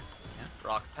Antumbra.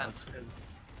 Rock pen. Looks good.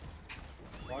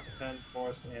 Rock, pen,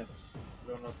 forest, ant.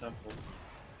 We don't know temple.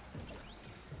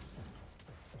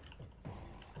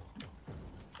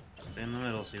 Stay in the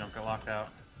middle so you don't get locked out.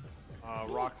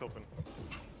 Rock's open.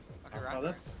 Okay, rock. Oh,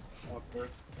 that's awkward.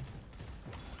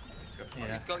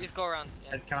 Yeah. Just go around.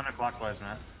 Yeah. Head counterclockwise,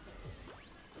 Matt.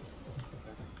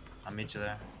 I'll meet you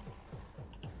there.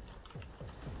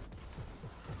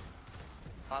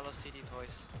 Follow CD's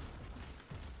voice.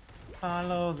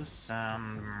 Follow the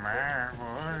sound of my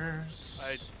voice.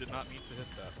 I did not mean to hit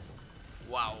that.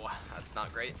 Wow, that's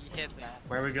not great. He hit that.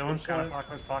 Where are we going? Which one?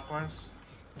 Counterclockwise, clockwise?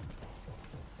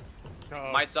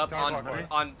 Might's up on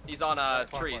counterclockwise. he's on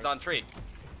tree. He's on tree.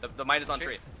 The might is on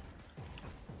tree.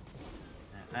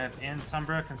 I have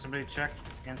Antumbra. Can somebody check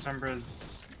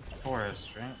Antumbra's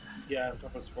forest, right? Yeah,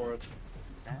 temple's forest.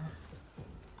 Okay.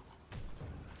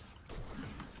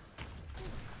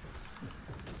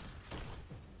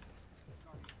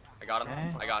 I got him.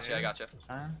 Okay. I got you. I got you.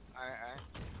 Fine. Alright.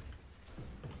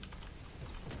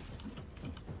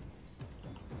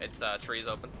 It's trees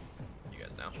open. You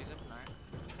guys know. She's up. Alright.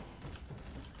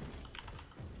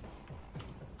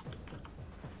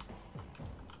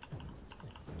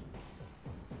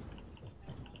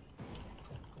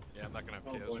 Yeah, I'm not gonna have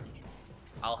Oh, chaos. boy.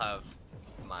 I'll have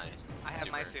my. I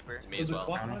have my super. Me Was as it well.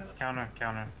 clock? Counter.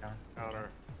 Counter.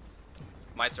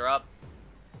 Mites are up.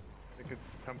 I think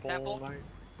it's Temple, Temple. Knight.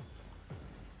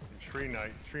 And Tree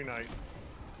Knight. Tree Knight.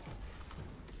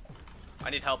 I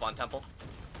need help on temple.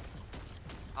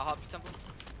 I'll help you, temple.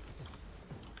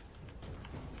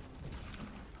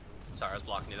 Sorry, I was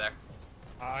blocking you there.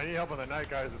 I need help on the Knight,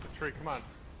 guys, at the tree. Come on.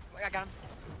 I got him.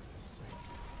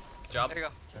 Good job. There you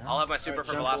go. I'll have my super Alright,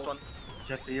 for the last one.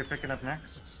 Jesse, you're picking up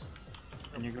next.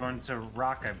 And you're going to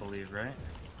rock, I believe, right?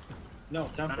 No, No,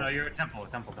 temple. no, you're at temple.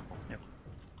 Yep.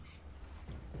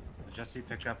 Jesse,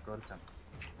 pick up, go to temple.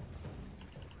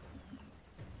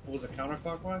 Was it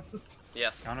counterclockwise?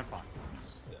 Yes.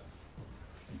 Counterclockwise.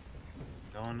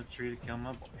 Going to tree to kill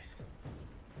my boy.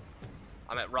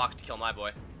 I'm at rock to kill my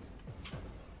boy.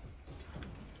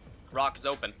 Rock is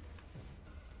open.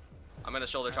 I'm gonna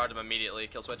shoulder charge him immediately.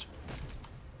 Kill switch.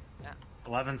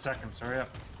 11 seconds, hurry up.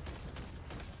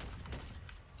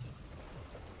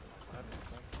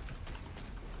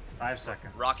 5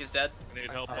 seconds. Rock is dead. I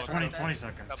need help on 20 temple.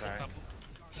 seconds, Temple, sorry. temple.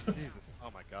 Jesus. Oh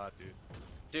my god, dude.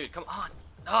 Dude, come on.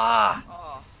 Ah!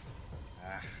 Oh.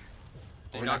 Ah.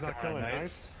 Did We're not- not not killing knights.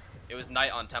 Knights? It was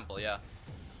night on temple, yeah.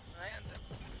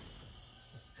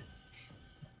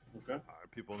 Okay. Are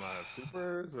people not have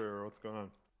supers, or what's going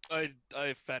on?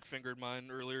 I fat fingered mine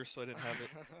earlier, so I didn't have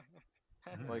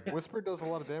it. Like, Whisper does a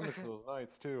lot of damage to those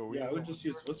Knights, too. We Yeah, I use would them- just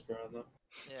use whisper on them.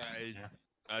 Yeah.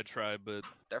 I try, but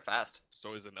They're fast. there's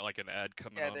always like an ad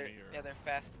coming Yeah, on they're me. Or... yeah, they're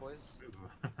fast boys.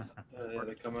 Yeah,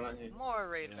 they're coming on you. More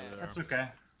raid Yeah, man. they're- That's okay.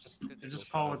 Just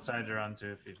Good call what side you're on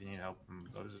to if you need help. And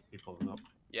those are people who help.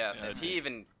 Yeah,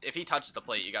 Yeah, if he touches the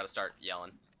plate, you gotta start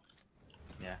yelling.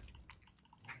 Yeah,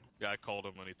 I called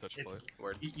him when he touched play. It's,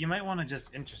 Word. you might want to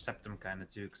just intercept him kind of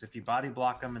too, because if you body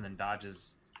block him and then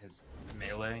dodges his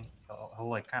melee, he'll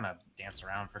like kind of dance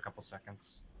around for a couple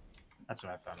seconds. That's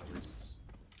what I found at least.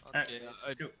 Alright, Okay,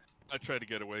 let's go. I tried to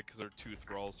get away because there are 2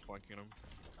 thralls flanking him.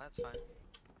 that's fine.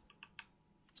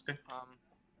 It's good. Um,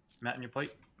 Matt, on your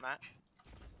plate. Matt.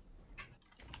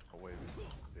 Oh, wait, it's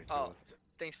ridiculous. Oh,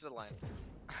 thanks for the line.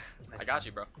 I got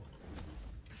you, bro.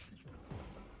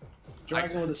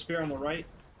 Dragon with a spear on the right.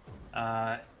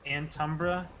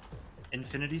 Antumbra,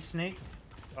 Infinity Snake.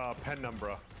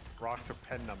 Penumbra. Rocks are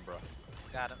Penumbra.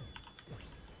 Got him.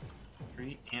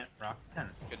 3 Ant Rock Pen.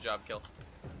 Good job, Kill.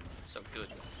 So good.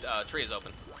 Tree is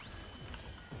open.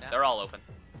 Yeah. They're all open.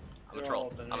 I'm a They're troll. all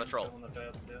open, I'm a right? troll. Killing the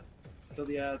ads, yeah. Kill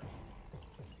the ads.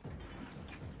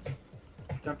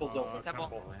 Temple's open. Temple.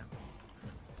 Oh, yeah.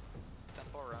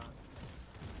 Temple run.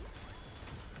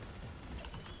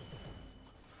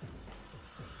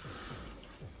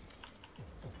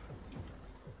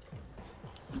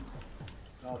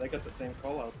 Oh, they got the same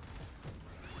callouts.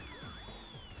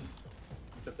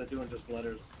 Except they're doing just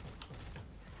letters.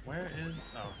 Where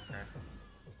is? Oh, okay.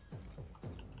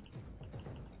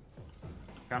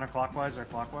 Counterclockwise or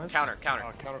clockwise? Counter, counter.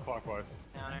 Counterclockwise.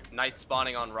 Counter. Knight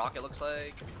spawning on rock, it looks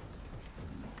like.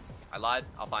 I lied.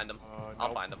 I'll find him. I'll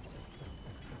Nope. find him.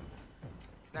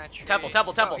 He's not tree. Temple,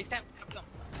 temple, temple. Oh, he's temple.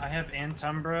 I have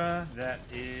Antumbra. That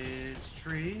is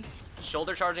tree.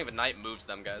 Shoulder charging, but Knight moves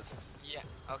them, guys. Yeah.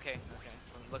 Okay. Okay.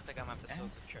 So it looks like I'm at the soul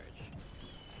to charge.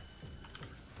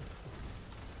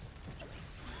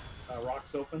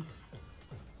 Rocks open.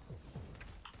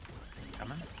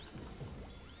 Coming.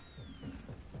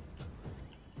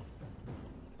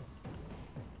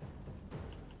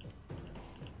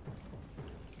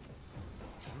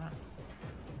 Come on.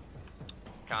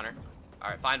 Counter.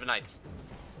 Alright, find the Knights.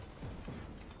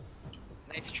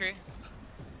 Knight's tree.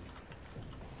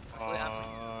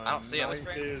 I don't see him.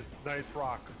 Knight is Knight's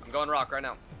rock. I'm going rock right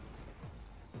now.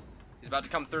 He's about to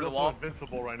come through the He's wall. also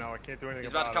invincible right now. I can't do anything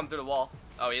He's about to come it. through the wall.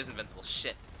 Oh, he is invincible.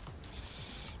 Shit.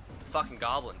 Fucking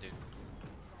goblin, dude.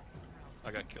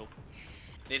 I got killed.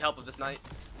 Need help with this Knight.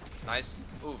 Nice.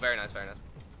 Ooh, very nice, very nice.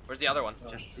 Where's the other one?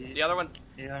 Just The other one?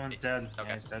 The other one's dead. Okay.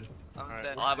 Yeah, he's dead. I'm Alright.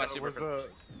 dead. I'll have my Where's super.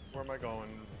 where am I going?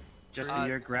 Just Uh,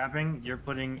 you're grabbing. You're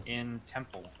putting in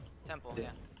temple. Temple. Yeah. Yeah.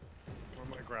 Where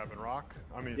am I grabbing? Rock?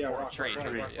 I mean, Yeah, forest. rock, Tree, rock,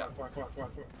 tree, rock, yeah. rock, rock,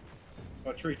 rock, rock.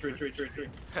 Oh, tree.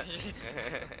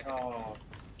 Oh,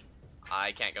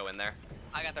 I can't go in there.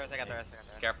 I got the rest. I got the rest. I got the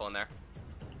rest. Careful in there.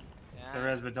 Yeah. There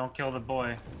is, but don't kill the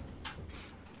boy.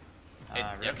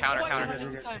 Yeah, Riven. counter, Wait, counter. how much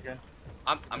You're good, time? you're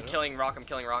good. I'm killing rock. I'm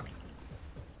killing rock.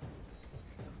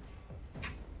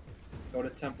 go to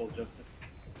temple, Justin.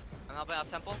 I'm helping out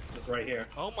temple. Just right here.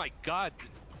 Oh my god!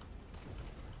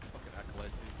 Fucking acolyte,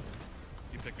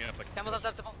 dude. You picked me up like. Temple,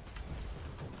 temple.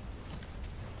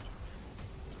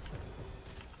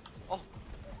 Oh,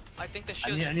 I think the I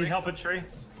shield. need, just I need breaks help them. at tree.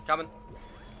 Coming.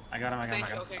 I got him. I got him. I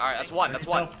got him. Okay. Alright, that's one. I That's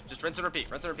need one. help. Just rinse and repeat.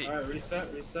 Rinse and repeat. Alright,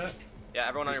 reset. Yeah,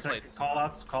 everyone on your Reset, plates. Call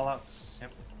outs. Call outs.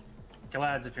 Yep. Kill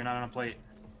ads if you're not on a plate.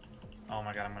 Oh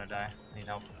my god, I'm gonna die. I need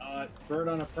help. Bird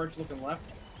on a perch looking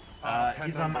left.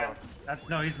 He's on my. Penumbra.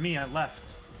 No, he's me. I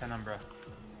left. Penumbra.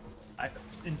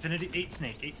 Infinity 8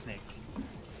 snake. 8 snake.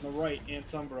 On the right,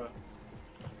 Antumbra.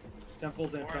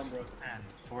 Temple's Antumbra. Pen.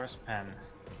 Forest pen.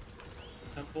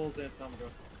 Temple's Antumbra.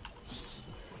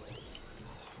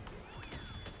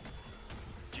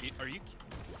 Gee, are you?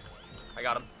 I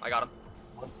got him. I got him.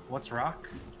 What's rock?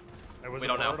 It was We a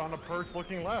don't know. bird on a perch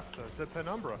looking left. I said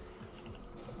Penumbra.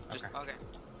 Just- Okay. Okay.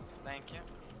 Thank you.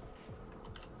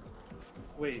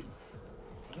 Wait.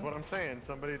 That's what I'm saying.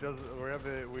 Somebody does.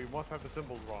 We must have the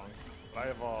symbols wrong. I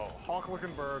have a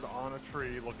hawk-looking bird on a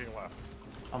tree looking left.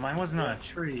 Oh, mine wasn't on a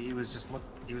tree. He was just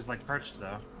He was like perched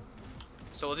though.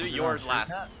 So we'll do Was it yours on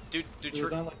last. tree Do It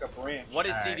was on like a branch. What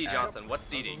is Alright, CD alright. Johnson? What's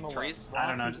CD? Doesn't know Trees? what. I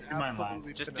don't know, Rocks just is do mine last.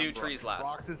 absolutely Just do Penumbra. trees last.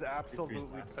 Rocks is absolutely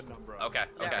last. Penumbra. Okay.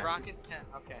 Yeah, Okay. rock is pen.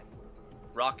 Okay.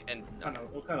 Rock and. Okay.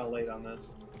 We're kind of late on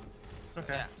this. It's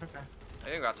okay. Yeah. It's okay. I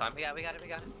think we got time. We got it.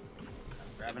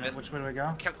 Grabbing it. missed. Which way do we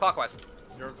go? Clockwise.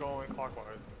 You're going clockwise.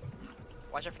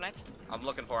 Watch out for knights. I'm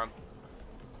looking for him.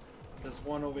 There's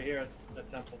one over here at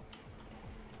temple.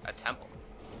 At temple.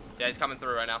 Yeah, he's coming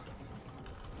through right now.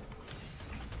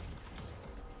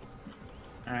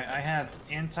 All right, I have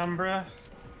Antumbra.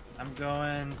 I'm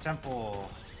going temple.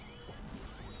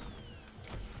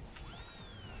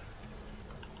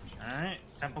 All right,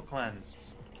 temple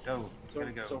cleansed. Go.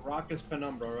 Gotta go. So rock is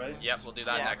Penumbra, right? Yep, we'll do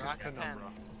that Yeah, next. rock is pen. Penumbra.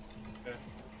 Okay.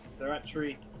 They're at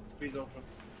tree. Tree's open.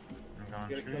 I'm You going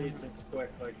gotta kill tree. these things quick.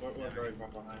 Like we're very far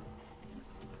behind.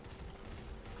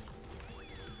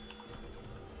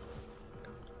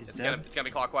 He's It's dead. gonna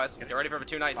be clockwise. Get ready for the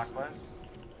 2 Knights. Clockwise.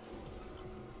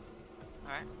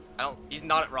 All right. I don't. He's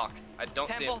not at rock. I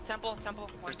don't see him. Temple.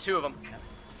 There's 2 of them.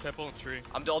 Temple and tree.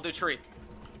 I'll do tree.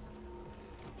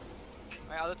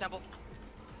 Alright, I'll do temple.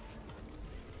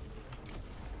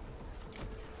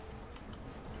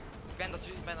 Bend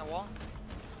the wall.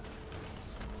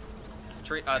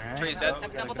 Tree's dead.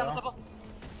 Temple.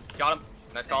 Got him.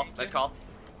 Nice call. Nice call.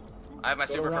 I have my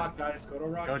Go super to for rock, guys. Go to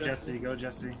rock. Go Jesse, go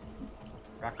Jesse.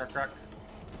 Rock.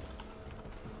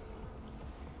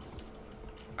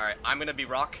 Alright, I'm gonna be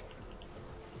rock.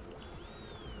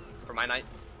 For my night.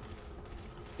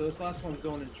 So this last one's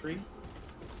going in tree.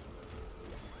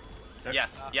 Yep.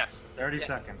 Yes. 30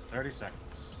 seconds. 30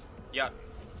 seconds. Yeah.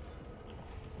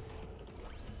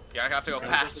 Yeah, I have to go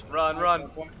fast. Run.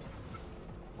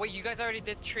 Wait, you guys already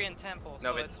did tree and temple.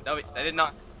 No, so they did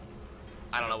not.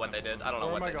 I don't know what they did. I don't know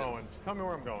Where what am I they going? Just tell me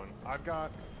where I'm going. I've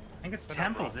got. I think it's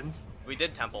temple, didn't? did. We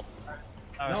did temple.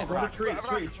 Oh, No, it's go rock. to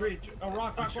tree. Oh,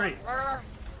 rock. Tree.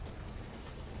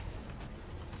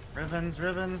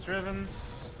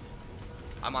 Rivens.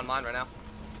 I'm on mine right now.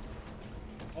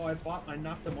 Oh, I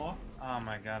knocked him off. Oh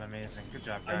my god, amazing. Good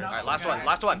job, I guys. knocked Alright, him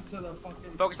last one. into the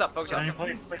fucking... Focus up.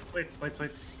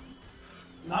 Plates.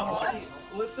 No, see,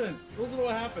 listen to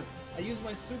what happened. I used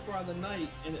my super on the knight,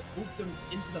 and it booped him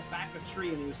into the back of the tree,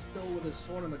 and he was still with his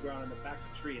sword on the ground in the back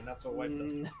of the tree, and that's what wiped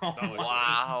him.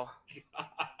 Wow.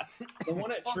 The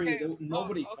one at tree,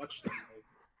 nobody touched him.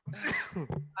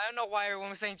 I don't know why everyone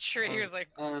was saying tree. He was like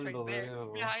right there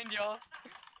Unbelievable. behind y'all.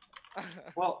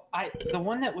 Well, the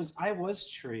one that was I was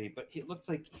tree, but it looked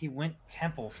like he went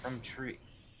temple from tree.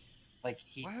 Like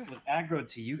he was aggroed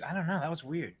to you. I don't know. That was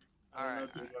weird. All right.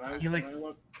 When I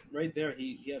went right there,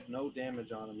 he had no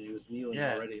damage on him. He was kneeling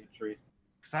already in a tree.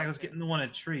 Because I was getting the one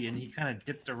at tree, and he kind of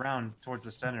dipped around towards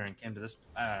the center and came to this.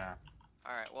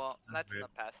 All right. Well, that's in weird.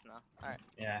 the past now. All right.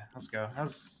 Yeah, let's go. That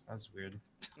was weird.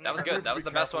 That was good. That was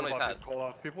the best one we've had.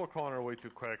 People are calling her way too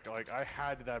quick. Like I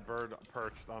had that bird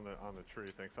perched on the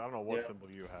tree thing, so I don't know what symbol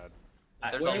you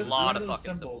had. There's a lot of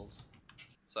fucking symbols.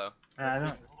 So.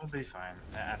 It'll be fine.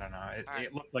 I don't know.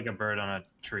 It looked like a bird on a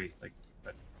tree, but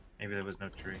maybe there was no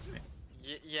tree.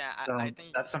 Yeah, So I think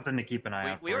that's something to keep an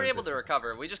eye out for. We were able to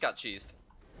recover. We just got cheesed.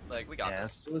 Like we got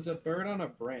this. It was a bird on a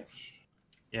branch.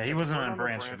 Yeah, he wasn't on a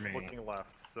branch with me. Looking left,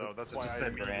 so that's So why just I said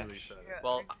immediately branch. said it.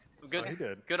 Well, good. He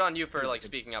did. Good on you for like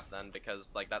speaking up then,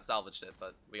 because like that salvaged it,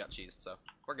 but we got cheesed, so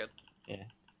we're good. Yeah.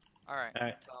 All right. All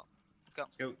right. So, let's go.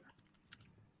 Let's go.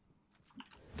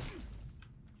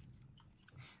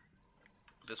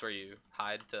 Is this where you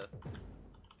hide to?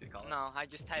 Call it? No, I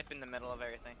just type in the middle of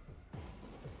everything.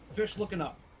 Fish looking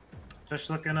up. Fish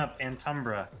looking up.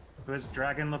 Antumbra. Who is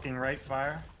dragon looking right?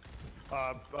 Fire.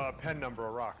 Pen number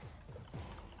of rocks.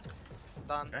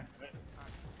 Done. Okay.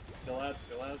 Kill ads.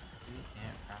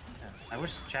 I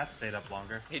wish chat stayed up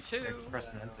longer. Me too. They're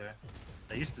pressing into it.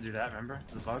 They used to do that. Remember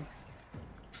the bug?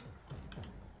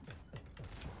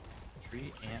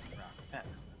 Tree, ant, rock, pen.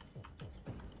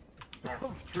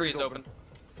 Tree's open.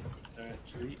 Alright,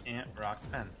 tree, ant, rock,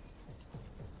 pen.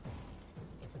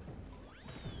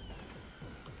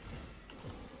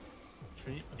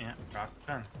 Tree, ant, rock,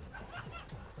 pen.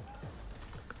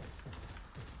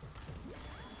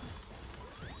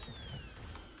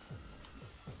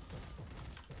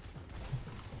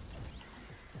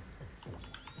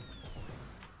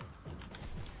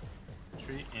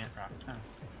 Tree, ant, rock, pen.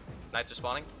 Knights are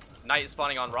spawning. Knight is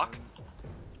spawning on rock.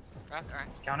 Rock. All right.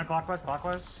 Counterclockwise,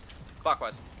 clockwise.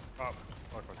 Clockwise. Oh,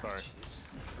 sorry. Jeez.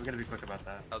 We gotta be quick about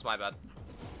that. That was my bad.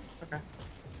 It's okay.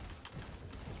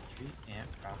 Tree, ant,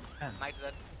 rock, pen. Knight's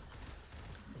dead.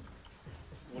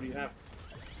 What do you have?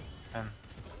 Pen.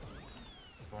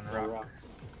 Going to Oh, rock. rock.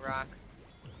 Rock.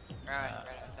 Right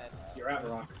outside. You're at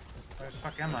rock. Where the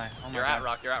fuck am I? Oh my You're God. at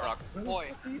rock. You're at rock.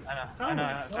 Boy. I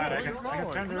know. Sorry, I got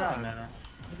going? turned Come around, on. man.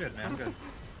 I'm good, man. I'm good.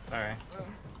 Sorry.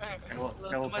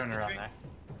 I will turn around now.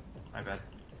 My bad.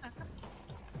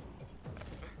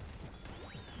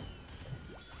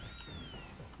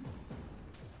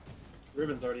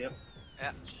 Riven's already up.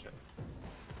 Yeah.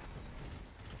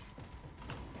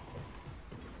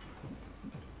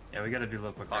 Yeah, we gotta be a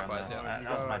little quicker on Clockwise, that. yeah.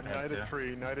 That was my bad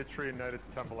too. Knighted tree, and knighted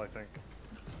temple, I think.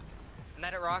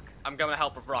 Knight at rock. I'm gonna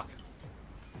help with rock.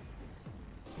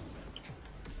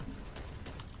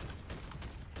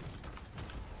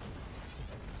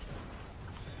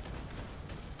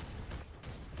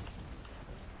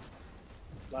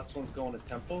 Last one's going to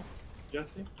temple.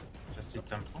 Jesse. Just see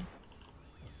temple.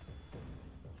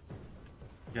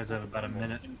 You guys have about a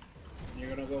minute. And you're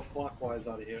gonna go clockwise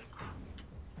out of here.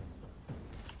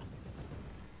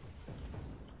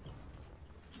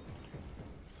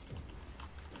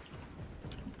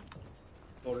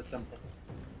 Go to temple.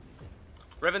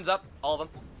 Riven's up. All of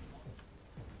them.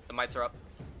 The mites are up.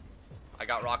 I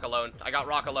got rock alone.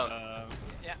 Yeah.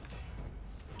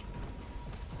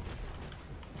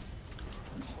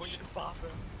 Oh, you bop him.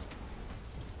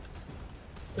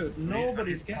 Dude,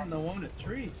 nobody's getting the one at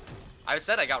tree. I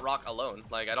said I got rock alone.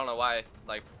 Like I don't know why.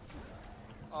 Like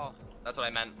Oh. That's what I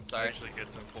meant. I Sorry. actually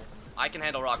get Temple. I can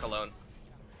handle rock alone.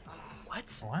 What?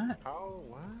 What? Oh,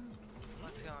 what?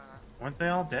 What's going on? Weren't they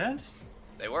all dead?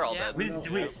 They were all Yeah. dead. We, No,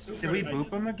 did my we super- did we I boop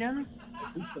them just- again?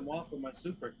 I booped them off with my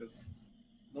super because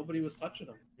nobody was touching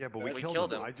them. Yeah, but We we killed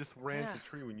killed him. him. I just ran Yeah. to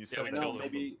tree when you Yeah, said we that. No, killed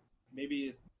him.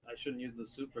 maybe I shouldn't use the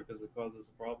super because it causes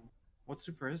a problem. What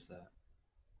super is that?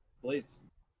 Blades.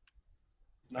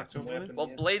 Knocks him way up in Well,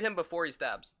 the end. blade him before he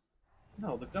stabs.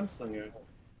 No, the gunslinger.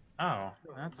 Oh,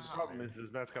 The that's problem is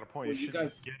Matt's got a point. Well, you you should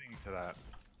guys- be getting to that.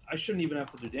 I shouldn't even have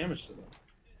to do damage to them.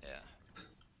 Yeah.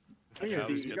 The thing Yeah, I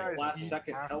was is, you getting guys last each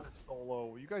second have help. to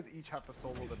solo. You guys each have to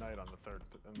solo the knight on the third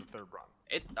run.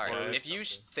 All right. Well, If you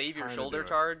something. save your Trying to shoulder do it.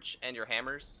 charge and your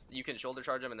hammers, you can shoulder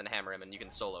charge him and then hammer him, and you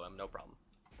can solo him, no problem.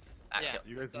 Yeah.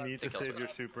 You guys So- need to to kill save switch.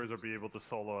 your supers or be able to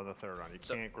solo on the third round. You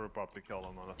So- can't group up to kill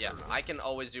them on the Yeah, third round. I can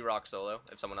always do rock solo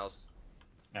if someone else.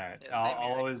 alright. Yeah, I'll same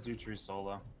here. always do tree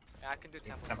solo. Yeah, I can do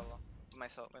temple Temp- solo. With my,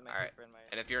 with my Alright. super and my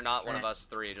And if you're not one of Alright. us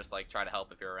three, just like try to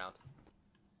help if you're around.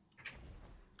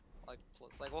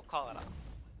 like we'll call it out.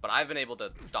 But I've been able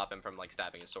to stop him from like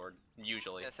stabbing his sword.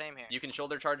 Usually, Yeah, same here. you can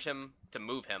shoulder charge him to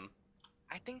move him.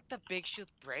 I think the big shield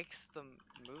breaks the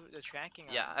tracking.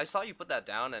 on Yeah, it. I saw you put that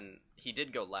down, and he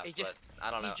did go left. He just- but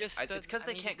I don't he know. just It's stood- because I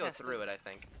they mean, he can't just go kinda through stood- it. I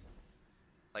think.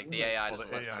 Like the AI Well, just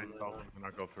the lets AI them. tells them to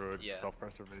not go through it. Yeah.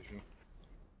 Self-preservation.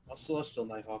 I'll Celestial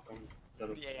Nighthawk him instead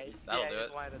of, That'll I do just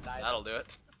it. wanted to die. That'll do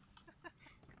it.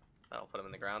 That'll put him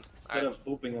in the ground. instead Alright, of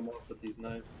booping him off with these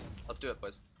knives. let's do it,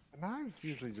 boys. Knives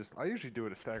usually I usually do it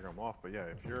to stagger them off, but yeah,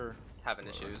 if you're Having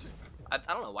issues. I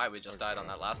don't know why we just died on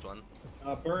that last one.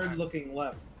 Bird looking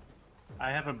left. I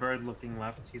have a bird looking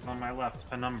left. He's on my left.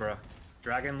 Penumbra.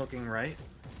 Dragon looking right.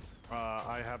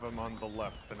 I have him on the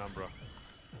left, Penumbra.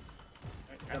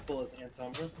 Right, Temple is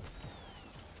Antumbra.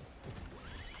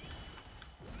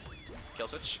 Kill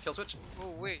switch. Kill switch. Oh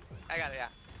wait, I got it. Yeah.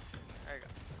 There you go.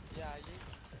 Yeah.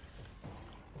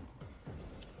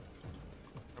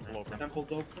 Temple open.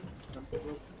 Temple's open. Temple's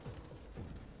open.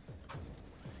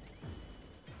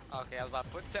 Okay, I was about to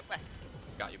put tip.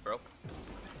 Got you, bro.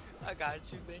 I got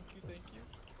you. Thank you. Thank you.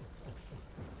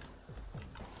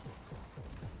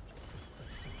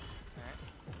 Alright.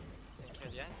 Take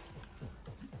care, gents.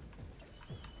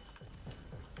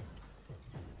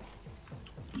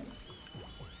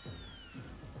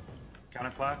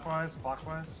 Counterclockwise,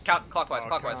 clockwise. Clockwise.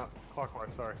 Clockwise. Clockwise,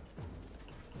 sorry.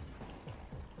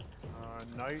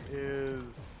 Knight is...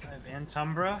 I have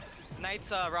Antumbra.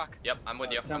 Knight's rock. Yep, I'm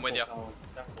with you. I'm with you. Temple.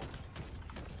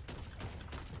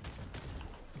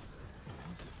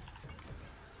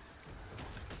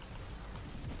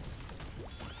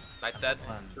 Knight's dead.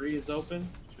 Lens. Tree is open.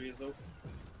 Tree is open.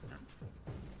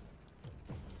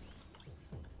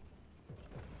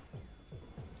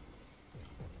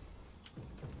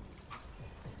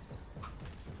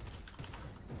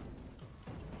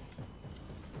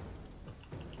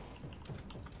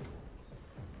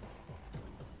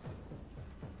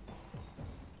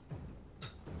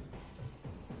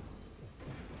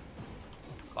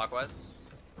 Clockwise.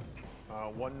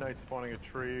 One knight spawning a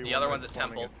tree. The one other knight one's at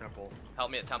spawning temple. a temple.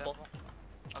 Help me at temple.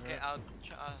 Okay, Yeah.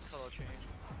 I'll solo change.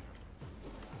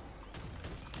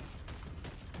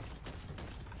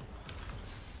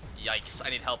 Yikes! I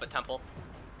need help at temple.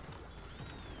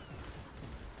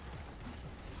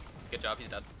 Good job. He's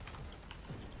dead.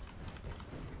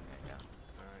 There you go.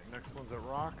 Alright, next one's at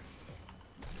rocks.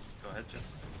 Go ahead,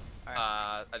 just.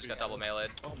 I just got double meleeed.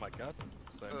 Oh my god.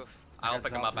 Same. Oof. I'll got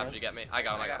pick him up Zal's after you get me. I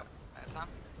got him. I got him. Alright, Tom.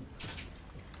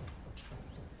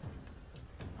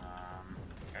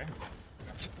 Okay.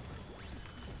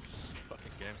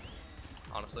 Fucking game.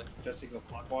 Honestly. Jesse, go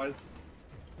clockwise.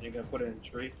 You're gonna put it in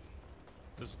tree.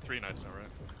 This is 3 nights now, right?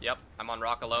 Yep. I'm on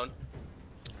rock alone.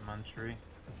 I'm on tree.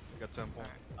 You got temple.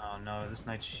 Oh no, this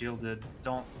knight's shielded.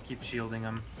 Don't keep shielding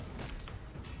him.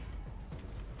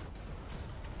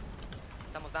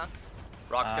 Temple's down.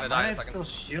 Rock's gonna die in a Mine is second. still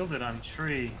shielded on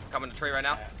tree. Coming to tree right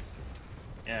now.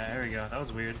 Yeah, there we go. That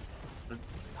was weird. The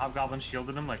hobgoblin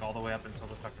shielded him like all the way up until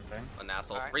the fucking thing. An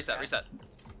asshole. Alright, Reset. okay. Reset.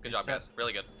 Good job, Reset. guys.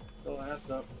 Really good. So that's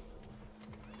up.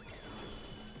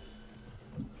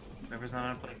 Whoever's not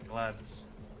gonna play Glads.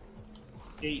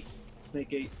 8. Snake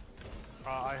 8.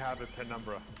 I have it,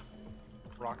 Penumbra.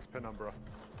 Rocks, Penumbra.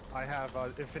 I have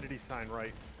Infinity Sign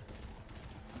right.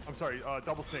 I'm sorry,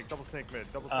 double snake mid. Double snake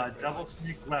mid. Double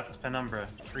sneak left, Penumbra.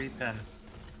 Tree pen.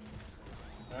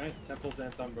 Alright, Temple's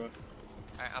Antumbra.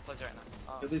 Alright, I'll play it right now.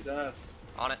 Oh, Kill these ads.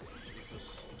 On it.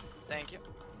 Jesus. thank you.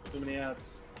 Too many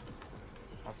ads.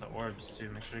 Lots of orbs too.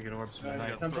 Make sure you get orbs for the Alright,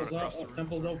 knight. Throw it Temple's across the up. room,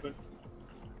 Temple's sorry. open.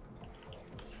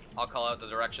 I'll call out the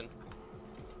direction.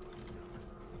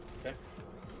 Okay.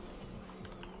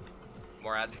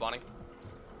 More ads spawning.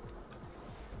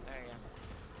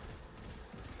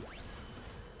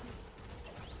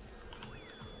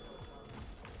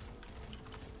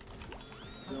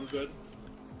 Doing good.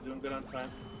 Doing good on time.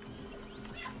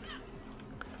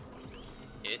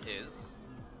 It is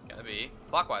gonna be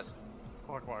clockwise.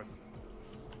 Clockwise.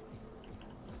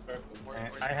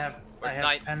 Perfect. I have Where's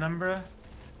Knight? penumbra.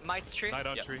 Might's tree. Knight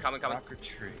on Yep, tree. coming. Rock or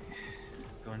tree?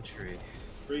 Going tree.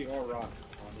 Tree or rock.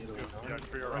 On either one. Yeah,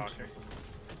 tree or Going rock. tree.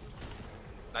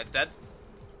 Knight's dead.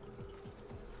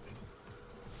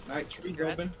 Alright, tree's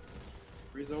Congrats. open.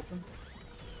 Tree's open.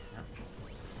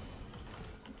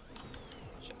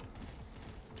 Shit.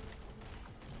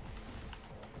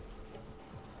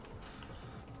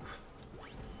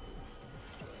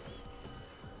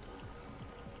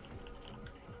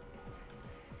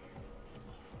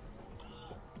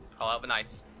 Call out the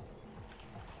knights.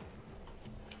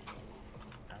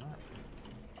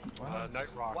 Night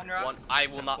rock. One rock. One. I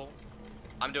will not. Temple.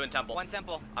 I'm doing temple. One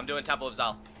temple. I'm doing temple of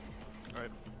Zal.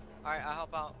 Alright, I'll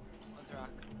help out. One's rock.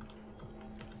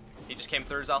 He just came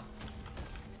through Zal.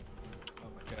 Oh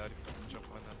my god, he fucking jumped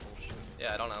on that bullshit.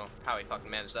 Yeah, I don't know how he fucking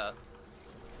managed that.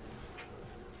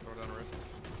 Throw down a rift.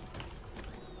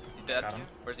 He's dead. Got him.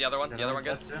 Where's the other one? The other one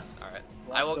good? That's it. All right.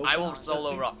 Rock's I open will on solo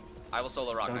Jesse. rock. I will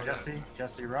solo rock. Go next Jesse. time.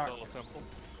 Jesse rock. Solo temple.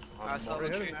 I'm solo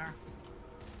already tree. in there.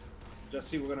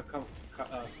 Jesse, we're gonna come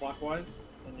clockwise,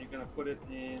 and you're gonna put it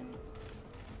in.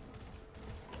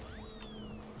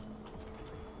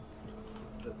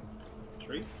 Is it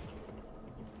tree?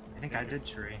 I think I did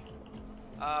tree.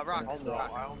 Rock. I'll know.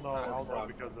 Rock. I'll know. Rock. I'll know Rock.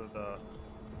 because of the.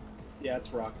 Yeah,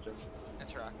 it's rock, Jesse.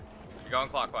 It's rock. You're going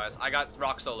clockwise. I got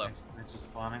rock solo. It's just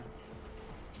spawning.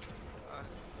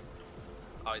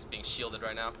 Oh, he's being shielded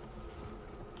right now.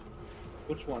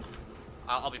 Which one?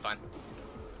 I'll be fine.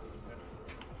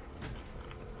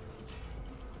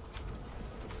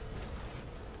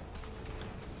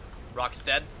 Rock's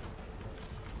dead.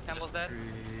 Temple's dead.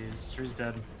 Tree's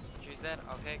dead. Tree's dead.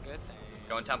 Okay, good.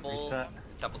 Going temple. Reset.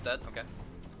 Temple's dead. Okay.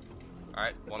 All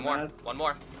right. Get One some more. ads. One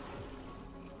more.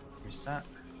 Reset.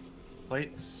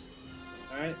 Plates.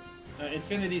 Alright.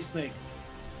 Infinity Snake.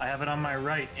 I have it on my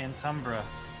right, Antumbra.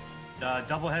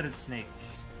 Double-headed snake.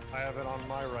 I have it on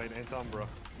my right, Antumbra.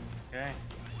 Okay.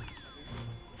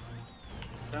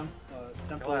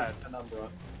 Temple is Ads. Penumbra.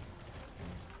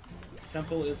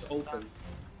 Temple is open.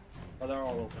 Oh, they're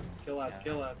all open. Kill ads, Yeah.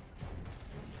 kill ads.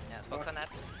 Yeah, let's focus on that.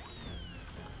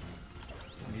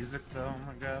 Some music though. Oh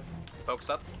my god. Focus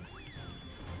up.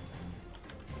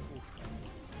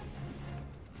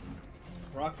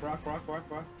 Rock, rock, rock, rock,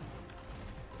 rock.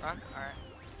 Rock. All right.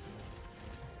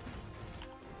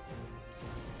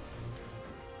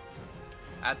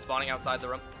 Ad spawning outside the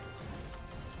room.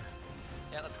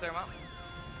 Yeah, let's clear them out.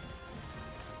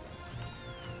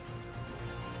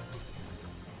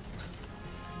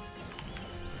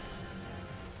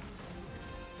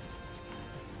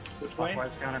 Which way?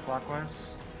 Clockwise, counterclockwise.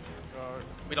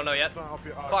 We don't know yet. It's not up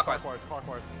here. Clockwise.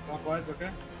 Clockwise. Clockwise, okay.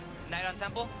 Knight on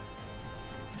temple.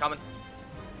 Coming.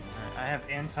 Alright, I have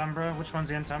Antumbra. Which one's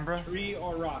Antumbra? Tree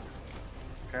or rock?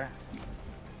 Okay.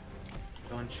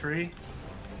 Going tree.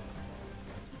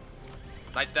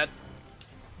 Knight's dead.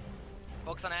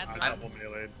 Focus on ads. I double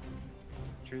meleeed.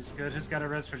 Tree's good. Who's got a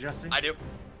res for Jesse? I do.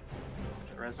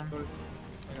 Res him.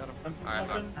 I got him. Temple Alright,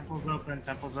 open. Temple's open.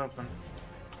 Temple's open.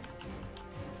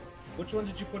 Which one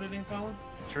did you put it in, Colin?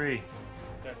 Tree.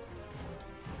 Okay.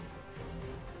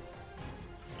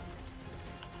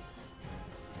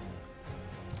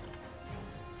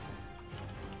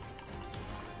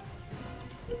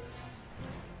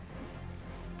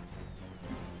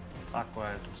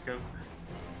 Clockwise. Let's go.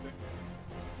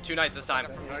 2 knights this time.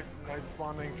 Night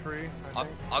spawning tree, I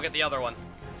think. I'll get the other one.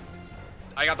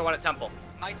 I got the one at temple.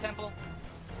 Knight temple.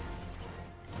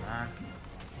 Come on.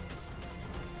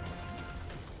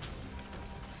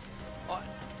 Oh,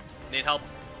 Need help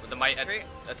with the might Tree.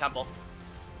 at temple.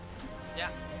 yeah.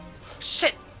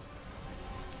 Shit!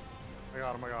 I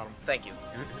got him. Thank you.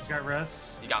 Who's got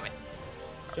res? You got me.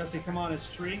 Jesse, come on,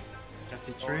 it's tree.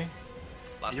 Jesse tree.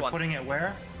 Last You're one. putting it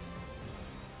where?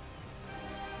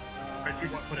 Or did you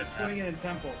just put it Putting it in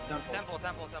temple. Temple.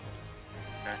 Temple.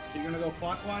 So you're gonna go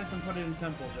clockwise and put it in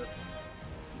temple, Jesse.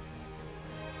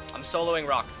 I'm soloing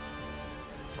rock.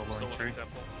 Soloing Solo tree.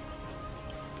 temple.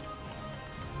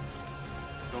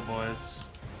 Go boys.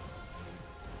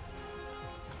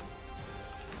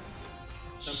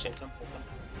 Temple, Shit. temple, temple.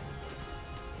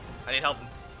 I need help.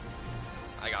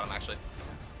 I got him actually.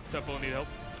 Temple need help.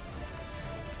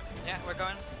 Yeah, we're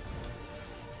going.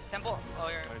 Temple. Oh,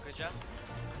 you're Nice. good job.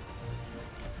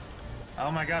 Oh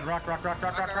my god, rock. We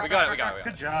got it.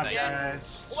 Good job, Nice.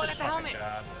 guys. Oh, I got the Fucking helmet.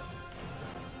 job.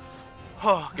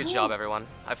 Oh, good job, everyone.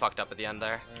 I fucked up at the end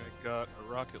there. I got a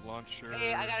rocket launcher.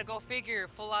 Hey, I gotta go figure.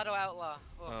 Full auto outlaw.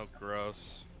 Oh. Oh,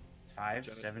 gross.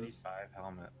 575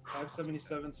 helmet.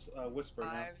 577 whisper now.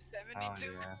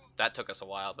 572. Oh, yeah. That took us a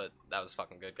while, but that was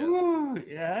fucking good, guys. Ooh,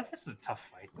 yeah, this is a tough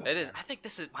fight. Though, It is. man. I think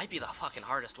this might be the fucking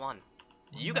hardest one.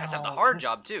 You guys have the hard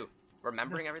job too.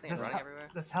 Remembering everything and running everywhere.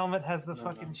 This helmet has the No,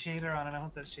 fucking no. shader on it. I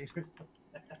want that shader.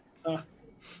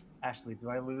 Ashley, do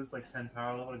I lose like 10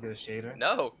 power level to get a shader?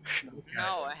 No.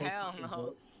 No, hell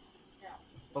no.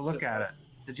 But look at it.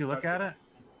 Did you look at it?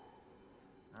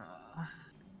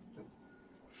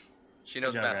 She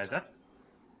knows Good job, best. guys.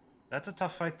 That's a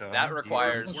tough fight, though. That huh?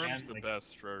 requires- Worm's the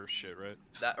best for shit, right?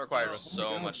 That requires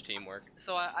so much teamwork.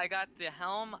 So I got the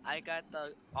helm, I got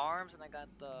the arms, and I got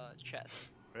the chest.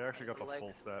 We actually got the full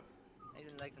Legs. set.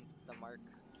 Legs and the mark.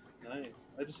 Nice.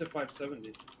 I just hit 570.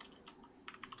 You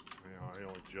know, I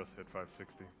only just hit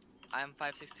 560. I'm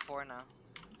 564 now.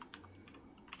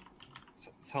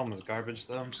 This helm is garbage,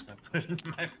 though. I'm just gonna put it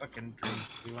in my fucking dream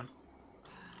city one.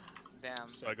 Bam.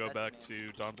 So I go That's back me.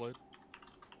 to Dawnblade.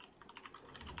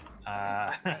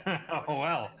 Oh,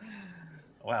 well.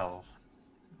 Well.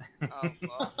 Oh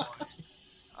boy.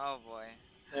 Oh boy.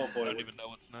 Oh I boy. don't even know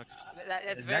what's next.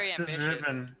 That's very Next ambitious. is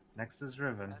Riven. Next is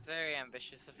Riven. That's very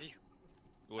ambitious of you.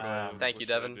 What do I, Thank what you,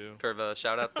 should I Devin, do? for the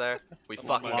shoutouts there. We I'm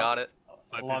fucking on my- got it.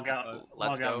 Log out, Let's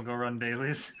log out go. and go run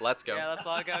dailies. Let's go. Yeah, let's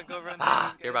log out, go run.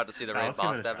 Ah, the you're about to see the raid let's give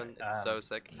boss, it a try. Devin. It's so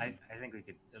sick. I think we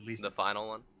could at least. The final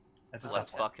one. That's a Let's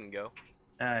tough one. fucking go.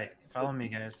 Alright, follow me,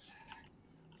 guys.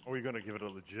 Are we gonna give it a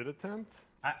legit attempt?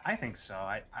 I think so.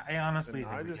 I honestly Then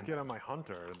think I we just can. get on my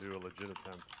hunter and do a legit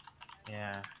attempt.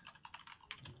 Yeah.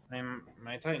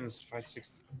 My Titan's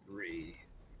 563.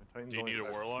 My Titan's Do you only need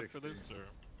a warlock for 560. this, or?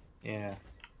 Yeah.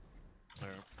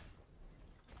 Alright.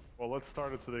 Well, let's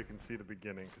start it so they can see the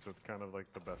beginning, because it's kind of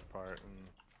like the best part. And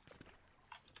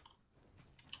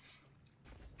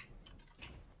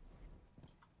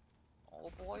Oh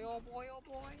boy, oh boy, oh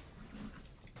boy.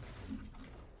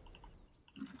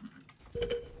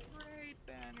 Raid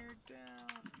banner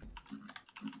down.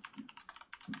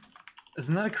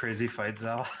 Isn't that a crazy fight,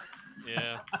 Zal?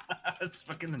 Yeah. It's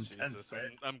fucking intense, Jesus, right?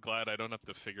 I'm glad I don't have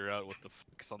to figure out what the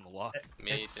fuck's on the lock.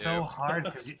 Me It's too. so hard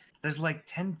because there's like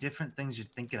 10 different things you're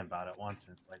thinking about at once.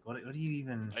 And it's like, what do you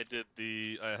even? I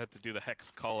had to do the hex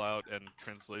call out and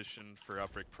translation for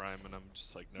Outbreak Prime, and I'm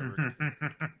just like never.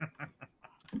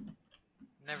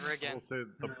 Never I again. will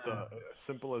say, as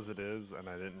simple as it is, and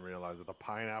I didn't realize it, the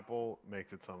pineapple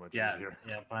makes it so much Yeah, easier.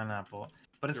 yeah, pineapple.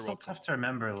 But it's You're still welcome. tough to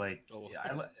remember. Like, Oh.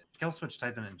 yeah, KillSwitch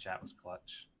typing in chat was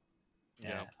clutch.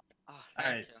 Yeah. Oh, All thank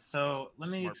right, you. so let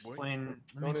me Smart boy. explain. Let me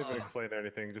Don't even explain. explain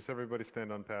anything. Just everybody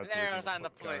stand on pads. There so we was can on the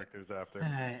put plate. characters after.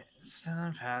 Alright, sit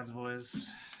on pads,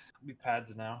 boys. We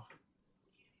pads now.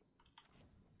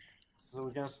 So we're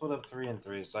gonna split up 3 and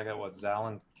 3. So I got what, Zal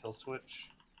and KillSwitch?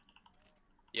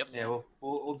 Yep. Yeah,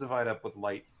 we'll divide up with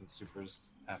light and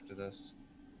supers after this.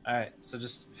 Alright, so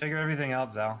just figure everything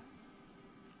out, Zal.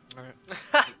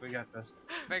 Alright. We got this.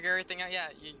 Figure everything out. Yeah,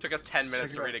 you. Took us 10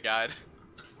 minutes to Figure read a guide.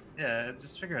 Yeah,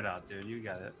 just figure it out, dude. You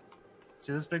got it.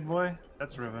 See this big boy?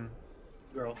 That's Riven.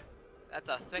 Girl. That's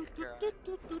a thick girl.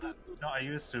 No, are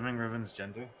you assuming Riven's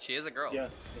gender? She is a girl. Yeah,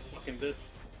 I fucking did.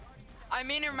 I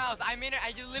mean her mouth. I mean her.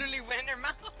 I literally went in her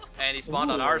mouth. And he spawned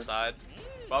on our Ooh. side.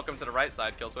 Welcome to the right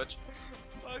side, KillSwitch.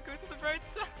 Oh, go to the right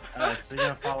side. Alright, so you're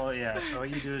gonna follow, yeah, so what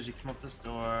you do is you come up this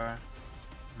door,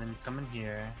 and then you come in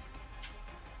here.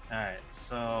 Alright,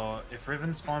 so if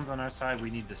Riven spawns on our side, we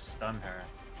need to stun her.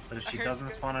 But if she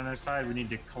doesn't spawn on our side, we need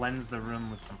to cleanse the room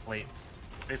with some plates.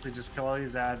 Basically just kill all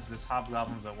these ads, there's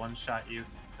hobgoblins that one-shot you,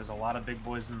 there's a lot of big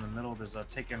boys in the middle, there's a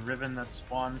taken Riven that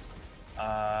spawns.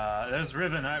 There's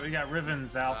Riven, alright, we got Riven,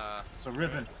 Zal. So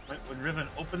Riven, when Riven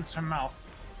opens her mouth,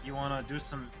 you want to do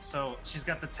some, so she's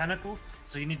got the tentacles,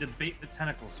 so you need to bait the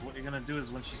tentacles. So what you're going to do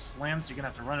is when she slams, you're going to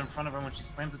have to run in front of her. When she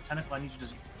slams the tentacle, I need you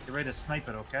to get ready to snipe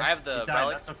it, okay? I have the You died,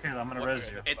 relic. that's okay, I'm going to What- res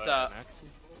you. It's An a axe?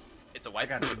 it's a I wipe.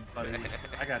 got you, buddy.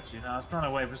 I got you. No, it's not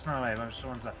a wave, it's not a wave. I'm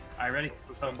showing that. Alright, ready?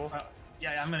 So,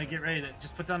 yeah, I'm going to get ready to,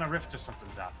 just put down a rift or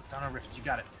something, Zal. Put down a rift, you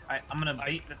got it. Alright, I'm going to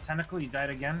bait the tentacle, you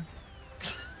died again.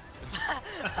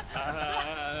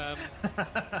 I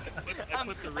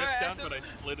put the rift alright, down, so- but I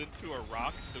slid into a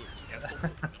rock, so it canceled.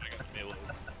 And I got melee.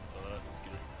 That's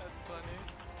good. That's funny.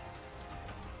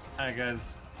 Alright,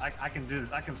 guys, I can do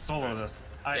this. I can solo this.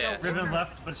 Alright, Yeah. Riven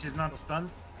left, but she's not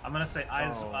stunned. I'm going to say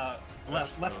eyes Oh.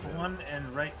 left 1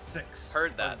 and right 6.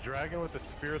 Heard A that. dragon with a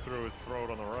spear through his throat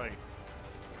on the right.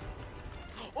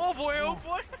 Oh boy, oh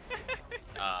boy.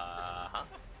 Uh-huh.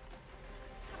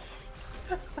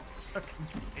 It's fucking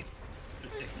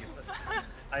ridiculous.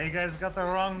 You guys got the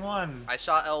wrong one. I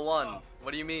shot L1.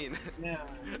 What do you mean? Yeah.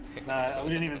 Nah, we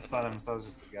didn't even stun him, so it was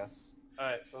just a guess.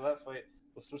 Alright, so that fight,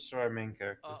 let's switch to our main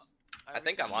characters. I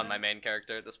think I'm on my main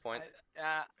character at this point.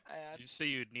 Did you say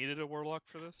you needed a warlock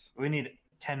for this? We need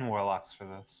 10 warlocks for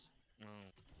this. Oh,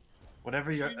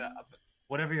 Whatever your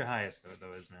highest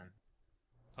though is, man.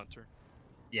 Hunter.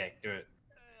 Yeah, do it.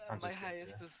 I'm my just gonna highest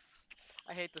say. is,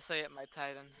 I hate to say it, my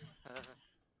Titan.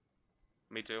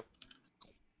 Me too.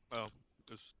 Oh,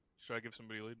 should I give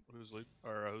somebody lead? Who's lead?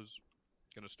 Or who's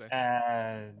gonna stay?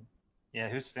 Yeah,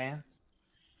 who's staying?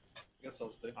 I guess I'll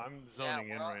stay. I'm zoning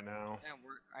in right now. Yeah,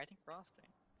 I think we're all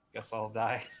staying. Guess I'll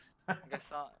die. I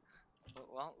guess I'll.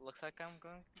 Well, looks like I'm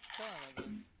going to kill him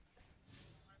again.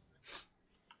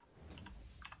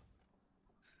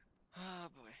 Oh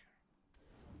boy.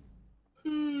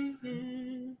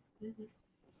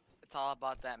 It's all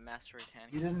about that master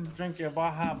hand. You didn't drink your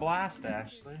Baja Blast,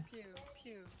 Ashley. Pew,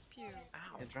 pew, pew.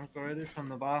 Ow. You drunk already from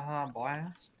the Baja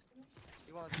Blast?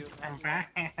 You won't do it.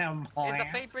 Bam, Is the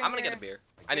blast. fate I'm gonna get a beer.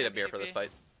 I need a beer for this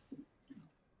fight.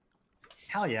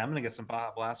 Hell yeah, I'm gonna get some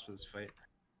Baja Blast for this fight.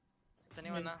 Does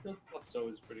anyone know? That's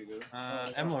always pretty good.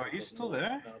 Emlo, are you still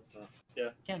there? No, it's not. Yeah.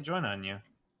 Can't join on you.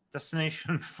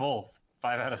 Destination full.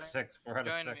 5 out of 6. 4 out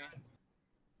of Join 6. me.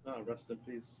 No, rest in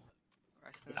peace.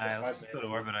 Rest in Alright, peace. let's just go to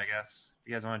orbit, I guess.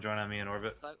 You guys want to join on me in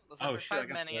orbit? Looks like Oh we're shit, I got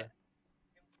 5 manning the... it.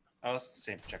 Oh, it's the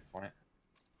same checkpoint.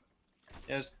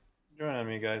 Yeah, just join on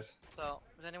me, guys. So,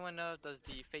 does anyone know, does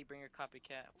the Fatebringer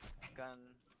copycat gun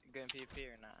good in PvP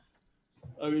or not?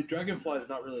 I mean, Dragonfly is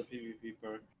not really a PvP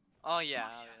perk. Oh yeah,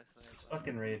 obviously. This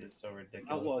fucking raid is so ridiculous.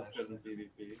 Outlaw's actually. good in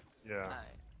PvP. Yeah.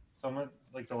 Alright. Someone,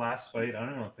 like the last fight, I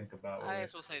don't even think about I what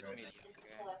guess we'll say it's mediocre.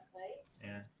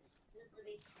 Yeah.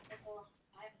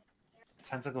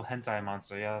 Tentacle hentai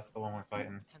monster, yeah, that's the one we're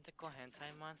fighting. Tentacle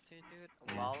hentai monster,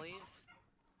 dude? Lollies?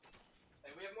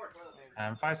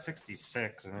 I'm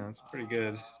 566, I mean, that's pretty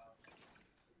good.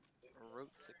 Route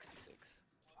 66.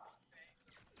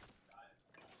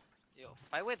 Yo,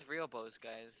 fight with real bows,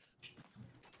 guys.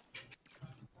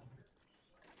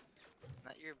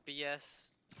 Not your BS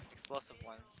explosive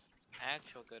ones.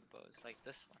 Actual good bows, like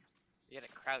this one. You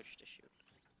gotta crouch to shoot.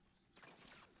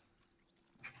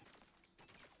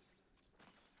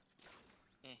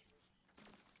 Eh.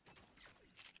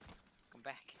 Come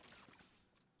back.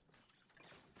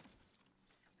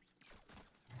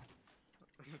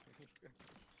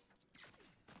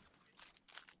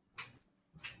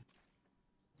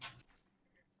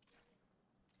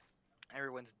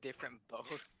 Everyone's different bow.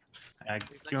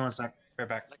 Give me 1 sec, right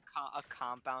back. Like a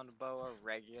compound bow, a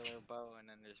regular bow, and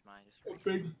then there's mine. Just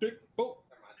Big dick boat.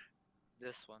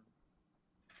 this one.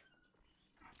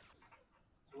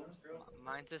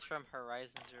 Mine's just from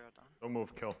Horizon Zero Dawn. Don't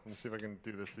move, kill. Let me see if I can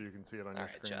do this so you can see it on your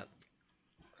Alright, screen. chat.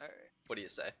 Alright. What do you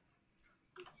say?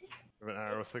 You have an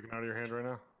arrow sticking out of your hand right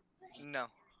now? No.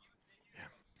 Yeah.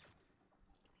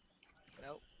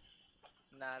 Nope.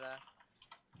 Nada.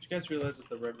 Did you guys realize that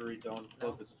the Reverie Dawn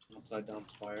Club is just an upside down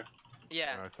spire?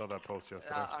 Yeah. I saw that post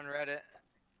yesterday. On Reddit.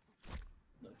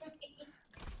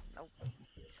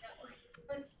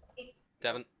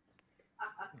 Devin?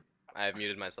 I have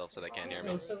muted myself so they can't hear me.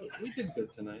 No, so we did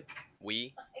good tonight.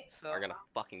 We So are gonna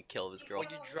fucking kill this girl. when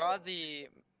you draw the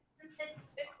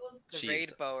She raid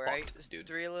is bow, right? fucked, There's dude.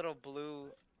 3 little blue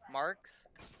marks.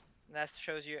 And that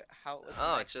shows you how it looks.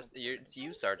 Oh, like. it's just it's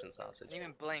you, Sergeant Sausage. It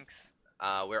even blinks.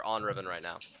 We're on Riven right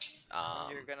now.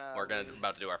 You're gonna We're lose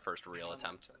about to do our first real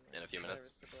attempt in a few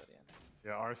minutes. visibility on it.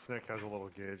 Yeah, our snake has a little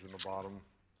gauge in the bottom.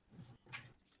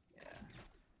 Yeah.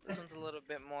 This one's a little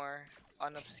bit more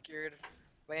unobscured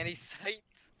by any sight.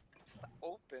 It's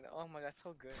open. Oh my god,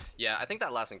 so good. Yeah, I think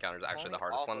that last encounter is actually Only the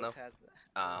hardest one though. Alphos has that.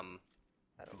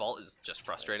 I don't Vault is just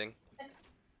frustrating.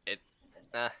 I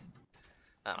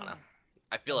don't know.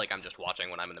 I feel like I'm just watching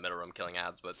when I'm in the middle room killing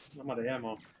ads, but I'm out of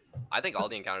ammo. I think all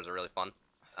the encounters are really fun.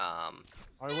 I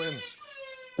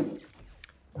win.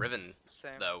 Riven,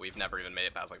 Same. though, we've never even made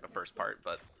it past like the first part,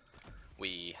 but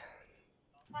we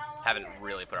haven't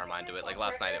really put our mind to it. Like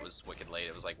last night, it was wicked late.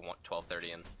 It was like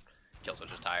 12:30, and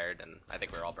KillSwitch was tired, and I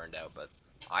think we were all burned out. But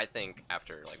I think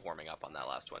after like warming up on that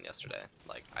last one yesterday,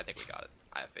 like I think we got it.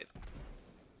 I have faith.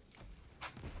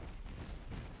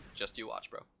 Just you watch,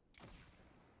 bro.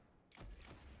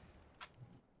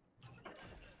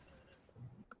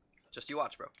 Just you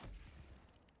watch, bro.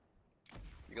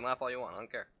 You can laugh all you want. I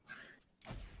don't care.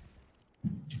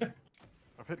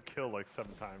 I've hit kill like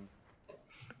 7 times.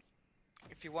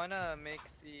 If you wanna make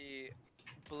the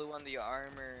blue on the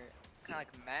armor kind of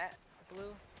like matte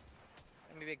blue,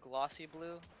 and maybe a glossy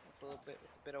blue with a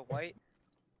bit of white,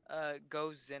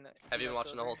 go Zen. Have you been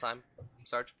watching the whole time,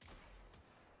 Sarge?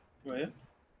 Oh yeah.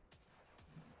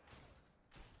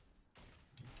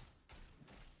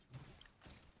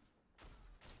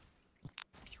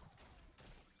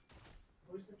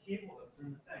 Where's the cable that was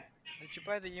in the thing? Did you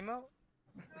buy the emote?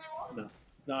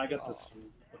 No, I got this from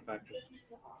the factory.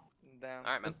 Damn.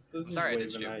 Alright, man. Just Sorry I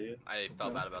ditched waving you. at you. I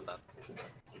felt bad about that.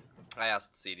 I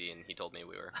asked CD and he told me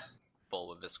we were full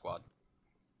with this squad.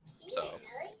 So,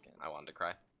 I wanted to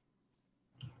cry.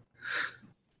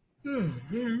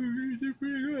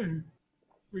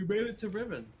 We made it to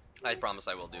Riven. I promise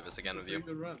I will do this again with you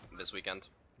Pretty good run. this weekend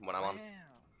when I'm on.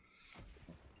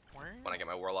 When I get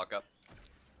my Warlock up.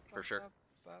 For sure.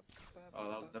 Oh,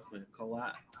 that was definitely a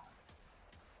collab.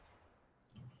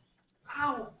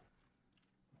 Ow!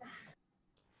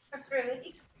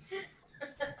 Really?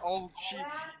 Oh shit! What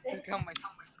happened? Look at my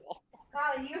skull.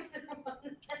 God, you're the one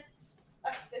that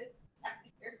stuck this down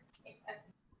your pants.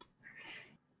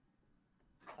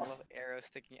 I love arrows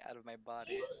sticking out of my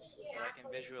body that I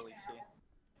can visually see.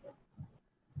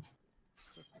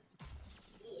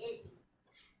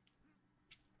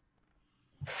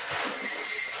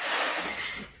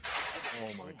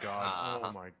 Oh my god.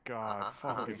 Oh my god.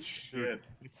 Fucking shit.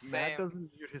 If Matt Same. doesn't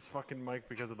mute his fucking mic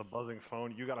because of the buzzing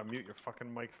phone, you gotta mute your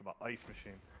fucking mic for the ice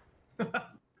machine.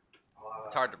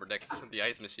 It's hard to predict the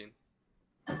ice machine.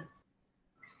 The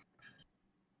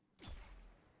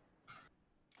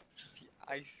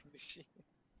ice machine.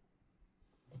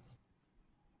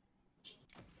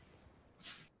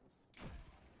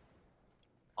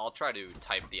 I'll try to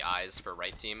type the eyes for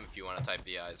right team if you want to type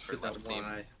the eyes for Get that left team.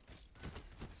 one eye.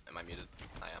 Am I muted?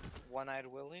 I am. One-eyed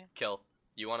Willie. Kill.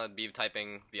 You want to be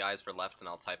typing the eyes for left and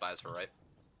I'll type eyes for right?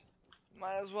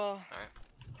 Might as well. Alright.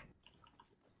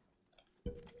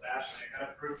 Ashley, I got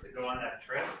approved to go on that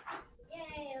trip.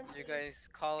 Yay! You guys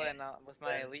call in with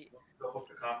my elite Go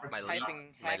host a conference. My typing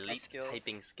elite, my hacker elite skills.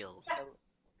 typing skills. El-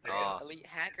 Oh. Elite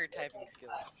hacker typing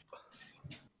skills.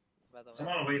 By the So I'm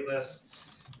way. on a wait list.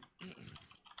 I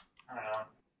don't know.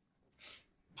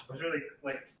 I was really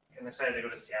excited to go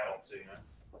to Seattle too, you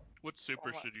know. What super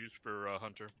Oh my- should use for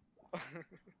Hunter?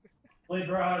 Blade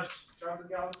Raj, Johnson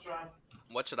Galvatron.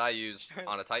 What should I use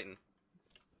on a Titan?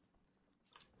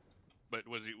 But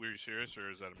were you serious or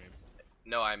is that a meme?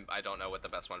 No, I don't know what the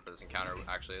best one for this encounter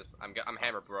actually is. I'm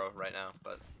Hammer Bro right now,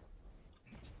 but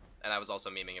and I was also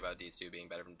memeing about D2 being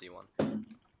better than D1.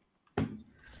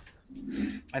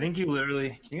 I think you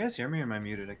literally. Can you guys hear me or am I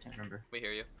muted? I can't remember. We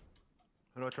hear you.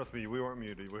 No, trust me, we weren't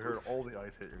muted. We heard all the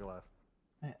ice hit your glass.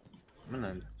 I'm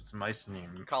gonna put some ice in you.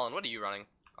 Colin, what are you running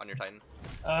on your Titan?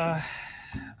 I'm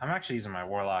actually using my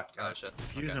Warlock. Oh shit.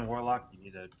 If you're Okay. using Warlock, you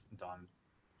need a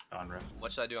Dawn Rift.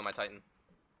 What should I do on my Titan?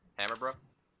 Hammer Bro?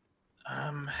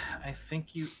 I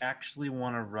think you actually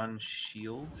want to run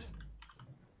Shield.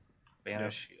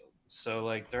 Banish Shield. So,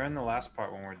 like, during the last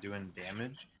part when we're doing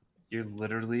damage, you're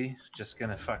literally just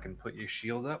gonna fucking put your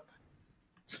shield up,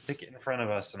 stick it in front of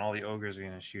us, and all the ogres are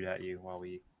gonna shoot at you while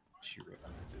we shoot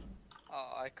Riven.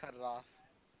 Oh, I cut it off.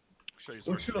 Should I use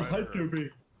What Arc should a Strider hunter or- be?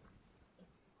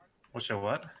 What's your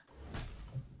what?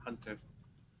 Hunter.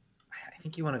 I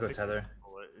think you want to go Tether.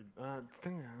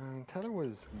 Tether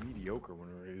was mediocre when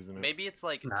we were using it. Maybe it's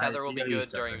like Nah, Tether will you be gotta use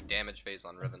good during Tether. damage phase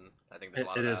on Riven. I think there's a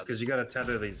lot It of is that. because you gotta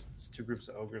tether these two groups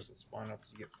of ogres that spawn out,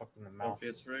 so you get fucked in the mouth.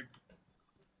 Morpheus rig.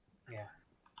 Yeah.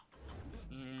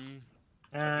 Mm,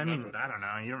 I mean, I don't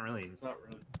know. You don't really. It's not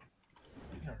really.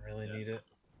 You don't really need it.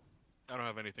 I don't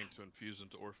have anything to infuse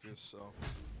into Orpheus, so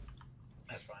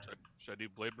That's fine. should I do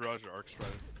Blade Barrage or Arc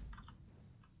Strider?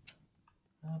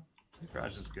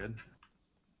 Garage is good.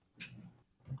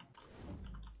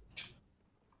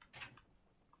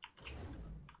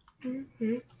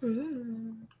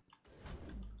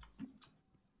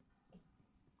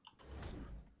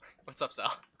 What's up,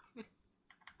 Sal?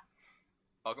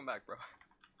 Welcome back, bro.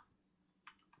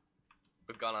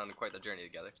 We've gone on quite the journey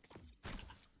together.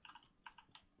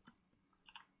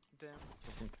 Damn.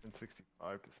 From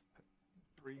 1065 to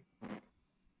 3.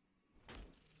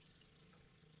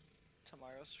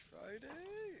 Tomorrow's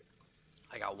Friday.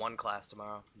 I got one class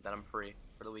tomorrow, then I'm free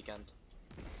for the weekend.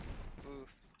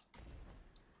 Oof.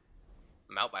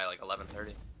 I'm out by like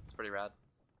 11:30. It's pretty rad.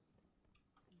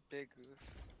 Big oof.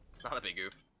 It's not a big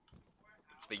oof.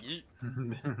 It's big yeet.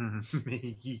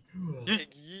 Miggy. Big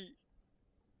yeet.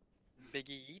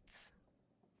 Biggie eats.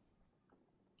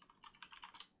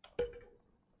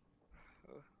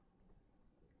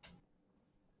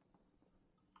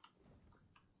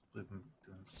 We've been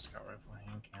doing scout rifle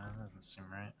hand cannon. Doesn't seem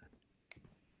right.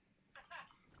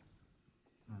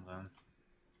 Hold on.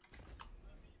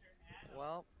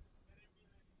 Well,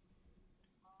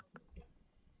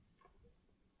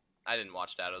 I didn't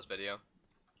watch Dado's video.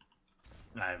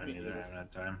 I haven't either. I haven't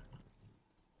had time.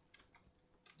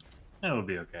 It'll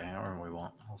be okay, or we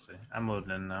won't. We'll see. I'm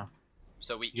loading in now.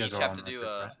 So we You guys each are have all to on my do trip,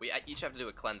 a right? each have to do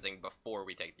a cleansing before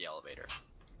we take the elevator.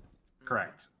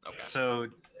 Correct. Okay. So,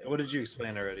 what did you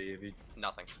explain already? Have you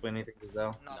Nothing. explained anything to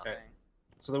Zal? Nothing.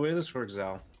 So the way this works,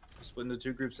 Zal, we split into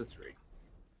 2 groups of 3.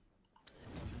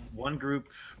 One group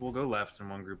will go left and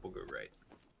one group will go right.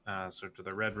 So to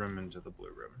the red room and to the blue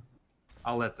room.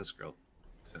 I'll let this girl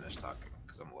finish talking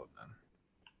because I'm low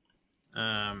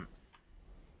done.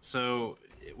 So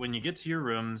when you get to your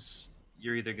rooms,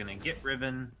 you're either gonna get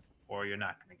Riven or you're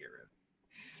not gonna get Riven.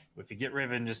 If you get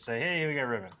Riven, just say, "Hey, we got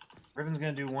Riven." Riven's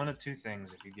gonna do one of 2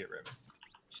 things if you get Riven.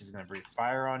 She's gonna breathe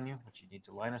fire on you, which you need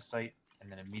to line of sight,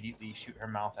 and then immediately shoot her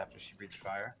mouth after she breathes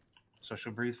fire. So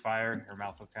she'll breathe fire, her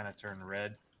mouth will kind of turn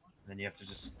red, and then you have to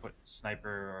just put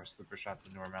sniper or slipper shots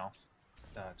into her mouth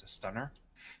to stun her.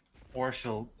 Or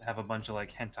she'll have a bunch of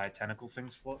like hentai tentacle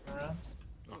things floating around.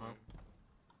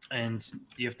 And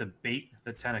you have to bait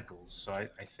the tentacles. So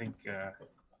I think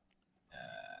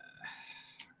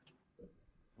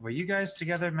were you guys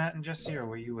together, Matt and Jesse, or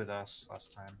were you with us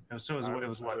last time? It was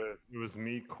what? It was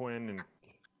me, Quinn, and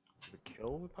the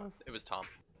Kill with us. It was Tom.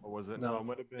 Or was it? No. It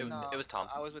might have been. It was Tom.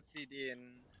 I was with CD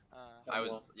and. I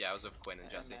was with Quinn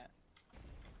and Jesse. Matt.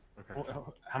 Okay.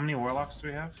 How many warlocks do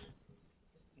we have?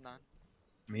 None.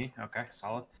 Me? Okay,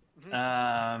 solid.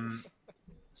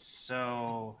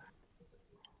 So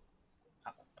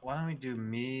why don't we do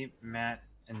me, Matt,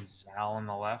 and Zal on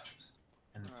the left,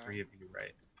 and the Alright. 3 of you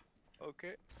right?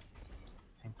 Okay.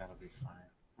 I think that'll be fine.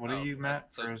 What Oh, are you,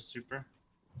 Matt, so- for super?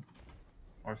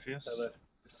 Orpheus?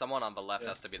 Someone on the left Yeah.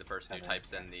 has to be the person who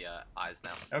types in the eyes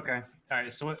now. Okay.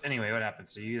 Alright, so anyway, what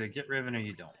happens? So you either get Riven or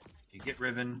you don't. If you get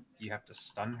Riven, you have to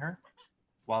stun her,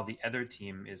 while the other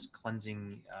team is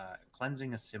cleansing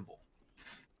a symbol.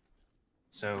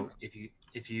 So if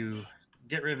you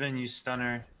get Riven, you stun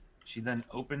her, she then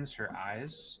opens her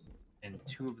eyes, and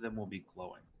 2 of them will be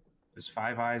glowing. There's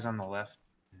 5 eyes on the left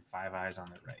and 5 eyes on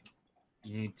the right.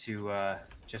 You need to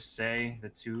just say the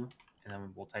 2, and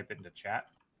then we'll type it into chat.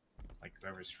 Like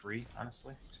whoever's free,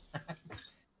 honestly.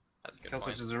 That's a good KillSwitch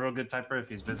point. is a real good typer. If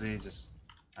he's busy, just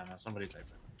I don't know, somebody type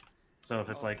it. So if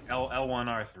it's like L1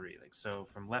 R3, like so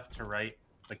from left to right,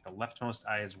 like the leftmost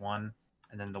eye is 1,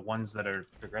 and then the ones that are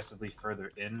progressively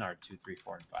further in are 2, 3,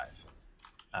 4, and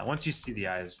 5. Once you see the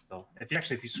eyes, though, if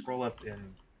you scroll up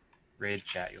in raid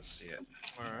chat, you'll see it.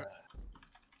 All right.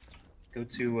 Go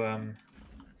to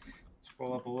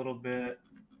scroll up a little bit.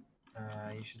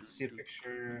 You should see a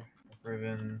picture of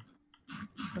Riven.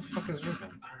 What the fuck is Riven?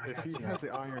 Oh my If God, he see has that.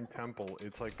 the Iron Temple,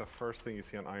 it's like the first thing you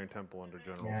see on Iron Temple under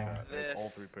General Yeah. Chat. It's all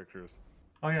This. 3 pictures.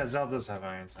 Oh yeah, Zal does have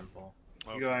Iron Temple.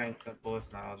 You go Okay. Iron Temple. If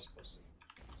not, I'll just post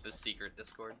it. The secret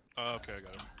Discord. Oh, okay, I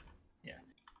got it.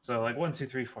 So like 1, 2,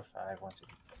 3, 4, 5. 1, 2,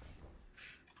 3,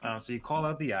 4. So you call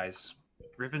out the eyes.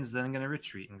 Riven's then going to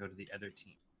retreat and go to the other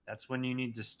team. That's when you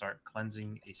need to start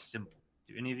cleansing a symbol.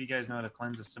 Do any of you guys know how to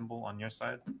cleanse a symbol on your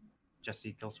side?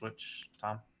 Jesse, KillSwitch,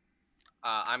 Tom?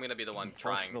 I'm gonna be the one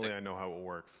trying Fortunately, to. I know how it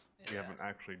works. We Yeah. haven't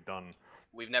actually done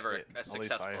We've never it. At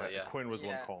least I successfully, had. yeah. Quinn was the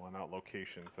one Yeah. calling out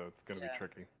location, so it's gonna be Yeah.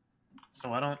 tricky.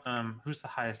 So I don't. Who's the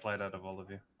highest light out of all of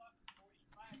you?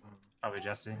 Probably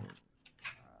Jesse.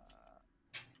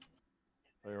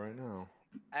 Tell you right now.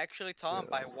 Actually, Tom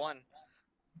by 1.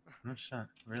 No shit.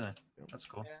 Really? That's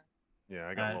cool. Yeah. Yeah,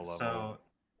 I got low level. So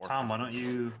Tom, why don't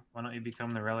you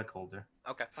become the relic holder?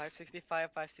 Okay.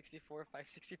 565, 564,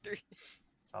 563.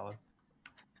 Solid.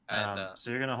 And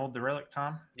So you're gonna hold the relic,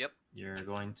 Tom. Yep. You're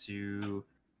going to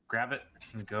grab it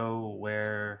and go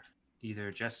where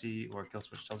either Jesse or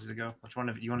KillSwitch tells you to go. Which one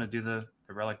of you want to do the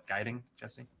relic guiding,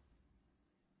 Jesse?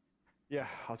 Yeah,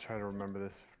 I'll try to remember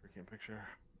this freaking picture.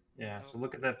 Yeah. So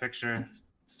look at that picture,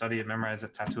 study it, memorize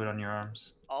it, tattoo it on your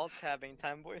arms. All tabbing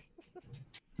time, boys.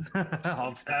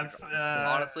 All tabs.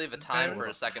 honestly, the time for a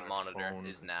there's- second My monitor phone-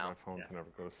 is now. My phone Yeah. can never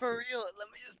go to For sleep. real, let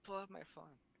me just pull up my phone.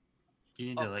 You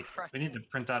need Oh, to like. Christ. We need to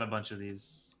print out a bunch of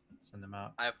these, send them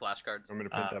out. I have flashcards. I'm gonna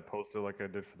print Uh, that poster like I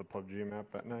did for the PUBG map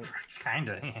that night.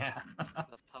 Kinda, yeah.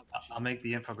 The PUBG. I'll make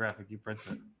the infographic. You print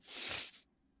it.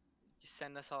 Just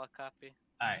send us all a copy.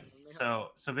 All right. So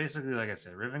basically, like I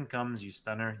said, Riven comes, you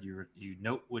stun her, you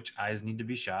note which eyes need to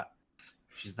be shot.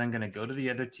 She's then going to go to the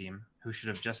other team, who should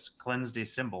have just cleansed a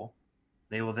symbol.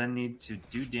 They will then need to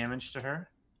do damage to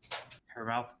her. Her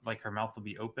mouth will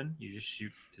be open. You just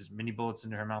shoot as many bullets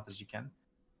into her mouth as you can,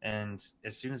 and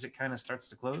as soon as it kind of starts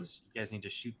to close, you guys need to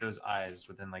shoot those eyes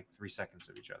within like 3 seconds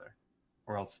of each other,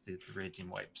 or else the raid team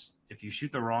wipes. If you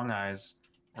shoot the wrong eyes,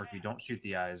 or if you don't shoot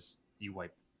the eyes, you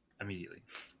wipe immediately.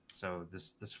 So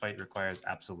this fight requires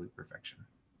absolute perfection.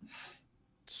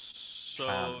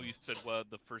 So you said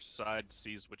the first side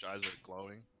sees which eyes are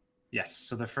glowing. Yes.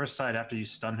 So the first side after you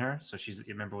stun her, so she's, you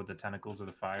remember with the tentacles or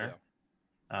the fire,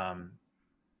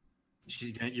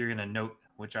 you're gonna note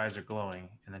which eyes are glowing,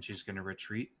 and then she's going to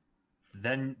retreat.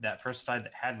 Then that first side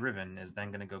that had Riven is then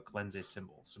going to go cleanse a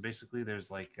symbol. So basically, there's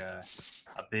like a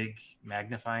big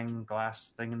magnifying glass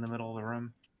thing in the middle of the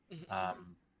room.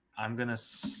 I'm going to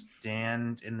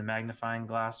stand in the magnifying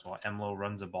glass while Emlo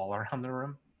runs a ball around the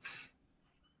room.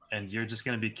 And you're just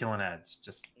going to be killing ads.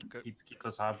 Just keep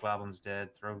those hobgoblins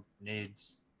dead, throw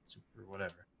nades, super,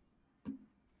 whatever.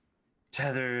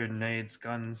 Tether, nades,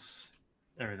 guns,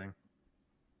 everything.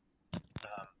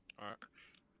 Alright.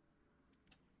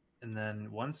 And then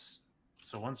once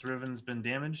Riven's been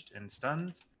damaged and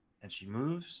stunned, and she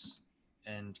moves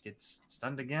and gets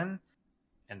stunned again,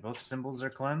 and both symbols are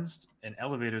cleansed, an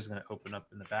elevator is going to open up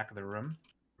in the back of the room.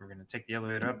 We're going to take the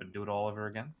elevator up and do it all over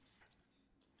again.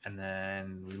 And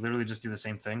then we literally just do the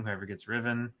same thing. Whoever gets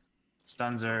Riven,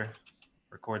 stuns her,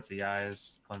 records the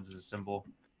eyes, cleanses a symbol.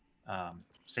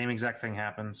 Same exact thing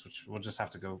happens, which we'll just have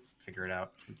to go figure it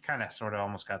out. We kind of sort of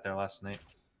almost got there last night.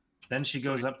 Then she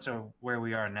goes up to where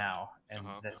we are now, and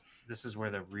this is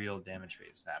where the real damage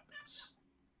phase happens.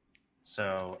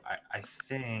 So I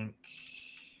think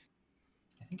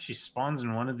she spawns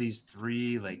in one of these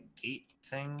 3 like gate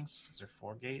things. Is there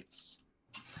 4 gates?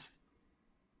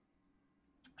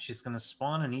 She's gonna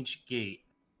spawn in each gate.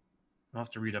 I'll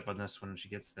have to read up on this when she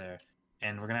gets there,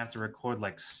 and we're gonna have to record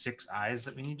like 6 eyes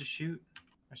that we need to shoot,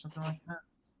 or something like that.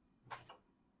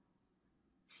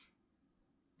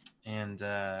 And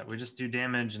we just do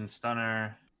damage and stun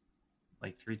her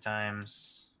like 3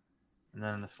 times, and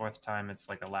then the 4th time it's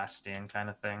like a last stand kind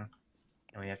of thing,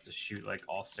 and we have to shoot like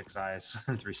all 6 eyes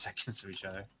in 3 seconds of each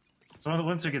other. So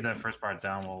once we get that first part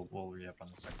down, we'll re up on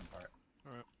the second part.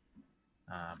 All right.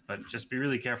 But just be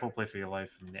really careful, play for your life.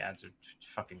 I mean, the ads are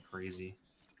fucking crazy.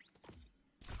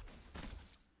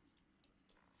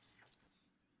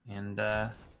 And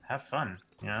have fun.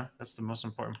 You know, that's the most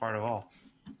important part of all.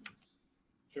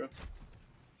 Sure.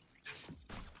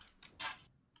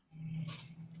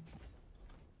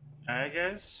 Alright,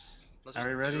 guys. Are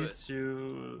we ready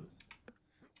to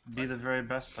be the very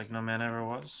best like no man ever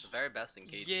was? The very best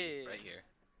engagement right here.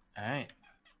 Alright.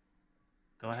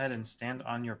 Go ahead and stand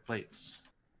on your plates.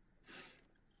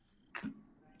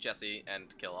 Jesse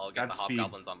and Kill, I'll get Godspeed. the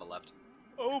hobgoblins on the left.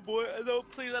 Oh boy, no,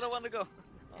 please, I don't want to go.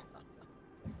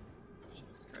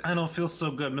 I don't feel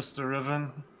so good, Mr.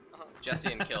 Riven.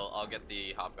 Jesse and Kill, I'll get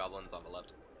the hobgoblins on the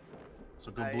left.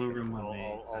 So go blue room with me.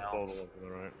 I'll total up to the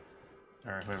right.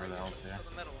 Or whoever the hell's here.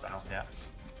 The middle Zal, yeah.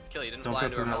 Kill, you didn't Don't fly go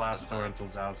into through her the mouth last this door time. until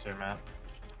Zal's here, Matt.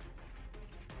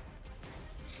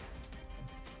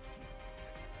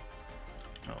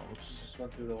 Oh, oops. Just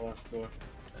went through the last door.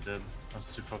 I did. I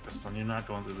was too focused on you not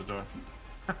going through the door.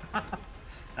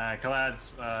 Alright,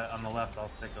 Kalads on the left.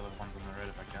 I'll take the ones on the right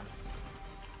if I can.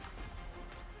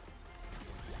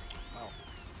 Wow.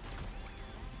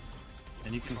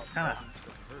 And you can kind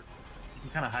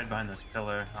of hide behind this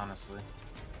pillar, honestly.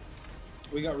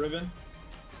 We got Riven.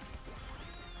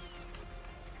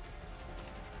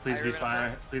 Please be Riven on fire.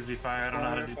 top. Please be fire. I don't know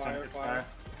how to do Fire, temp. fire.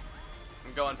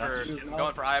 I'm going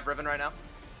for Eye of Riven right now.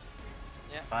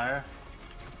 Fire.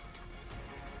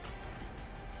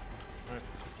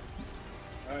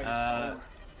 Alright,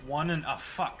 One and oh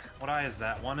fuck. What eye is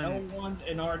that? One and L1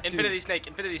 and R2. Infinity Snake,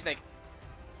 Infinity Snake.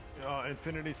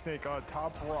 Infinity Snake,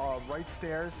 top right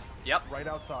stairs. Yep. Right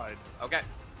outside. Okay.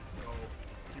 So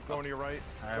keep going to your right.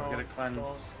 Alright, we're gonna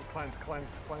cleanse. Cleanse.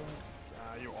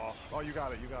 You off. Oh, you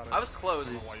got it. I was I don't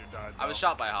close. know why you died. I was though.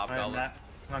 shot by a Alright, hobgoblin. Matt.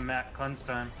 Come on, Matt. Cleanse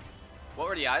time. What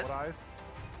were the eyes? What eyes?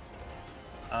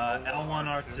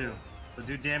 L1, R2. So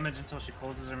do damage until she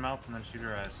closes her mouth and then shoot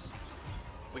her eyes.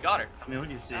 We got her. Tell me what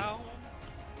you see. Ow.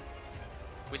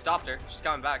 We stopped her. She's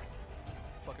coming back.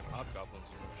 Fucking hobgoblins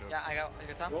are no joke. Yeah, I got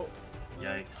Tom. Whoa.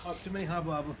 Yikes. Oh, too many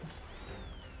hobgoblins.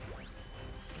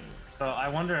 So I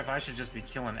wonder if I should just be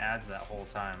killing ads that whole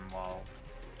time while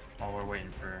we're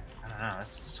waiting for. I don't know.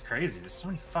 It's just crazy. There's so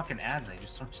many fucking ads. They do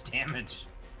so much damage.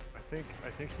 I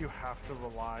think you have to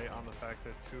rely on the fact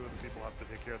that 2 of the people have to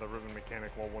take care of the Riven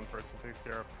mechanic while 1 person takes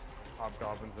care of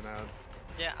hobgoblins and ads.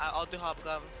 Yeah, I'll do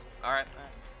hobgoblins. All right.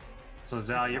 So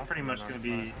Zal, you're pretty much gonna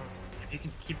be. If you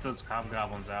can keep those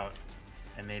hobgoblins out,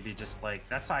 and maybe just like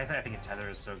that's why I think a tether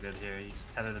is so good here. You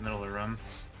just tether the middle of the room.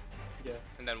 Yeah.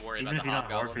 And then worry Even about if the you don't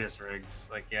have hobgoblins. Orpheus rigs,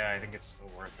 like yeah, I think it's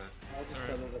still worth it. I'll just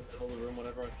tether the middle of the room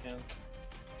whenever I can.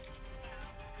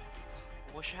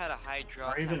 Wish I had a high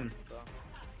draw Or time. even-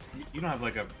 You don't have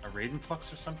like a Raiden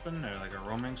Flux or something, or like a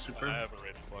roaming super? I have a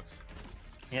rated flux.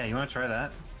 Yeah, you want to try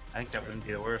that? I think that wouldn't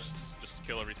be the worst. Just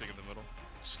kill everything in the middle.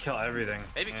 Just kill everything.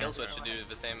 Maybe Yeah. KillSwitch should do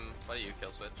the same. What do you,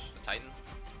 KillSwitch? A Titan?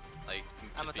 Like,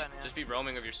 I'm a just, Titan, yeah. just be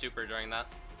roaming of your super during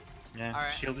that. Yeah,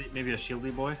 Alright. shieldy, maybe a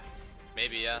shieldy boy.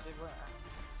 Maybe, yeah.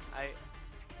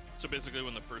 So basically,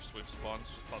 when the first wave spawns,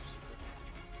 just pop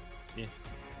super. Yeah.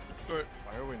 Alright.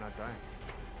 Why are we not dying?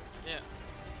 Yeah.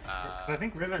 Because I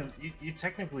think Riven, you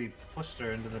technically pushed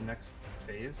her into the next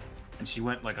phase, and she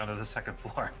went like onto the second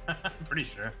floor. I'm pretty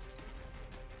sure.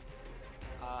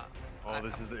 Oh,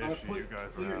 this is the issue you guys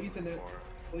were having before.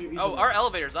 Oh, our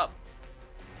elevator's up.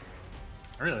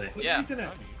 Really? Yeah.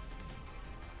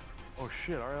 Oh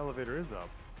shit, our elevator is up.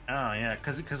 Oh yeah,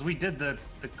 because we did the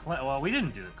well, we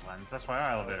didn't do the cleanse. That's why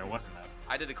our elevator wasn't up.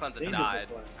 I did the cleanse and They did the died.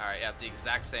 cleanse. Alright, yeah, it's the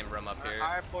exact same room up here.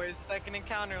 Alright, boys, second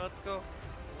encounter. Let's go.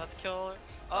 Let's kill her.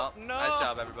 Oh, no! nice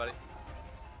job, everybody.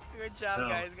 Good job, So-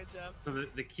 guys. Good job. So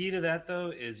the key to that though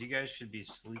is you guys should be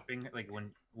sleeping. Like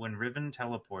when Riven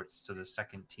teleports to the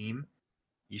second team,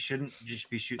 you shouldn't just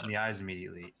be shooting the eyes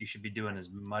immediately. You should be doing as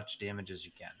much damage as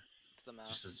you can, It's the mouth.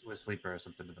 just with sleeper or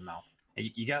something to the mouth. And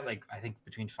you got like I think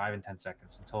between 5 and 10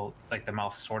 seconds until like the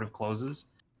mouth sort of closes,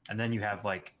 and then you have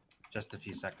like just a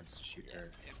few seconds to shoot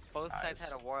her. If both sides eyes.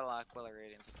 had a warlock, well, our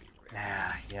radiance would be great.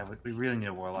 Nah, yeah, we really need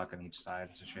a warlock on each side.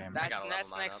 It's a shame. I gotta That's level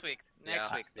mine next up. week. Next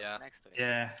Yeah, week. Though. yeah. Next week.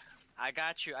 Yeah, I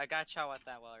got you. I got y'all with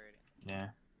that well already. yeah.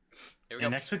 Here we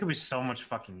And go. next week will be so much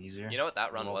fucking easier. You know what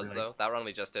that run We'll be was, like- though? That run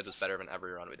we just did was better than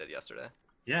every run we did yesterday.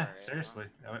 Yeah, Alright, seriously.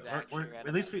 well, We're- you're actually right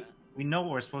at least about we know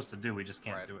what we're supposed to do. We just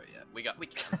can't Right. do it yet. We can. We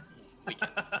can.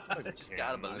 Just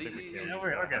gotta I think we believe. can. Yeah, We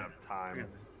we're just okay. gotta have time.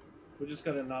 We're just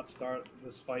gonna not start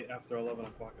this fight after 11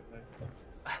 o'clock at night.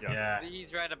 Yes. Yeah.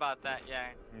 He's right about that. Yeah.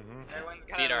 Mm-hmm. Everyone's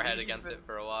gotta Beat our head leave against and- it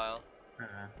for a while.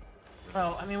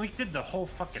 Well, I mean, we did the whole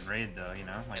fucking raid though. You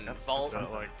know, like And that's Vault- So,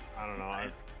 something. like, I don't know. Yeah.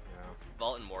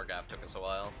 Vault and Morgap took us a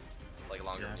while. Like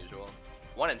longer Yeah. than usual.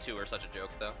 1 and 2 are such a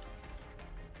joke, though.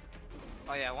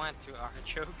 Oh yeah, 1 and 2 are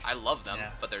jokes. I love them,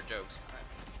 Yeah. but they're jokes.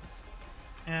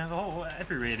 Yeah, the whole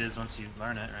every raid is once you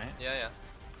learn it, right? Yeah, yeah.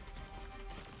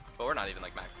 But we're not even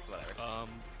like max. Whatever.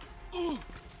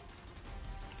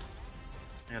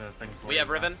 I got a thing for We you, have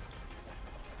so- Riven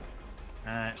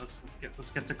Alright,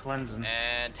 let's get to cleansing.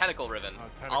 and Tentacle Riven.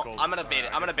 Tentacles, I'm gonna bait it.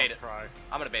 I I'm gonna guess bait I'll it. Try.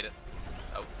 I'm gonna bait it.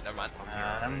 Oh, never mind.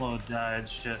 I'm low died.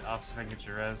 Shit, I'll see if I can get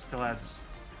your res. Go lads.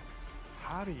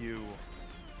 How do you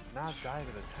not die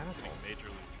to the tentacle? Getting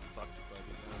majorly fucked by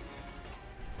these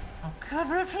ads. Oh god,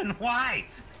 Riven, why?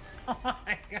 Oh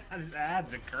my god, these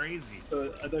ads are crazy.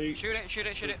 So are they? Shoot it! Shoot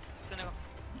it! Shoot it! Tentacle.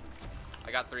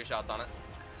 I got 3 shots on it.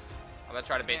 I'm gonna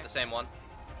try to bait Okay. the same one.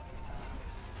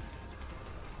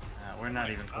 We're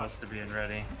not even close to being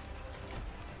ready.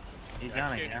 You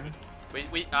done again? We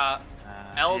Yeah, we gotta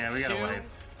L2? wipe.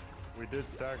 We did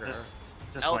stagger her. Just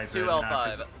wipe L2, it.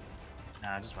 L5.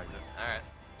 Nah, just wipe it. Alright.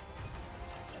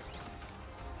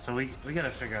 So we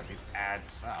gotta figure out these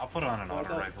ads. I'll put on an Oh, I auto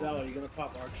thought, rifle. Zal, are you gonna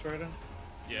pop Arc Strider?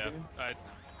 Yeah, Okay.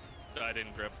 I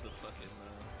didn't grab the fucking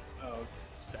Oh,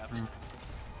 staff. Mm.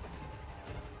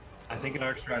 I think an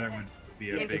Arc Strider would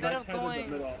be a big. Instead I of tether in going-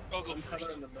 the middle. I'll go You tether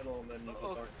first. in the middle and then you just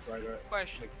Oh. Arc Strider it.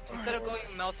 Question. Like, Instead of going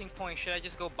melting point, should I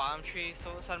just go bomb tree,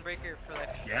 sunbreaker for like?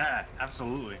 Yeah,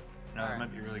 absolutely. No, that Alright.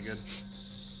 might be really good.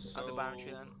 I'll do bomb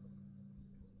tree then.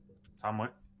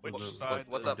 TomWick? Which What- side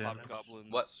what's of up, the Pop?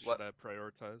 hobgoblins What- should I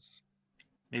prioritize?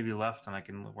 Maybe left, and I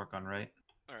can work on right.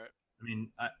 Alright. I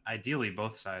mean, ideally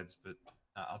both sides, but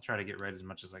I'll try to get right as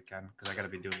much as I can because I got to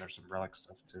be doing some relic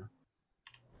stuff too.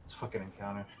 It's fucking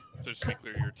encounter. So just to be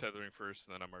clear, you're tethering first,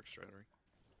 and then I'm arc striding.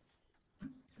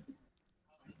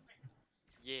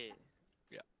 Yeah.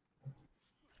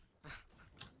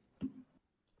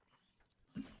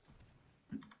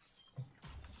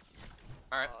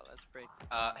 Alright. Oh, let's break.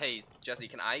 Hey, Jesse,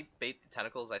 can I bait the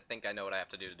tentacles? I think I know what I have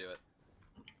to do to do it.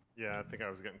 Yeah, I think I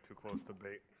was getting too close to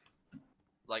bait.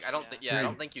 Like, I don't Yeah. think, I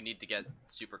don't think you need to get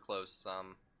super close.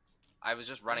 I was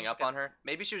just running just up get- on her.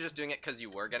 Maybe she was just doing it because you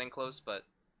were getting close, but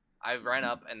I ran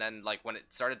up, and then, like, when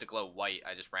it started to glow white,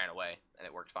 I just ran away, and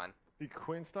it worked fine. The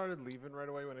Quinn started leaving right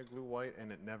away when it glue white,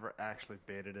 and it never actually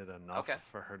baited it enough Okay.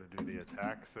 for her to do the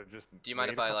attack. So just Do you mind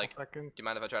wait if a I, couple like- seconds. Do you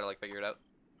mind if I try to, like, figure it out?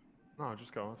 No,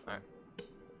 just go. It's fine.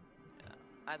 Alright.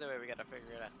 Either way, we gotta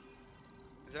figure it out.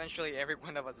 Because eventually, every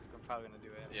one of us is probably gonna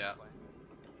do it. At Yeah. some point.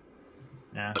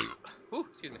 Yeah. Ooh,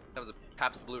 excuse me. That was a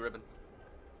Pabst Blue Ribbon.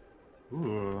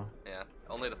 Ooh. Yeah.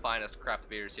 Only the finest craft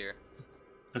beers here.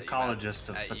 The At collegist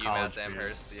of At the UMass college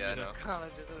Amherst. beers. Yeah, I know.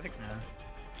 Colleges are like, Yeah.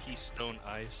 Keystone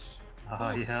Ice.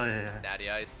 Oh yeah. Natty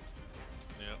Ice.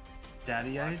 Yep.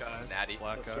 Daddy Black ice. Ice. Natty.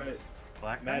 Black That's Ice. right.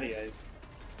 Black Matty ice. Ice.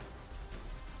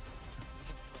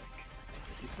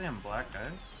 You say I'm black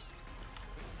ice?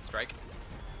 Strike.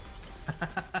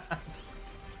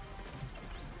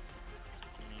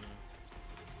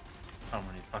 So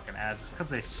many fucking ads. It's because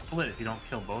they split if you don't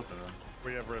kill both of them.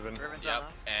 We have Riven. Riven's Yep. on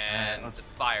us. And let's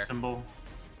fire. Symbol.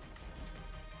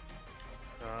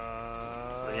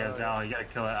 So yeah, Zal, you gotta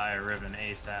kill that eye of Riven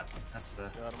ASAP. That's the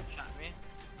Got him. Shot me.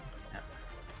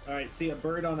 All right, see a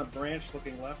bird on a branch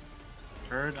looking left.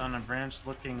 bird on a branch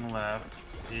looking left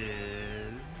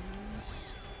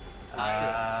is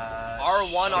R1,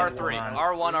 shit, R3. hold on.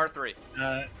 R1,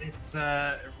 R3. It's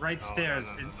right stairs,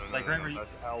 like right where you, That's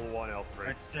L1, L3.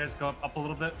 right stairs go up a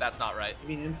little bit. That's not right. You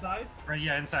mean inside? Right,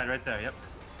 yeah, inside, right there. Yep.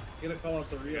 You gotta call out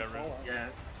the real call out. Yeah,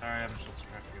 sorry, I'm just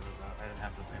trying to figure those out. I didn't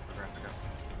have the paper graphic up.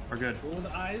 We're good. What were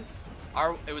the eyes?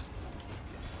 It was.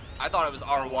 I thought it was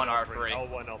R1, R3.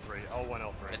 L1, L3. L1,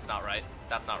 L3. It's not right.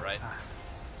 That's not right.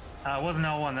 It wasn't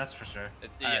L1, that's for sure.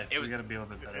 Yeah, So we gotta be a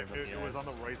little bit better. It was on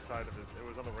the right side of his. It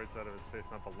was on the right side of his face,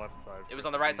 not the left side. It was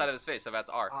on the right side of his face, so that's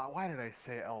R. Why did I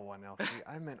say L1, L3?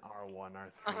 I meant R1,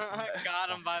 R3. Got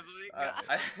him, by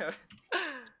the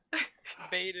way.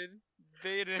 Baited.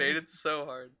 Baited so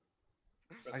hard.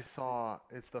 I saw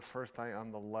it's the first eye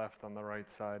on the left on the right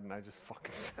side, and I just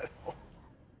fucking said, oh.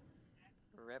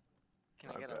 Rip.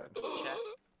 Can I My get bad. a chat?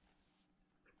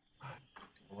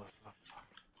 Melissa.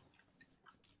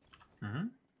 Mm-hmm.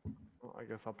 Well, I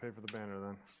guess I'll pay for the banner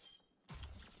then.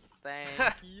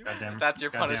 Thank you. Goddamn. That's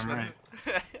your goddamn punishment.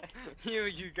 right.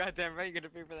 You goddamn right, you're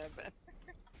gonna pay for that bet.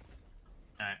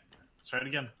 Alright, let's try it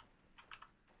again.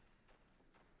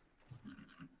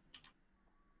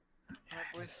 Alright,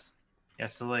 boys. Yeah,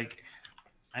 so like,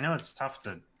 I know it's tough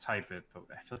to type it, but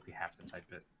I feel like we have to type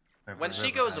it. When she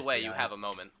Whoever goes has away, the you have a eyes.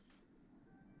 moment.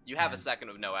 You have a Yeah. second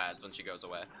of no ads when she goes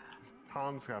away.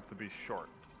 Tom's have to be short.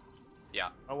 Yeah.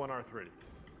 L1, R3.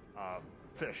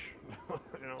 Fish.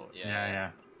 You know.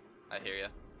 Yeah. I hear you.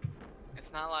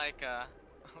 It's not like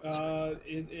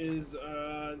It is,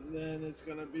 then it's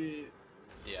gonna be...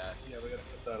 Yeah. Yeah, we gotta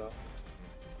put that up.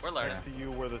 We're learning. Next to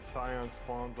you where the Scion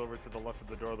spawns over to the left of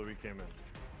the door that we came in.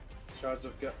 Shards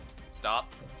of gut.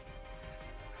 Stop.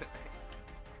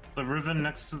 The Riven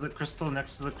next to the crystal room,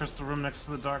 next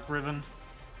to the dark Riven.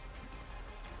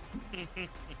 The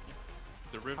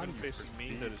How Riven do you facing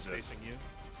me that is perceive this? facing you.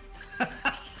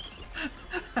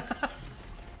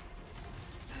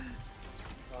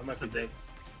 I might That's be a big. dead.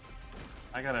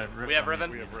 I got a Riven. We have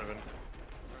Riven. We have Riven.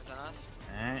 where's on us?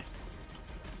 Alright.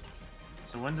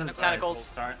 So when does Tentacles.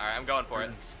 Sorry. Alright, I'm going for it.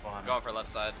 Riven spawn? I'm going for left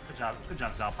side. Good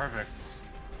job, Zal. Perfect.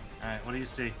 Alright, what do you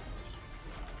see?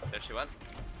 There she went.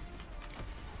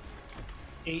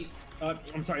 8.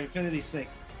 I'm sorry, Infinity Snake.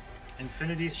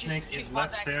 Infinity Snake she is spawns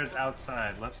left actually- stairs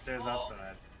outside. Left stairs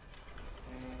outside.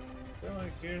 Is that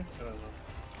like here? I don't know.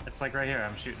 It's like right here.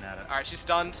 I'm shooting at it. Alright, she's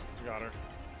stunned. We got her.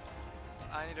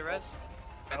 I need a res.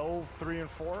 L3 and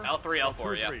 4? L3,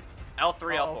 L4, yeah. L3, L3,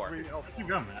 L4. L4. Where'd you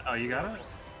go, Matt? Oh, you got it?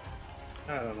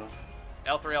 I don't know.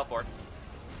 L3, L4.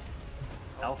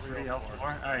 L3, L4.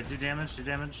 Alright, do damage,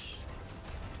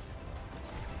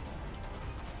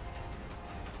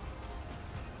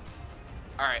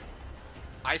 Alright.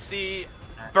 I see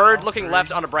bird looking L3.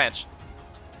 left on a branch.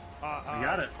 You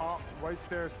got it. Top, right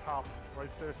stairs, top. Right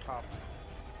stairs, top.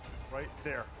 Right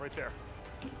there. Right there.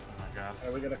 Oh my god.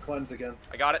 Alright, we gotta cleanse again.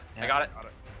 I got it. I Yeah. got it. Got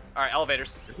it. Alright,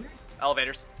 elevators.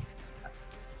 Elevators.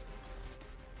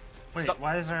 Wait, So-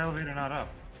 why is our elevator not up?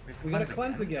 have to We gotta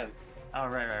cleanse again. Oh,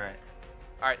 right.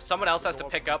 Alright, someone else has to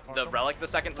pick up the relic the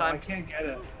second No, I time. can't get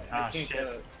it. I Ah, can't shit. get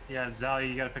it. Yeah, Zal,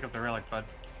 you gotta pick up the relic, bud.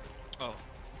 Oh.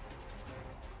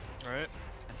 Alright.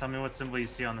 And tell me what symbol you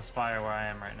see on the spire where I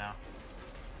am right now.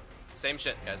 Same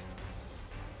shit, guys.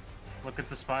 Look at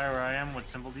the spire where I am. What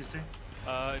symbol do you see?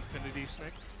 Infinity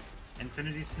Snake.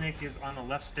 Infinity Snake is on the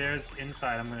left stairs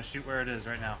inside. I'm gonna shoot where it is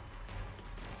right now.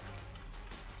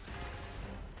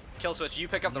 KillSwitch, you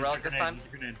pick up the Use your relic this grenade, time? use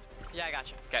your grenade. Yeah, I got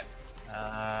you. Okay.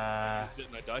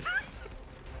 Didn't I die?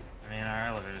 I mean, our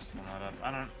elevator's still not up.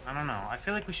 I don't know. I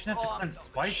feel like we shouldn't have to cleanse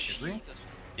twice, should we? Jesus.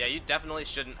 Yeah, you definitely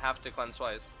shouldn't have to cleanse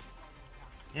twice.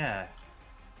 Yeah.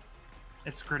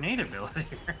 It's grenade ability,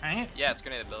 right? Yeah, it's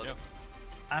grenade ability. Yep.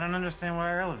 I don't understand why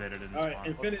our elevator didn't Alright, spawn.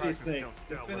 Infinity practice, Snake. Joe,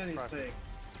 let's Infinity practice. Snake.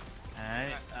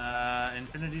 Alright,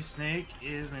 Infinity Snake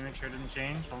is, let me make sure it didn't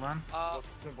change, hold on. What's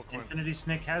the symbol coin? Infinity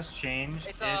Snake has changed.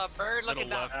 It's a bird looking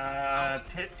middle down.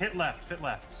 Pit left.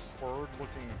 Forward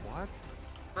looking what?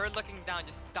 Bird looking down,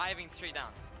 just diving straight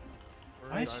down.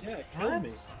 Why? Yeah, kill What? me.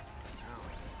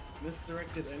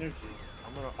 Misdirected energy.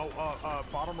 I'm gonna.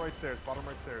 Bottom right stairs. Bottom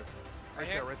right stairs. Right Right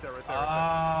here? there. Right there. Right there.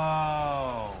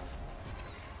 Right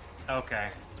Oh. Okay.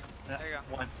 There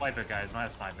you go. Wipe it, guys.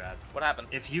 That's my bad. What happened?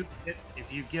 If you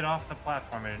get off the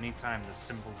platform at any time, the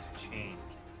symbols change.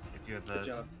 If you're Good the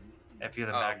job.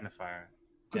 Oh. magnifier.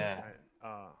 Yeah. there.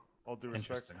 All due respect,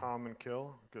 Interesting. Tom and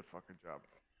Kill. Good fucking job.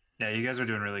 Yeah, you guys are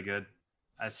doing really good.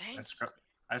 I Thanks.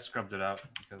 scrubbed it out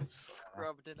because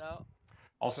Scrubbed it out.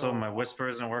 also So- my whisper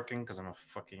isn't working because I'm a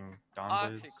fucking Don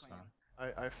Blaze. OxyClean. So.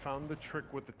 I found the trick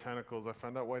with the tentacles. I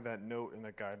found out why that note in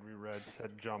the guide we read said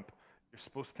jump. You're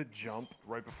supposed to jump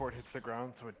right before it hits the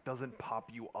ground so it doesn't pop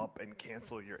you up and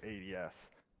cancel your ADS.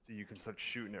 So you can start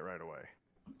shooting it right away.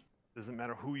 Doesn't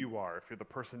matter who you are, if you're the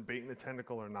person baiting the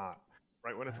tentacle or not.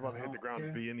 Right when it's about to hit the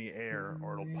ground, be in the air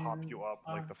or it'll pop you up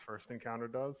like the first encounter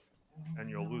does. And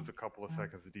you'll lose a couple of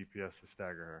seconds of DPS to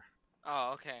stagger her.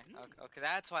 Oh, okay. Okay,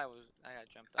 that's why I got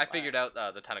jumped up. I figured out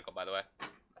the tentacle, by the way.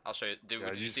 I'll show you. Did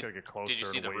you just see? gotta get closer Did you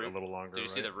see and the wait route? a little longer, Did you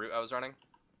see right? the route I was running?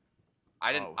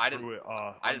 I didn't. Through it,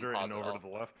 I didn't under it pause and at over all. to the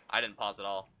left. I didn't pause at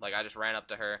all. Like I just ran up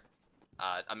to her,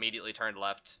 immediately turned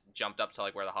left, jumped up to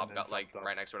like where the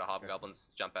right next to where the hobgoblins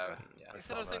jump out. And, yeah.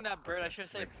 Instead of saying that bird, I should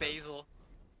have said Makes sense. basil.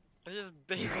 It's just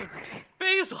basil.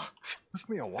 Basil. Took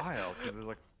me a while because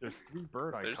there's 3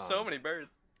 bird icons. There's so many birds.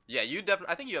 Yeah, you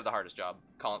definitely. I think you have the hardest job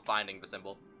finding the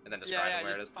symbol and then describing where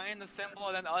it is. Just find the symbol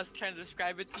and then us trying to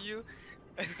describe it to you.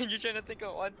 And you're trying to think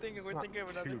of one thing and we're thinking of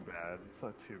another. Too bad. It's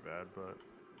not too bad, but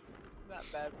Not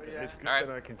bad, but yeah. it's good Alright.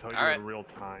 that I can tell you Alright. in real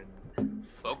time.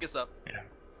 Focus up. Yeah.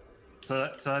 So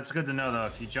that's good to know though.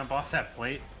 If you jump off that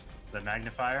plate, the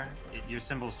magnifier, your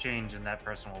symbols change and that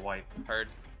person will wipe. Heard.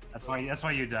 That's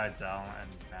why you died, Sal and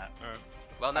Matt. Alright.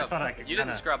 Well, no, I thought I could you didn't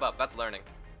kinda- scrub up. That's learning.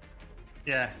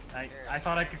 Yeah, I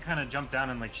thought I could kind of jump down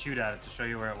and like shoot at it to show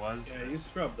you where it was. Yeah, you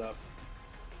scrubbed up.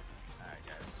 Alright,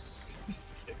 guys.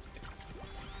 Just kidding.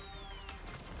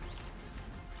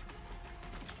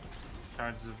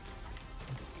 Cards of.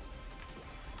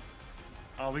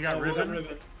 Oh, we got Oh, Riven.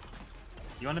 Riven.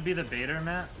 You want to be the baiter,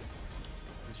 Matt?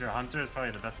 Because your hunter is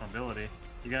probably the best mobility.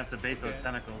 You're gonna have to bait those Okay.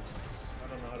 tentacles. I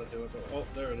don't know how to do it, but oh,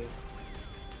 there it is.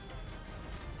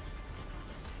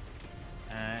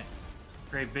 Alright.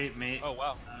 Great bait, mate. Oh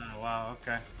wow. Wow,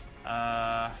 okay.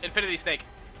 Infinity Snake.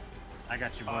 I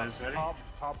got you boys. Ready? Top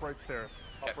right stairs.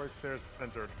 Top Okay. right stairs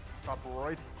centered. Top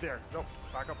right there. Nope.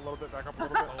 Back up a little bit. Back up a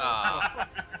little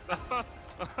bit.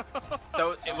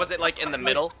 So was it like in the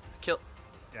middle? Kill.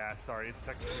 Yeah, sorry. It's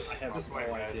technically. I have top no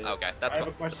right. idea. Okay, that's I have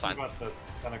a fine. That's question fine. about the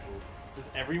tentacles. Does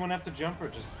everyone have to jump or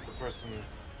just the person?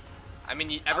 I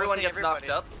mean, everyone say gets knocked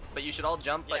everybody. up, but you should all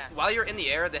jump. Like Yeah. while you're in the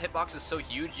air, the hitbox is so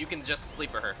huge, you can just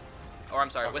sleeper her. Or I'm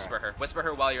sorry, Okay. whisper her. Whisper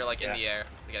her while you're like in Yeah. the air,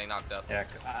 getting knocked up. Yeah,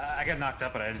 I got knocked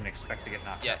up, but I didn't expect to get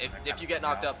knocked Yeah, up. if you get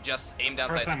knocked up, just aim down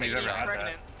First sight and time take a we've ever shot. had that.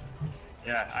 Pregnant.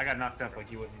 Yeah, I got knocked up like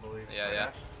you wouldn't believe.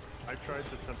 Yeah. I tried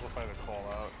to simplify the call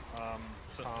out.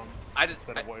 Tom I did.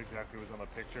 said what exactly was on the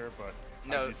picture, but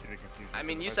No, I do see the confusion. I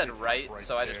mean, If you say said top right,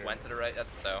 so I just stairs- went to the right.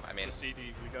 So I mean, So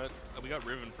CD, we got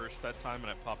Riven first that time, and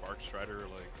I pop Arc Strider.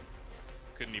 Like,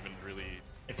 couldn't even really.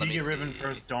 If Let you me get Riven see.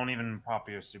 first, don't even pop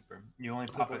your super. You only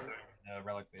pop it during the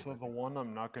relic phase. So the one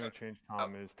I'm not going to change,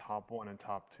 Tom, is top 1 and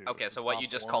top 2. okay. So The what you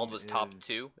top just 1 called was top is-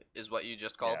 2, is what you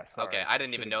just called? Yeah, sorry, okay, I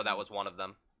didn't even should've know that been- was one of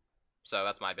them. So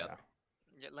that's my bad. Yeah.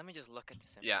 Yeah, let me just look at the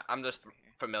symbol. Yeah, I'm just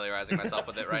familiarizing myself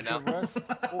with it right now. The rest,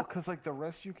 well, because like the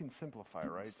rest you can simplify,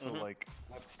 right? So Mhm. like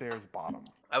upstairs bottom.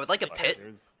 I would like a Like, pit.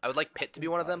 there's- I would like pit to be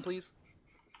one of them, please.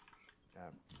 Yeah,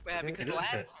 Pit, because It is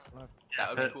last pit. left, That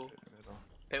would be pit. cool. middle.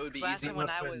 Pit would be Last easy. time when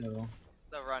I Left, right, was middle.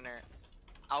 the runner,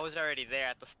 I was already there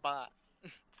at the spot.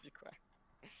 To be quick.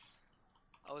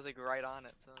 I was like right on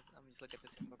it, so let me just look at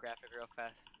this infographic real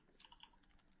fast.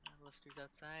 Lifters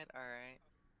outside, alright.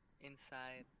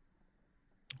 Inside.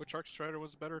 Which Arc Strider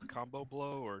was better, combo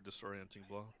blow or disorienting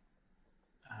blow?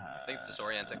 I think it's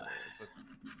disorienting.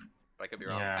 But I could be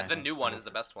wrong. Yeah, I The think new so. one is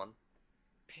the best one.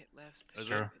 Pit left. It's Is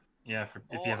true. it? Yeah, if Oh,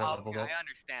 you have that okay, level up. I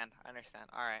understand.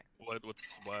 Alright.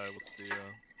 What's the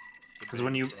Because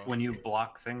when you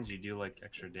block things, you do like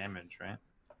extra damage, right?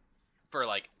 For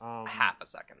like Um, half a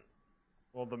second.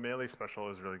 Well, the melee special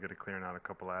is really good at clearing out a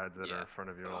couple ads that Yeah. are in front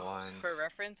of you in a line. For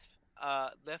reference,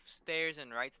 left stairs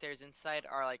and right stairs inside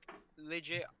are like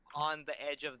legit on the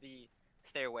edge of the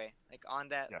stairway. Like on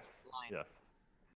that Yes. line. Yes.